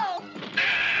 no!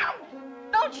 Ow!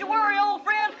 Don't you worry, old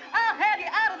friend. I'll have you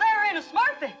out of there in a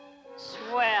Smurfy.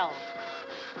 Swell.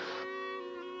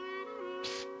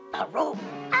 A rope.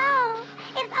 Oh,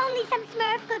 if only some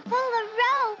Smurf could pull the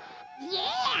rope.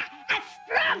 Yeah! A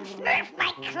strong Smurf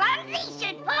like Clumsy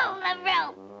should pull the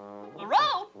rope! The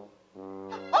rope?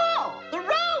 Oh, the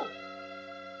rope!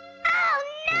 Oh,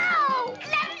 no!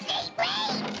 Clumsy,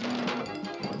 wait!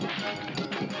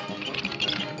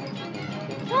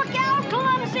 Look out,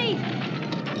 Clumsy!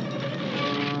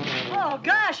 Oh,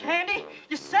 gosh, Handy,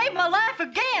 you saved my life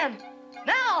again.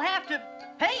 Now I'll have to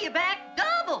pay you back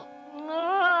double.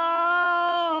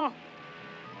 Oh.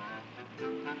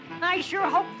 I sure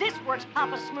hope this works,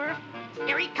 Papa Smurf.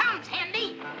 Here he comes,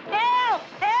 Handy. Help!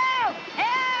 Help!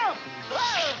 Help!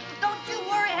 Whoa, don't you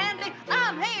worry, Handy.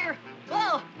 I'm here.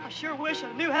 Well, I sure wish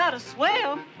I knew how to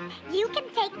swim. You can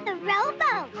take the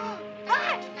rowboat.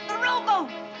 Right, the rowboat.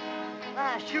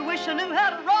 I sure wish I knew how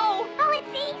to row. Oh,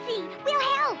 it's easy. We'll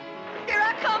help. Here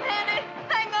I come, Handy.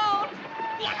 Hang on.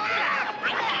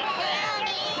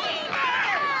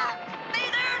 Be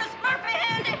there to Smurfy,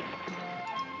 Handy.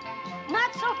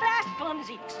 Not so fast,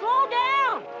 Clumsy. Slow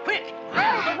down. Quick,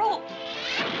 grab the rope.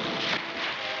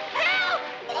 Help!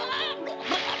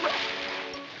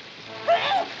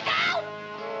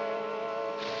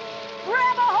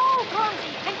 Grab a hold,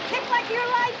 Clumsy, and kick like your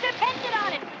life depended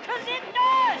on it, 'cause it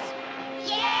does.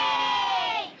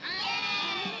 Yay!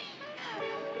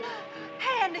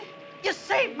 Handy, you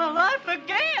saved my life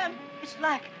again. It's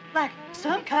like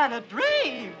some kind of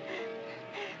dream.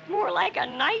 More like a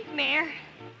nightmare.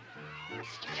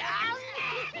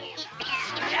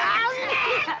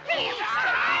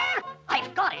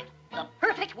 I've got it. The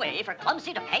perfect way for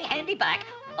Clumsy to pay Handy back.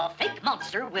 A fake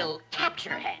monster will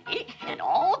capture Handy, and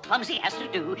all Clumsy has to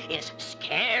do is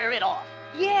scare it off.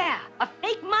 Yeah, a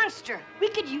fake monster. We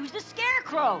could use the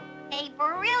Scarecrow. A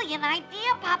brilliant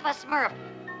idea, Papa Smurf.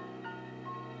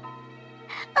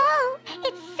 Oh,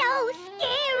 it's so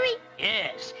scary.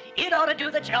 Yes, it ought to do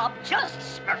the job just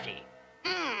Smurfy.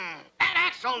 That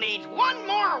axle needs one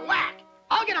more whack.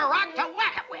 I'll get a rock to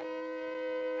whack it with.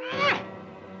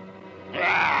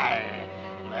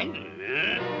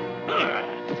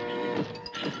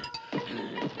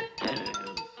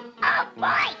 Oh,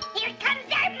 boy! Here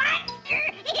comes our monster!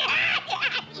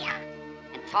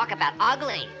 And talk about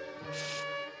ugly.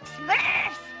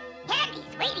 Smurfs!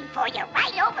 Handy's waiting for you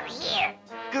right over here.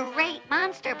 Great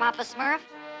monster, Papa Smurf.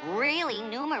 Really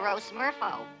numero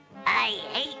Smurfo. I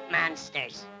hate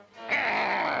monsters.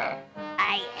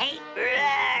 I hate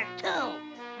too.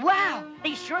 Wow,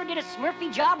 they sure did a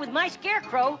Smurfy job with my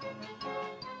Scarecrow.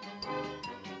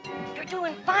 You're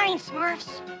doing fine,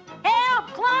 Smurfs.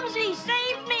 Help, Clumsy,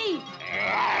 save me!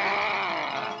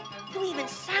 You even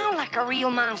sound like a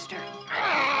real monster.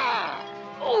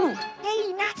 Oh,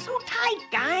 hey, not so tight,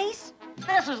 guys.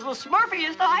 This is the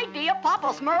Smurfiest idea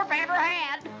Papa Smurf ever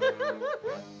had.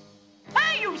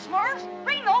 Hey, you Smurfs,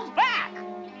 bring those back.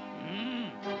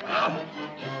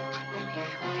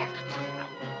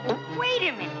 Wait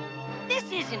a minute.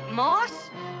 This isn't moss.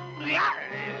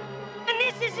 And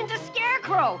this isn't a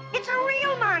Scarecrow. It's a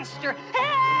real monster.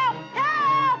 Help!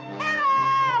 Help!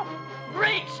 Help!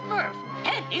 Great Smurf!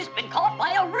 Handy's been caught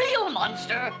by a real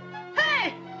monster.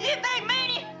 Hey, you big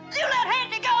meanie! You let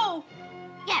Handy go!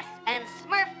 Yes, and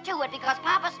Smurf to it because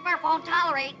Papa Smurf won't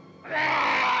tolerate.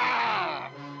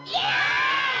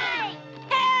 Yay!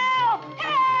 Help!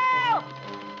 Help!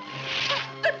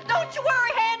 Don't you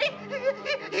worry, Handy.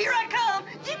 Here I come.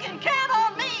 You can count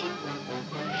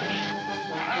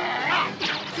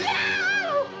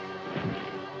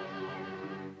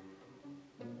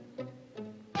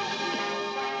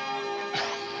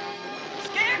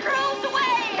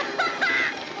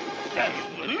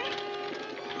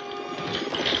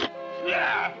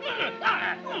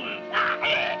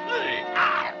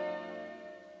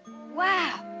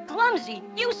Clumsy,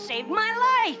 you saved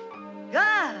my life.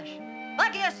 Gosh, I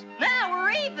guess now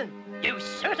we're even. You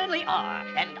certainly are,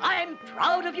 and I'm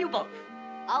proud of you both.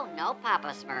 Oh, no,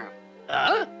 Papa Smurf.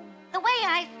 Huh? The way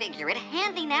I figure it,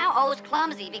 Handy now owes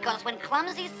Clumsy because when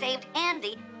Clumsy saved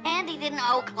Handy, Handy didn't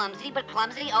owe Clumsy, but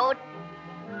Clumsy owed...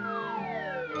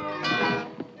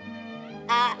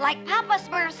 like Papa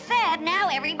Smurf said, now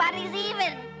everybody's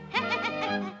even.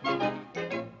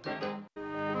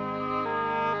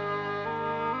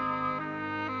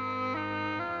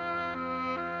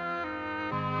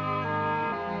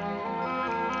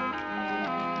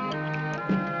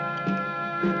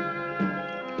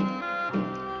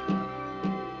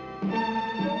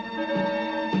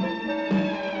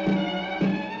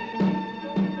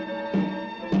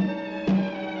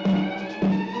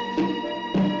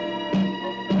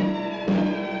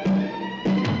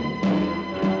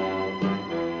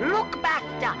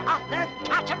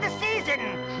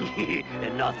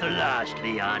 And not the last,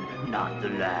 Leon. Not the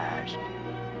last.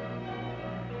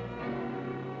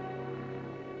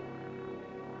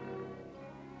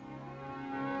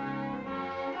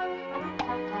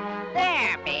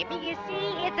 There, baby, you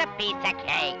see? It's a piece of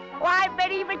cake. Why, I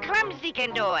bet even Clumsy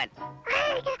can do it.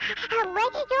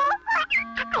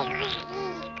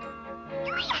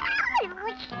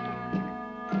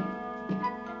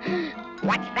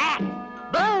 What's that?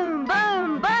 Boom,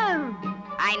 boom, boom.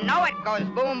 I know it goes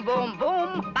boom, boom,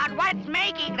 boom, but what's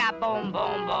making the boom,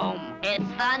 boom, boom? It's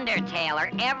thunder,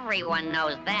 Taylor. Everyone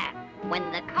knows that.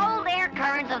 When the cold air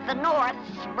currents of the north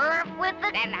smurf with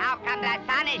the... Then how come the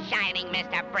sun is shining,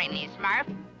 Mr. Brainy Smurf?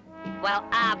 Well,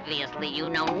 obviously you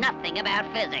know nothing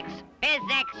about physics.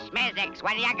 Physics, schmizzics.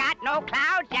 When you got no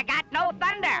clouds, you got no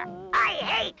thunder. I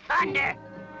hate thunder.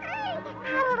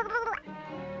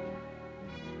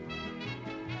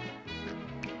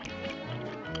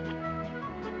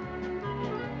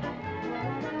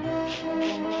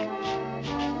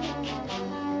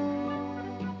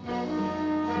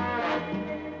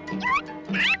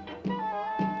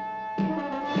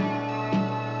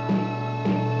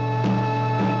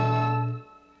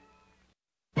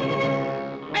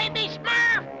 Baby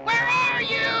Smurf, where are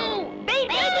you?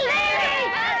 Baby!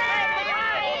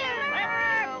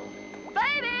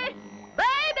 Baby!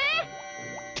 Baby!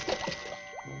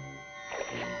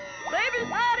 Baby's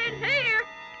not in here.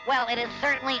 Well, it is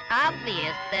certainly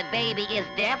obvious that Baby is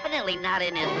definitely not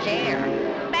in his chair.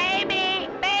 Baby!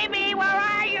 Baby, where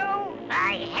are you?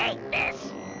 I hate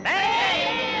this.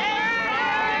 Baby!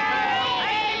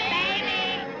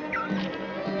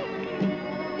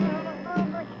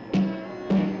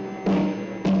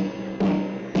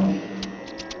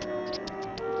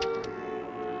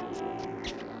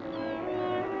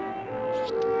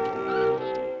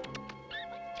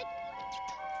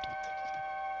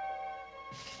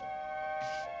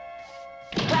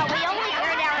 Well, we only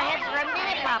turned our heads for a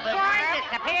minute, Papa.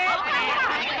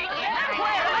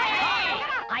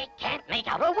 I can't make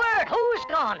out a word. Who's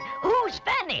gone? Who's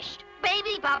vanished?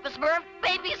 Baby, Papa Smurf!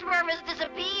 Baby Smurf has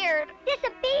disappeared!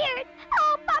 Disappeared?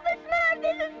 Oh, Papa Smurf,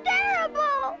 this is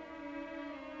terrible!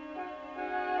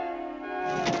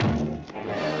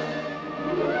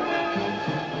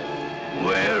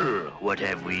 Well, what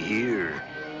have we here?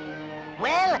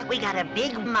 Well, we got a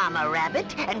big mama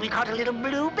rabbit, and we caught a little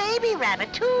blue baby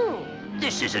rabbit, too.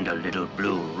 This isn't a little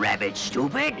blue rabbit,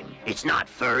 stupid. It's not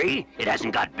furry. It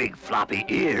hasn't got big floppy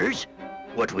ears.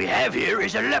 What we have here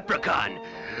is a leprechaun.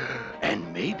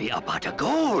 And maybe a pot of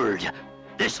gold.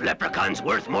 This leprechaun's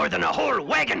worth more than a whole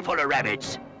wagon full of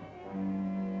rabbits.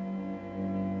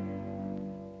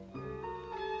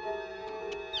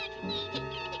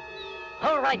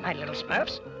 All right, my little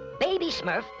Smurfs. Baby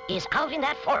Smurf is out in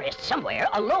that forest somewhere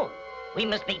alone. We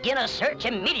must begin a search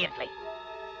immediately.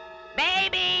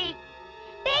 Baby!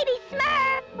 Baby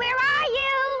Smurf, where are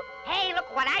you? Hey, look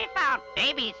what I found.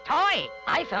 Baby's toy.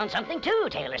 I found something too,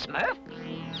 Taylor Smurf.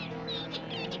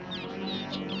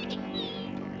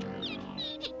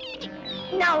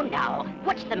 Now,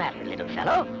 what's the matter, little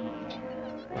fellow?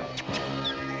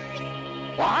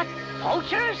 What?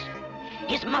 Poachers?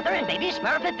 His mother and Baby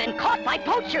Smurf have been caught by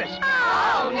poachers.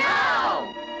 Oh,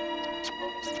 no!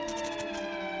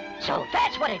 So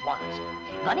that's what it was.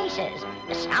 Bunny says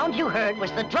the sound you heard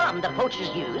was the drum the poachers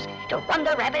use to run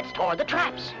the rabbits toward the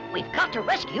traps. We've got to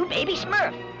rescue Baby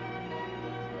Smurf.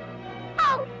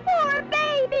 Oh, poor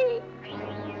baby!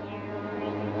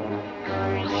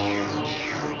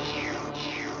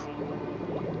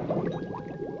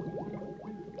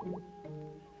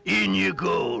 In you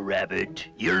go, Rabbit.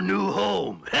 Your new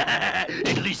home.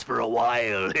 At least for a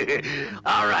while.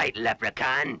 All right,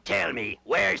 Leprechaun, tell me,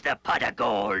 where's the pot of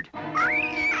gold?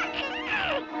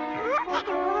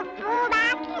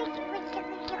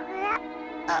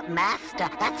 Master,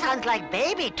 that sounds like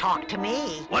baby talk to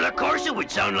me. Well, of course it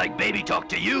would sound like baby talk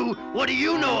to you. What do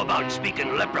you know about speaking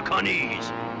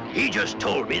leprechaunese? He just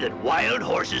told me that wild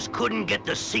horses couldn't get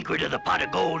the secret of the pot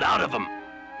of gold out of them.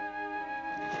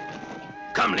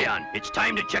 Come, Leon, it's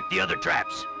time to check the other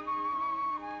traps.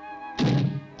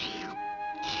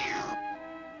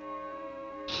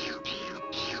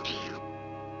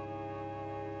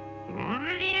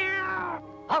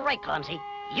 All right, Clumsy.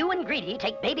 You and Greedy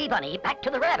take Baby Bunny back to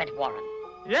the rabbit warren.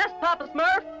 Yes, Papa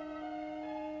Smurf.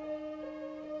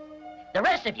 The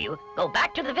rest of you go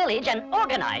back to the village and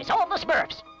organize all the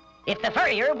Smurfs. If the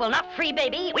furrier will not free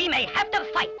Baby, we may have to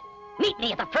fight. Meet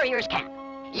me at the furrier's camp.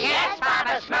 Yes,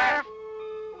 Papa Smurf.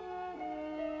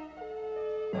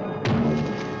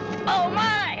 Oh,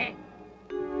 my!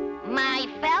 My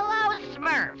fellow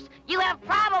Smurfs, you have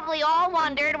probably all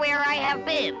wondered where I have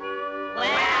been.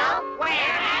 Well, where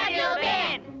have you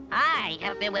been? I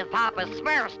have been with Papa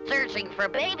Smurf searching for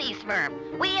Baby Smurf.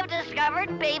 We have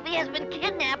discovered Baby has been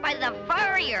kidnapped by the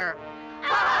furrier.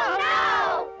 Oh,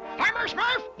 no! Farmer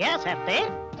Smurf? Yes, Hefty?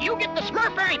 You get the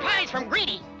Smurfberry pies from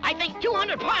Greedy. I think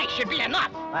 200 pies should be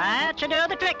enough. That should do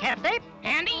the trick, Hefty.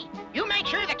 Andy, you make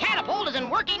sure the catapult is in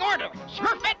working order.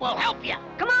 Smurfette will help you.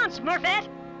 Come on, Smurfette.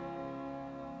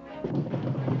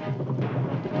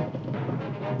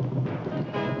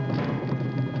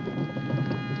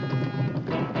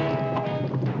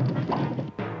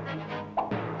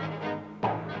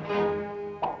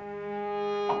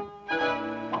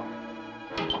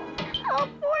 Oh,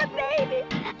 poor baby.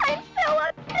 I'm so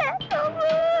upset.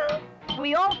 Oh,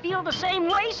 We all feel the same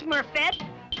way, Smurfette.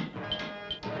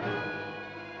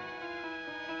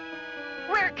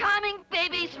 We're coming,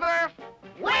 Baby Smurf.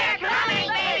 We're coming,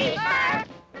 Baby Smurf.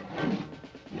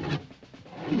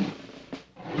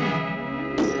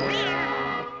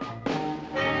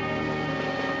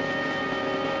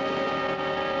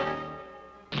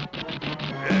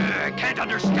 I can't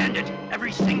understand it.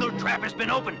 Every single trap has been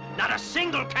opened. Not a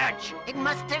single catch. It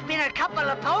must have been a couple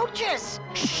of poachers.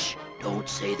 Shh! Don't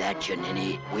say that,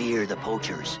 Janini. We're the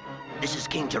poachers. This is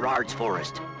King Gerard's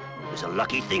forest. It was a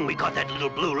lucky thing we caught that little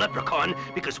blue leprechaun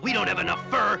because we don't have enough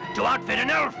fur to outfit an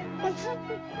elf.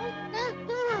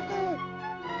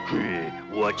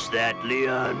 What's that,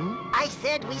 Leon? I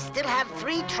said we still have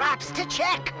 3 traps to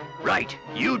check. Right.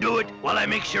 You do it while I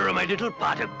make sure of my little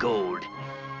pot of gold.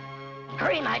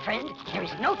 Hurry, my friend. There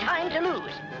is no time to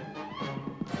lose.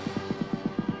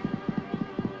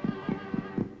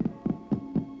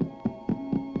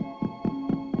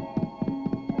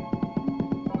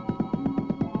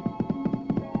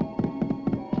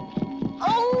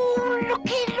 Oh,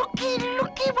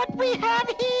 looky what we have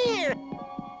here.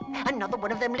 Another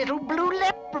one of them little blue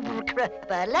lepra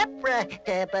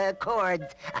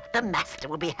cords. The master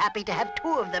will be happy to have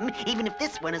 2 of them, even if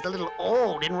this one is a little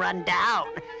old and run down.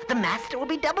 The master will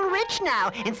be double rich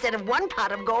now. Instead of 1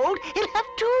 pot of gold, he'll have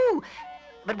 2.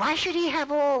 But why should he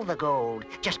have all the gold?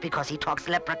 Just because he talks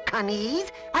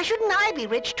leprechaunese? Why shouldn't I be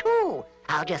rich too?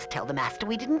 I'll just tell the master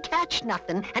we didn't catch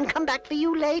nothing and come back for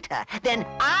you later. Then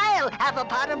I'll have a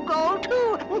pot of gold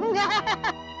too.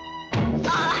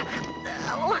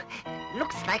 Oh,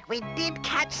 looks like we did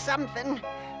catch something.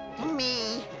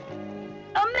 Me.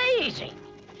 Amazing!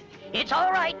 It's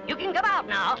all right. You can come out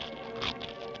now.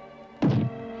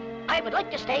 I would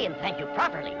like to stay and thank you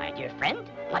properly, my dear friend,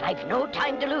 but I've no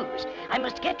time to lose. I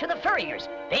must get to the furriers.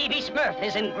 Baby Smurf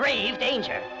is in grave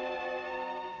danger.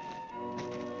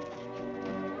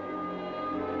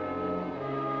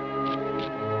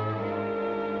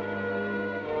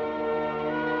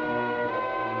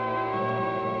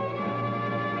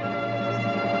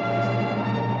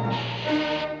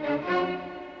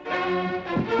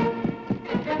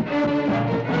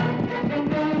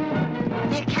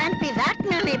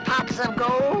 Pops of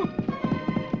gold.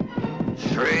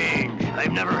 Strange.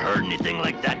 I've never heard anything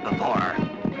like that before.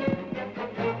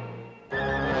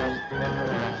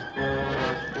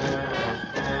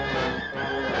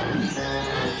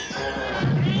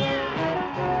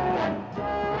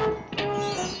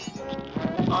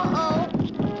 Uh-oh.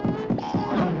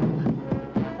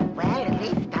 Well, at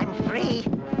least I'm free.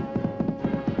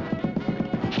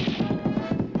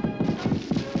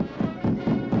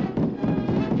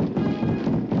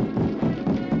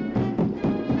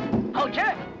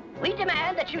 We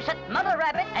demand that you set Mother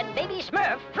Rabbit and Baby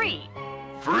Smurf free.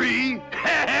 Free?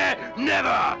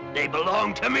 Never! They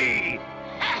belong to me!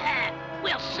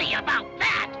 We'll see about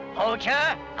that!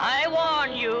 Poacher, I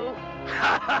warn you.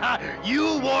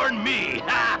 You warn me!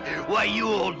 Why, you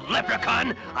old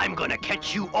leprechaun, I'm gonna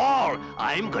catch you all.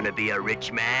 I'm gonna be a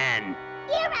rich man.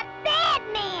 You're a bad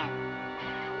man.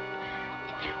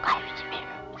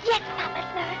 Yes, Papa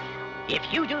Smurf.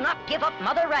 If you do not give up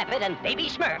Mother Rabbit and Baby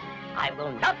Smurf, I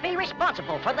will not be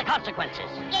responsible for the consequences.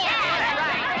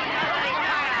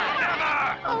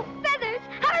 Oh, Feathers,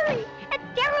 hurry! A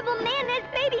terrible man has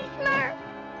Baby Smurf.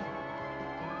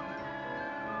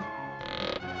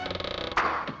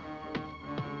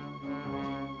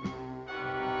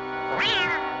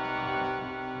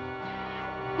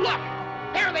 Look!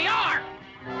 There they are!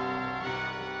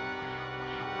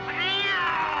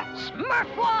 Smurf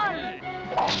won!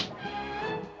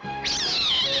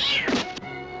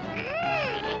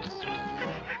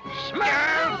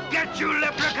 Smurf! Get you,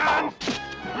 leprechauns! Get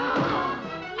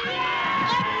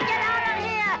out of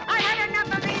here! I had enough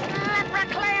of these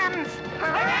leprechauns!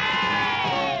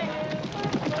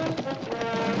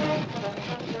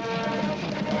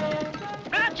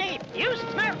 Archie, you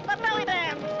Smurf the belly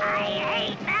band! I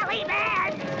hate belly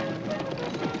bands!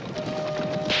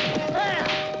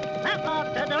 That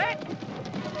ought to do it.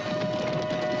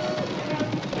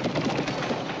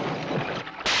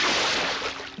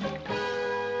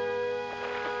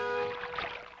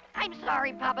 I'm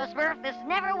sorry, Papa Smurf. This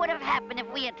never would have happened if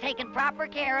we had taken proper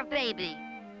care of Baby.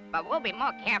 But we'll be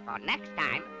more careful next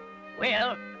time.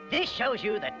 Well, this shows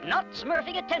you that not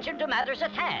smurfing attention to matters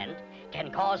at hand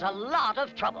can cause a lot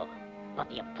of trouble. But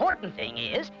the important thing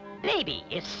is, Baby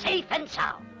is safe and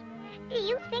sound. Do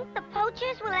you think the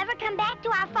poachers will ever come back to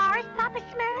our forest, Papa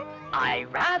Smurf? I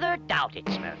rather doubt it,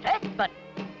 Smurfette, but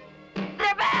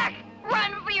They're back!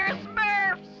 Run for your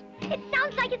Smurfs! It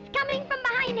sounds like it's coming from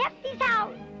behind Hefty's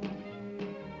house.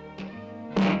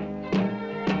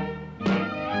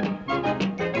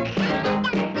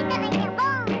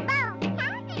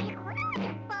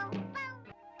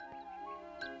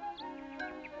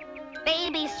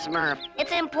 Baby Smurf,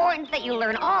 it's important that you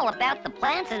learn all about the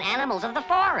plants and animals of the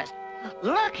forest.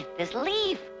 Look at this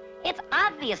leaf. It's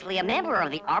obviously a member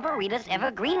of the Arboretus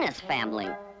evergreenus family.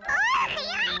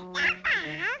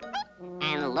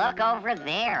 And look over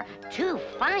there, 2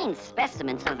 fine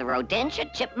specimens of the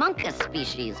Rodentia chipmuncus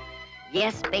species.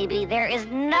 Yes, baby, there is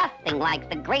nothing like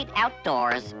the great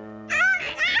outdoors.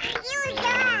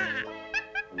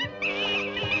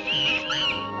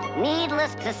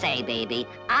 Needless to say, baby,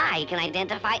 I can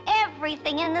identify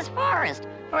everything in this forest.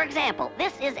 For example,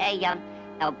 this is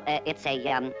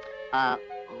oh,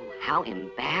 how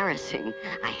embarrassing.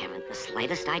 I haven't the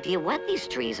slightest idea what these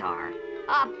trees are.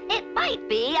 It might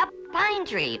be a pine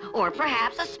tree, or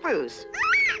perhaps a spruce.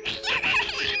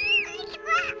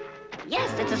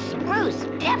 Yes, it's a spruce,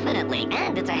 definitely,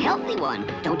 and it's a healthy one.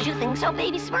 Don't you think so,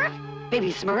 Baby Smurf?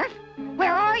 Baby Smurf,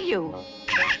 where are you?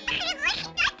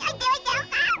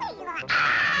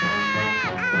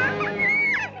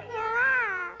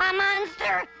 A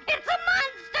monster! It's a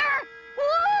monster!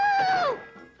 Woo!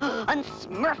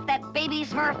 Unsmurf that Baby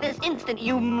Smurf this instant,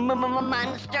 you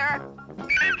monster!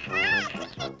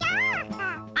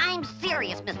 I'm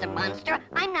serious, Mr. Monster.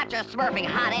 I'm not just smurfing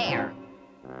hot air.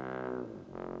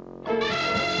 Whoa!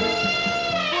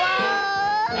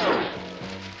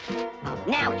 Oh,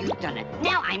 now you've done it.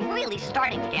 Now I'm really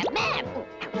starting to get mad. Oh,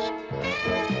 ouch.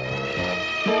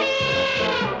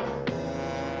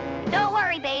 Don't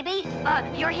worry, baby.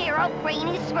 Your hero,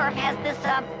 Brainy Smurf, has this,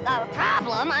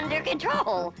 problem under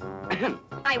control.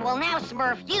 I will now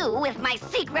smurf you with my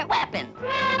secret weapon.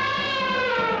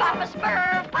 Papa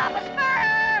Smurf! Papa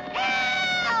Smurf!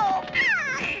 Help!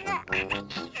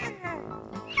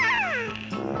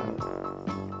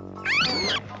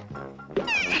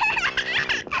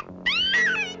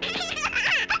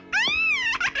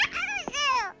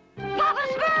 Papa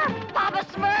Smurf! Papa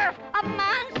Smurf! A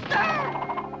monster!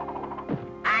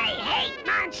 I hate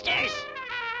monsters!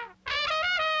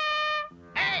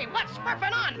 Hey, what's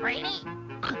smurfing on, Brainy?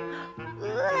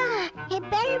 It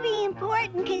better be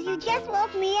important, because you just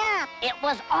woke me up. It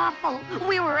was awful.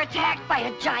 We were attacked by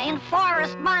a giant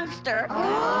forest monster.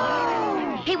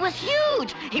 Oh. He was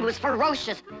huge. He was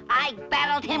ferocious. I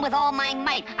battled him with all my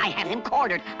might. I had him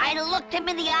cornered. I looked him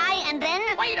in the eye, and then...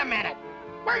 Wait a minute.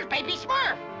 Where's Baby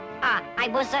Smurf? I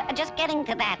was just getting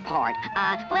to that part.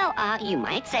 You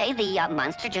might say the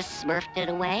monster just smurfed it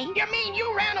away. You mean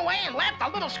you ran away and left the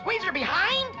little squeezer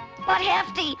behind? But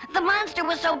Hefty, the monster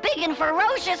was so big and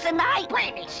ferocious, and I...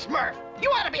 Brainy Smurf! You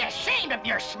ought to be ashamed of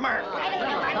your Smurf!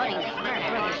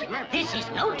 This is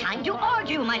no time to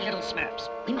argue, my little Smurfs.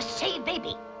 We must save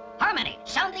Baby. Harmony,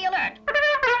 sound the alert.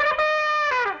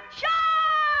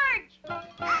 Charge!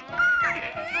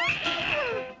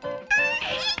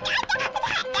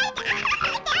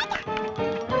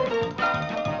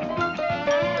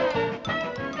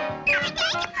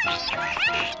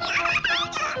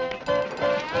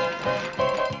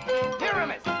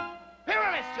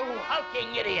 Pyramus, you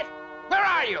hulking idiot! Where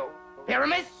are you?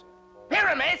 Pyramus?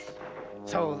 Pyramus?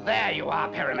 So there you are,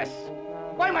 Pyramus.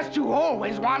 Why must you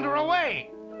always wander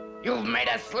away? You've made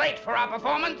us late for our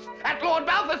performance at Lord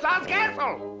Balthasar's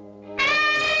castle.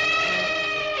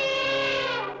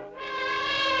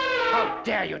 How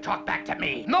dare you talk back to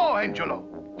me? No, Angelo.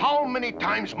 How many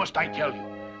times must I tell you?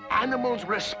 Animals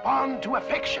respond to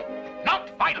affection,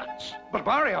 not violence. But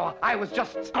Mario, I was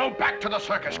just... Go back to the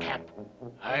circus camp.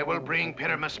 I will bring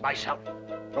Pyramus myself.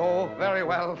 Oh, very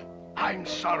well. I'm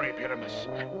sorry, Pyramus.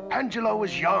 Angelo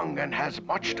is young and has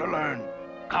much to learn.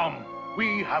 Come,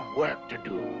 we have work to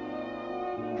do.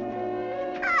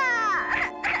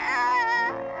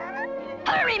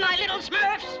 Hurry, my little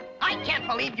Smurfs! I can't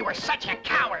believe you were such a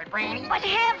coward, Brainy. But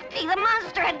Hefty, the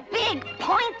monster had big,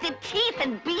 pointed teeth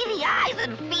and beady eyes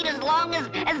and feet as long as...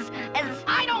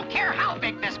 I don't care how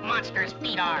big this monster's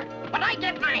feet are. When I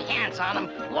get my hands on him,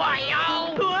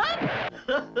 why-yo! What?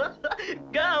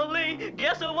 Golly,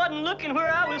 guess I wasn't looking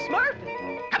where I was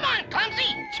smurfing. Come on,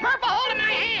 Clumsy! Smurf a hold of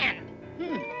my hand!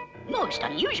 Most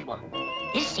unusual.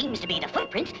 This seems to be the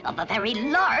footprint of a very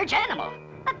large animal.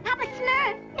 But Papa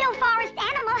Smurf, no forest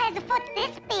animal has a foot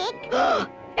this big.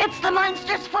 It's the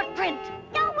monster's footprint.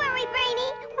 Don't worry,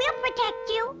 Brainy. We'll protect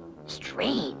you.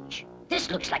 Strange. This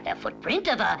looks like the footprint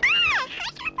of a...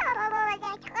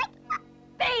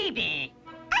 baby.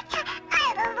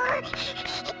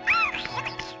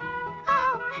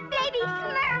 Oh, baby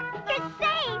Smurf, you're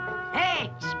safe.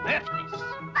 Hey, Smurfness.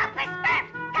 Papa Smurf,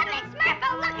 come and Smurf,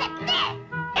 look at this.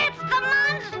 It's the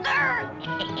monster.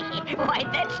 Why,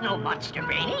 that's no monster,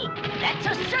 Brainy. That's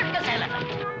a circus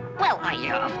elephant. Well,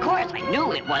 of course, I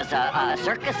knew it was a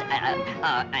circus,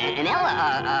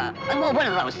 well, one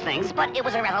of those things, but it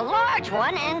was a rather large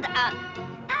one, and,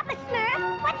 Papa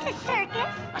Smurf, what's a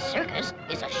circus? A circus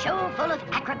is a show full of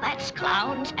acrobats,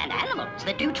 clowns, and animals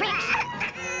that do tricks.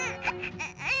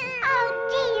 Oh,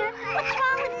 dear. What's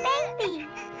wrong with Baby?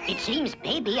 It seems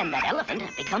Baby and that elephant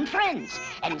have become friends,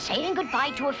 and saying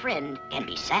goodbye to a friend can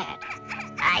be sad.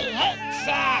 I hate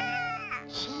sad.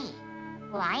 Gee,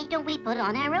 why don't we put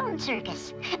on our own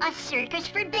circus? A circus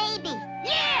for Baby.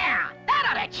 Yeah! That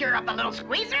ought to cheer up a little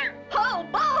squeezer. Oh,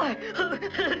 boy!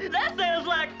 That sounds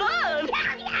like fun!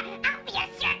 I'll be a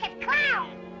circus clown.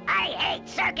 I hate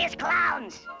circus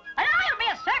clowns. And I'll be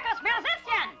a circus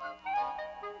musician!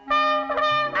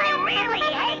 I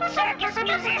really hate circus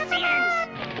musicians.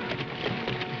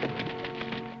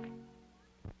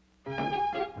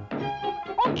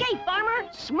 Okay, Farmer,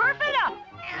 Smurf it up!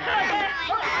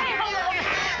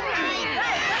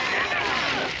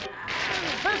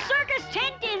 The circus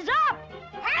tent is up!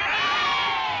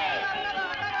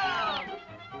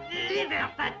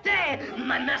 Liberté!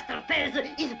 My master says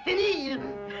is fini!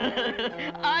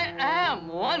 I am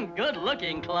one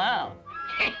good-looking clown.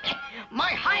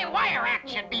 My high wire act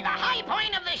should be the high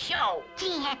point of the show.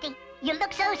 Gee, Hefty, you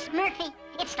look so Smurfy.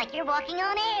 It's like you're walking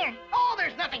on air. Oh,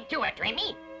 there's nothing to it,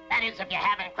 Dreamy. That is, if you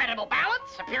have incredible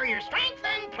balance, superior strength,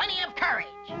 and plenty of courage.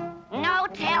 No,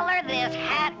 Taylor, this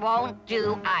hat won't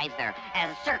do either.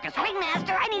 As circus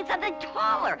ringmaster, I need something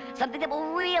taller, something that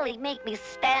will really make me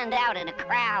stand out in a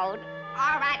crowd.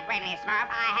 All right, Brainy Smurf,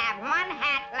 I have one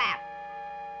hat left.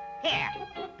 Here,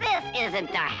 This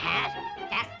isn't a hat.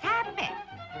 just tap it.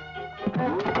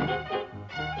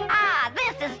 Ah,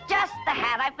 this is just the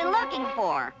hat I've been looking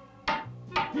for.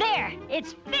 There,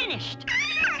 it's finished.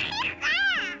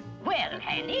 Well,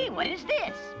 Handy, what is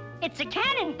this? It's a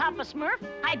cannon, Papa Smurf.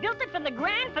 I built it for the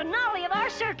grand finale of our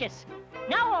circus.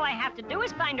 Now all I have to do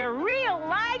is find a real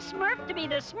live Smurf to be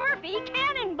the Smurfy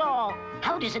cannonball.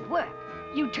 How does it work?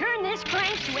 You turn this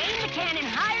crank to aim the cannon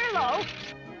high or low,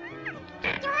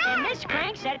 and this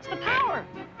crank sets the power.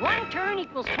 One turn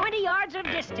equals 20 yards of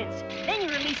distance. Then you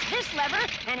release this lever,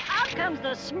 and out comes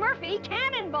the Smurfy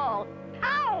cannonball.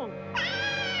 Ow!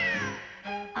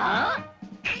 Huh?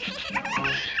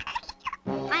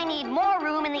 I need more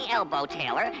room in the elbow,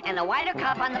 Taylor, and a wider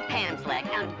cup on the pants leg.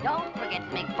 And don't forget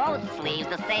to make both sleeves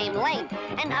the same length.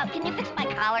 And can you fix my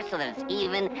collar so that it's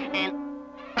even and...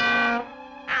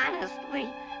 Honestly,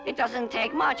 it doesn't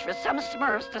take much for some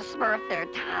Smurfs to smurf their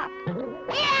top.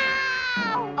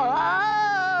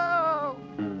 Oh!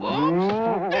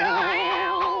 Whoops!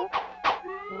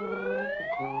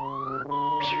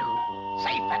 Phew!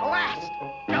 Safe at last!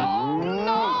 No!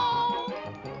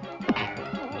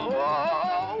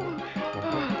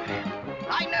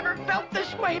 I never felt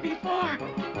this way before.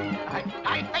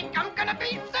 I think I'm gonna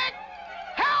be sick.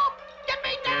 Help! Get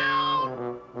me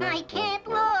down! I can't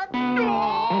look.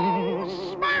 Oh,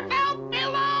 Smurf, help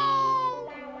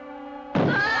below!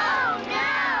 Oh,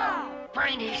 no!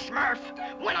 Brainy Smurf,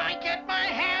 when I get my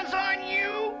hands on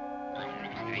you...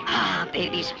 Now,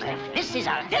 baby Smurf, this is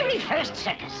our very first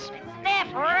circus.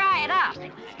 Step right up.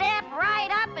 Step right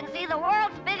up and see the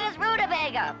world's biggest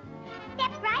rutabaga.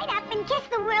 Step right up and kiss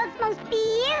the world's most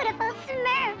beautiful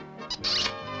Smurf.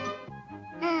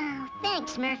 Oh,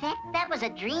 thanks, Smurfette. That was a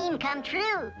dream come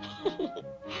true.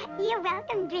 You're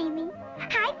welcome, Dreamy.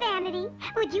 Hi, Vanity.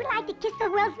 Would you like to kiss the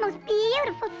world's most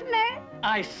beautiful Smurf?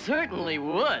 I certainly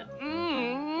would.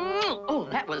 Oh,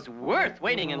 that was worth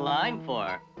waiting in line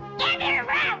for. Gather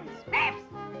around, Smurfs.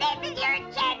 This is your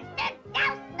chance to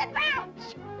douse the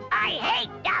grouch. I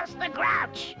hate douse the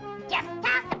grouch. Just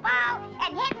toss the ball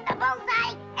and hit the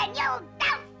bullseye, and you'll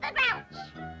douse the grouch.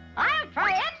 I'll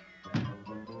try it.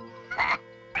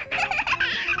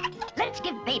 Let's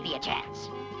give Baby a chance.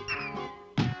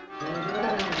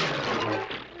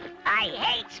 I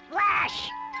hate Splash.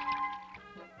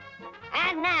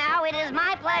 And now it is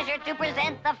my pleasure to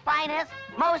present the finest,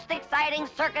 most exciting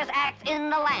circus acts in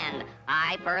the land.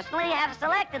 I personally have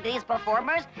selected these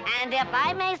performers, and if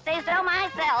I may say so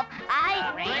myself,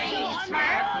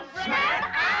 Smurf,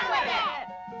 on with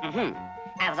it!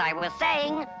 As I was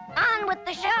saying, on with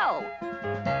the show.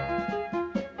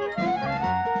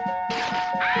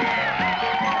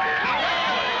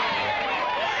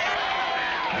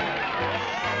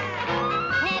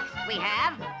 Next we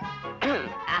have...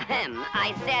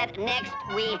 I said next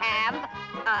we have...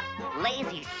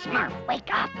 Lazy Smurf, wake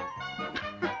up.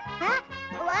 Huh?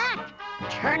 What?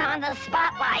 Turn on the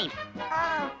spotlight.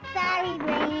 Oh, sorry,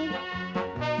 Brainy.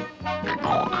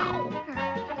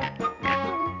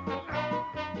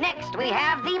 Next, we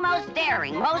have the most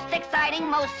daring, most exciting,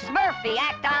 most Smurfy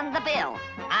act on the bill.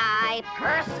 I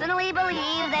personally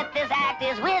believe that this act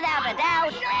is without a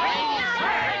doubt...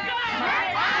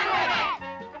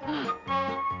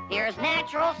 Here's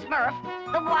Natural Smurf,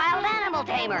 the wild animal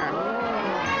tamer.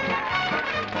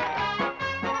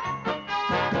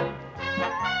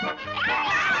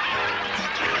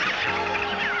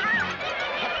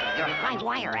 Your high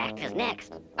wire act is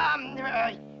next.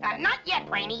 Not yet,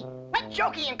 Brainy. Let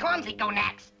Jokey and Clumsy go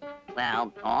next.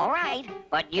 Well, all right,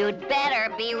 but you'd better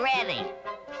be ready.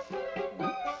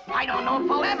 I don't know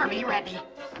if I'll ever be ready.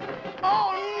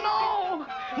 Oh, no!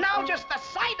 Now just the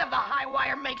sight of the high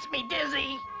wire makes me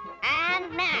dizzy.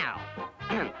 And now.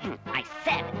 I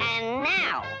said, and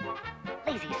now.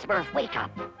 Lazy Smurf, wake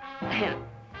up.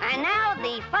 And now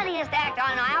the funniest act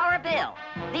on our bill.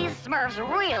 These Smurfs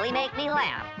really make me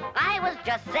laugh. I was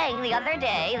just saying the other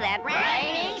day that...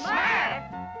 Brainy Smurf!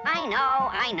 I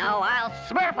know, I'll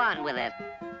Smurf on with it.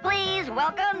 Please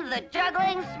welcome the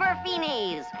juggling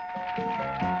Smurfinis.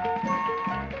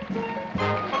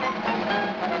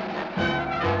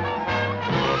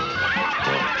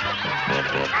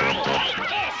 I hate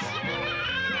this!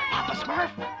 Papa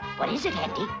Smurf? What is it,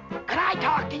 Hefty? Can I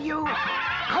talk to you?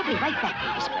 I'll be right back,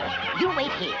 Baby Smurf. You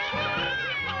wait here.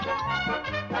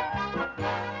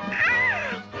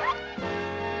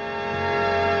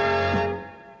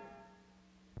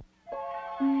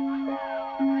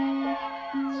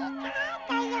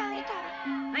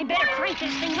 I better crank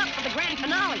this thing up for the grand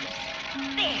finale.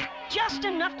 There, just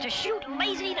enough to shoot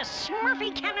Lazy the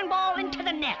Smurfy cannonball into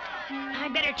the net. I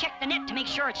better check the net to make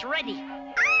sure it's ready.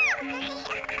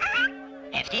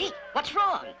 Hefty, what's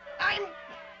wrong?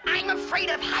 I'm afraid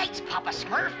of heights, Papa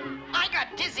Smurf. I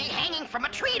got dizzy hanging from a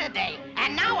tree today,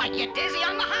 and now I get dizzy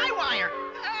on the high wire.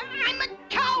 I'm a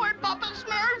coward, Papa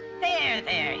Smurf. There,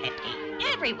 Hefty.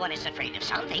 Everyone is afraid of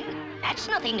something. That's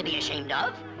nothing to be ashamed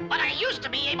of. But I used to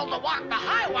be able to walk the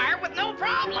high wire with no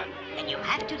problem. And you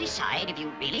have to decide if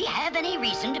you really have any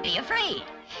reason to be afraid.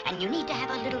 And you need to have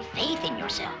a little faith in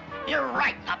yourself. You're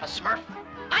right, Papa Smurf.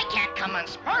 I can't come on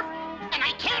Smurf, and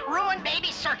I can't ruin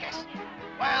Baby Circus.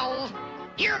 Well,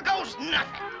 here goes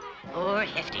nothing. Poor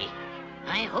Hefty.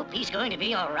 I hope he's going to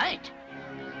be all right.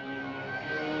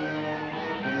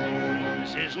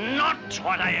 This is not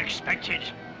what I expected.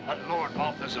 But Lord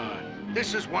Balthazar,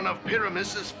 this is one of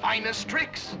Pyramus's finest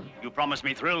tricks. You promised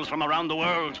me thrills from around the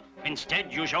world.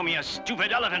 Instead, you show me a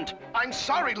stupid elephant. I'm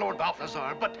sorry, Lord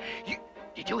Balthazar, but you...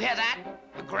 Did you hear that?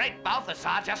 The great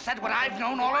Balthazar just said what I've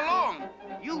known all along.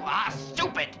 You are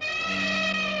stupid.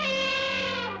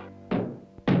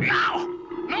 Now!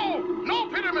 No,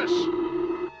 Pyramus!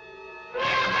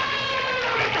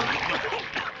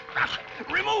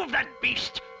 Remove that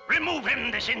beast! Remove him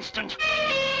this instant!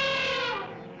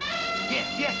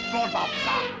 Yes, Lord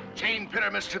Balthazar. Chain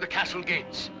Pyramus to the castle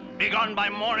gates. Begone by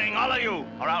morning, all of you,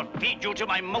 or I'll feed you to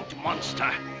my moat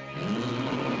monster.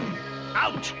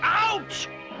 Out! Out!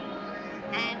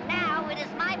 And now it is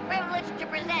my privilege to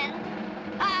present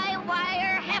High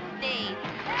Wire Hefty.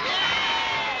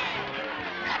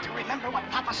 Got to remember what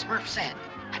Papa Smurf said.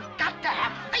 I've got to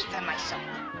have faith in myself.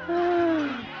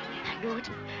 I knew it.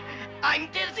 I'm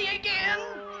dizzy again.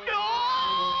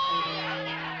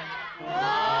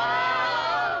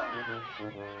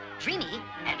 Dreamy,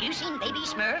 have you seen Baby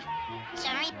Smurf?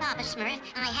 Sorry, Papa Smurf,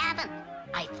 I haven't.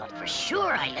 I thought for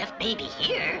sure I left Baby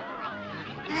here.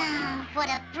 Oh, what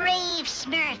a brave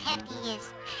Smurf Hefty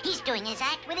is. He's doing his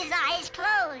act with his eyes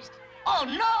closed. Oh,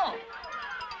 no!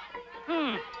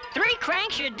 3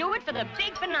 cranks should do it for the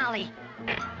big finale.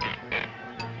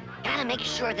 Gotta make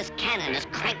sure this cannon is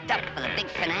cranked up for the big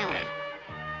finale.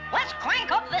 Let's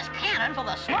crank up this cannon for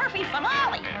the Smurfy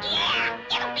finale. Yeah,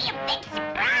 it'll be a big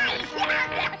surprise.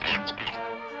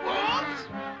 Whoops!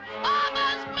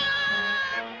 Papa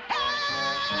Smurf! Help!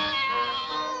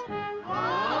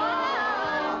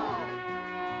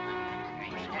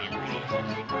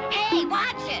 Hey,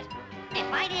 watch it! If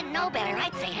I didn't know better,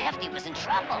 I'd say Hefty was in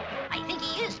trouble. I think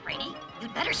he is, Brady.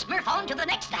 You'd better Smurf on to the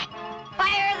next act.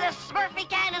 Fire the Smurfy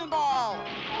cannonball!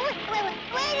 Wait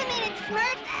a minute,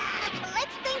 Smurf.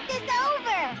 Let's think this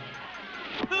over.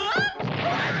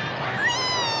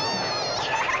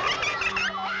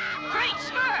 Great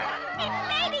Smurf! It's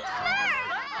Baby Smurf!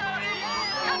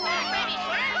 Come back, Baby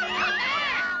Smurf! Come back!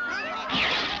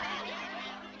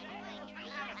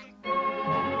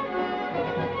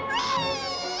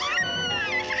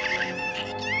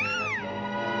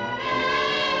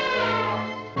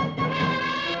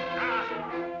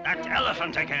 That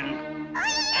elephant again.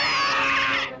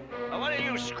 What are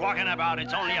you squawking about?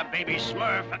 It's only a baby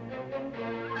Smurf.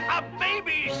 A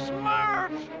baby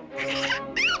Smurf!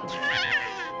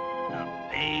 A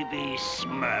baby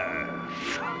Smurf.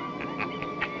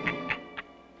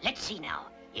 Let's see now.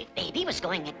 If Baby was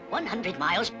going at 100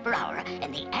 miles per hour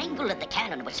and the angle of the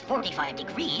cannon was 45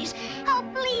 degrees... Oh,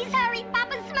 please hurry,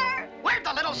 Papa Smurf. Where'd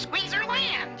the little squeezer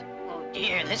land? Oh,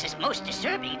 dear, this is most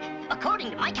disturbing.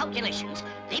 According to my calculations,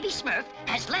 Baby Smurf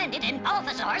has landed in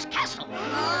Balthazar's castle.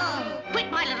 Oh.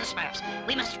 Quick, my little Smurfs.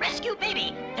 We must rescue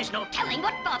Baby. There's no telling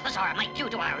what Balthazar might do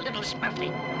to our little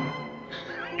Smurfling.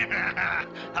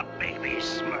 A baby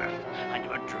Smurf. I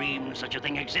never dreamed such a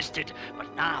thing existed,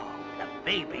 but now, the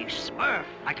baby Smurf,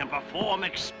 I can perform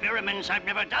experiments I've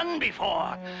never done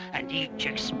before, and each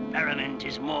experiment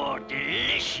is more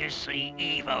deliciously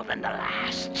evil than the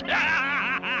last.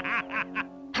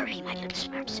 Hurry, my little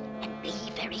Smurfs, and be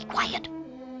very quiet.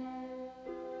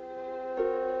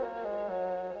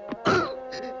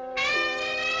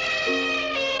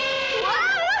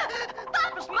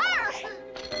 Papa Smurf!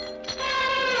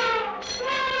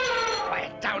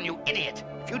 Quiet down, you idiot.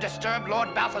 If you disturb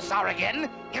Lord Balthazar again,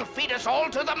 he'll feed us all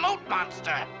to the moat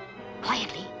monster.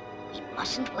 Quietly. We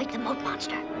mustn't wake the moat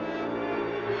monster.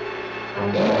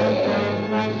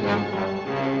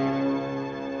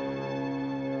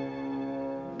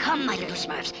 Come, my little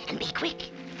Smurfs, and be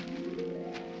quick.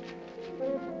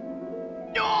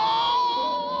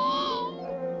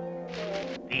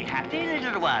 Be happy,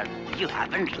 little one. You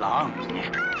haven't long.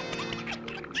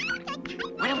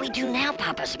 What do we do now,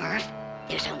 Papa Smurf?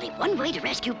 There's only one way to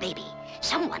rescue Baby.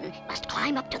 Someone must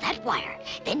climb up to that wire.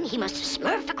 Then he must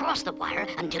smurf across the wire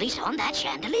until he's on that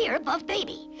chandelier above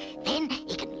Baby. Then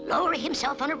he can lower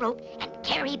himself on a rope and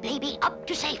carry Baby up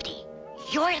to safety.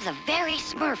 You're the very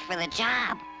Smurf for the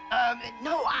job.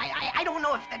 No, I don't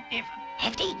know if...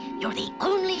 Hefty, you're the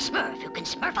only Smurf who can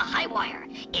smurf a high wire.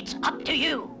 It's up to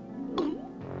you.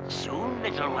 Soon,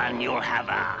 little one, you'll have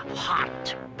a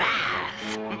hot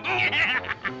bath.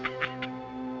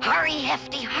 Hurry,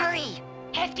 Hefty, hurry.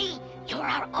 Hefty, you're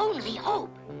our only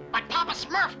hope. But Papa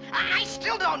Smurf, I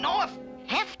still don't know if...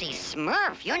 Hefty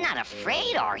Smurf, you're not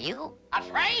afraid, are you?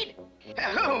 Afraid?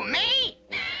 Who, me?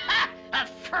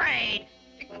 Afraid?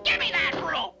 Give me that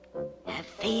rope. Have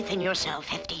faith in yourself,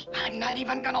 Hefty. I'm not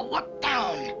even gonna look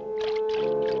down.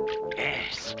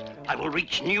 Yes, I will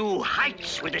reach new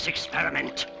heights with this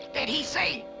experiment. Did he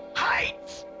say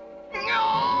heights?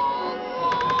 No!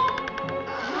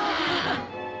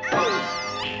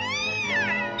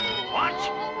 What?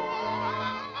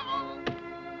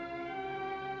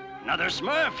 Another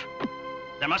Smurf?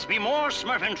 There must be more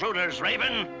Smurf intruders,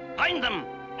 Raven. Find them.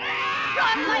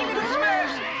 Run, my little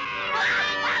Smurfs!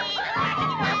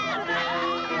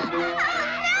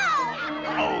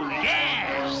 Oh,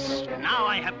 yes! Now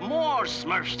I have more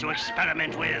Smurfs to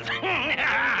experiment with.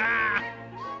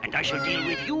 And I shall deal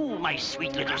with you, my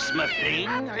sweet little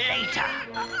Smurfling, later.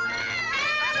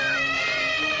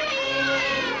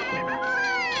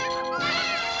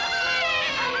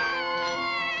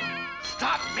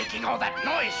 Stop making all that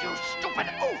noise, you stupid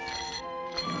oaf!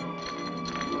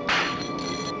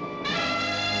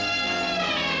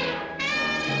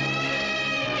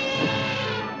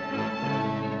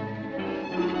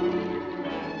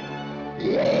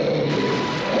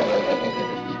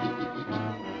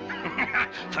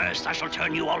 First, I shall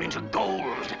turn you all into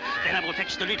gold. Then I will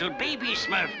fetch the little baby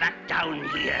Smurf back down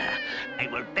here. I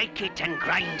will bake it and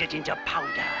grind it into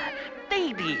powder.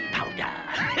 Baby powder.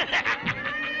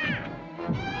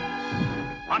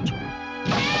 What?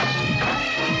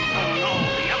 Oh no,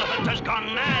 the elephant has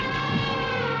gone mad.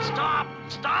 Stop!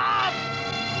 Stop!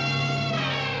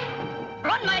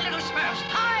 Run, my little Smurfs,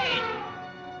 hide!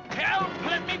 Help!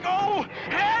 Let me go!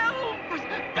 Help!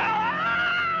 Ah!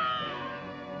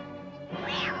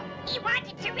 Well, he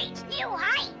wanted to reach new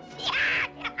heights.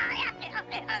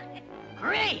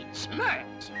 Great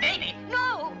Smurfs! Baby,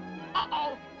 no!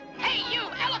 Uh-oh. Hey, you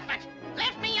elephant!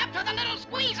 Lift me up to the little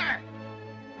squeezer!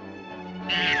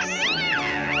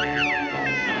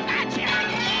 Gotcha!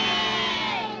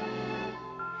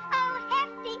 Oh,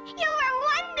 Hefty, you were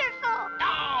wonderful.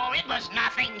 Oh, it was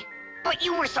nothing. But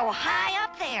you were so high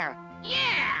up there.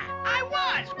 Yeah, I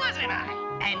was, wasn't I?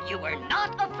 And you were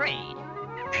not afraid.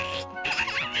 Hey,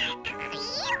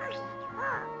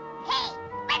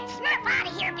 let's Smurf out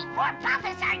of here before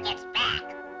Professor gets back.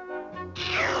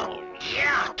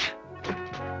 Yuck!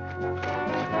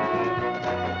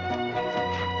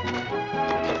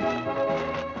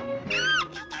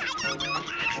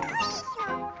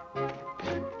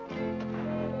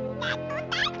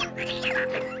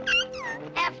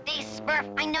 Hefty Smurf,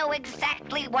 I know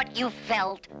exactly what you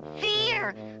felt.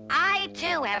 Fear. I,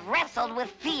 too, have wrestled with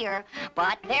fear.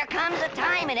 But there comes a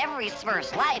time in every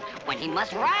Smurf's life when he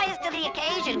must rise to the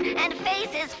occasion and face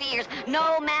his fears,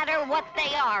 no matter what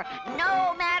they are.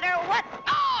 No matter what.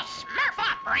 Oh, Smurf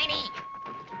up, Brainy!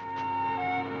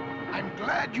 I'm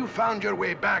glad you found your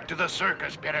way back to the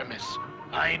circus, Pyramus.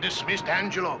 I dismissed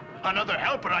Angelo, another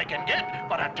helper I can get,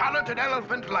 but a talented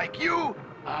elephant like you,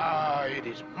 it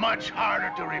is much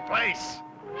harder to replace.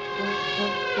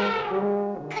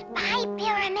 Goodbye,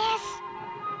 Pyramus.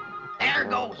 There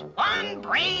goes one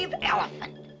brave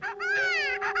elephant.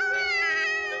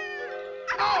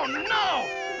 Oh, no!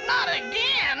 Not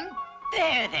again!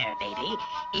 There, there, baby.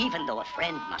 Even though a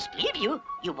friend must leave you,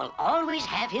 you will always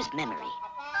have his memory.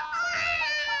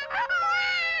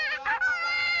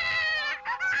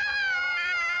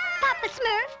 Papa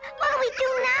Smurf, what'll we do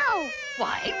now?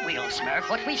 Why, we'll Smurf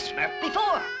what we've Smurfed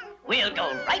before. We'll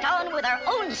go right on with our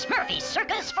own Smurfy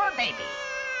circus for baby.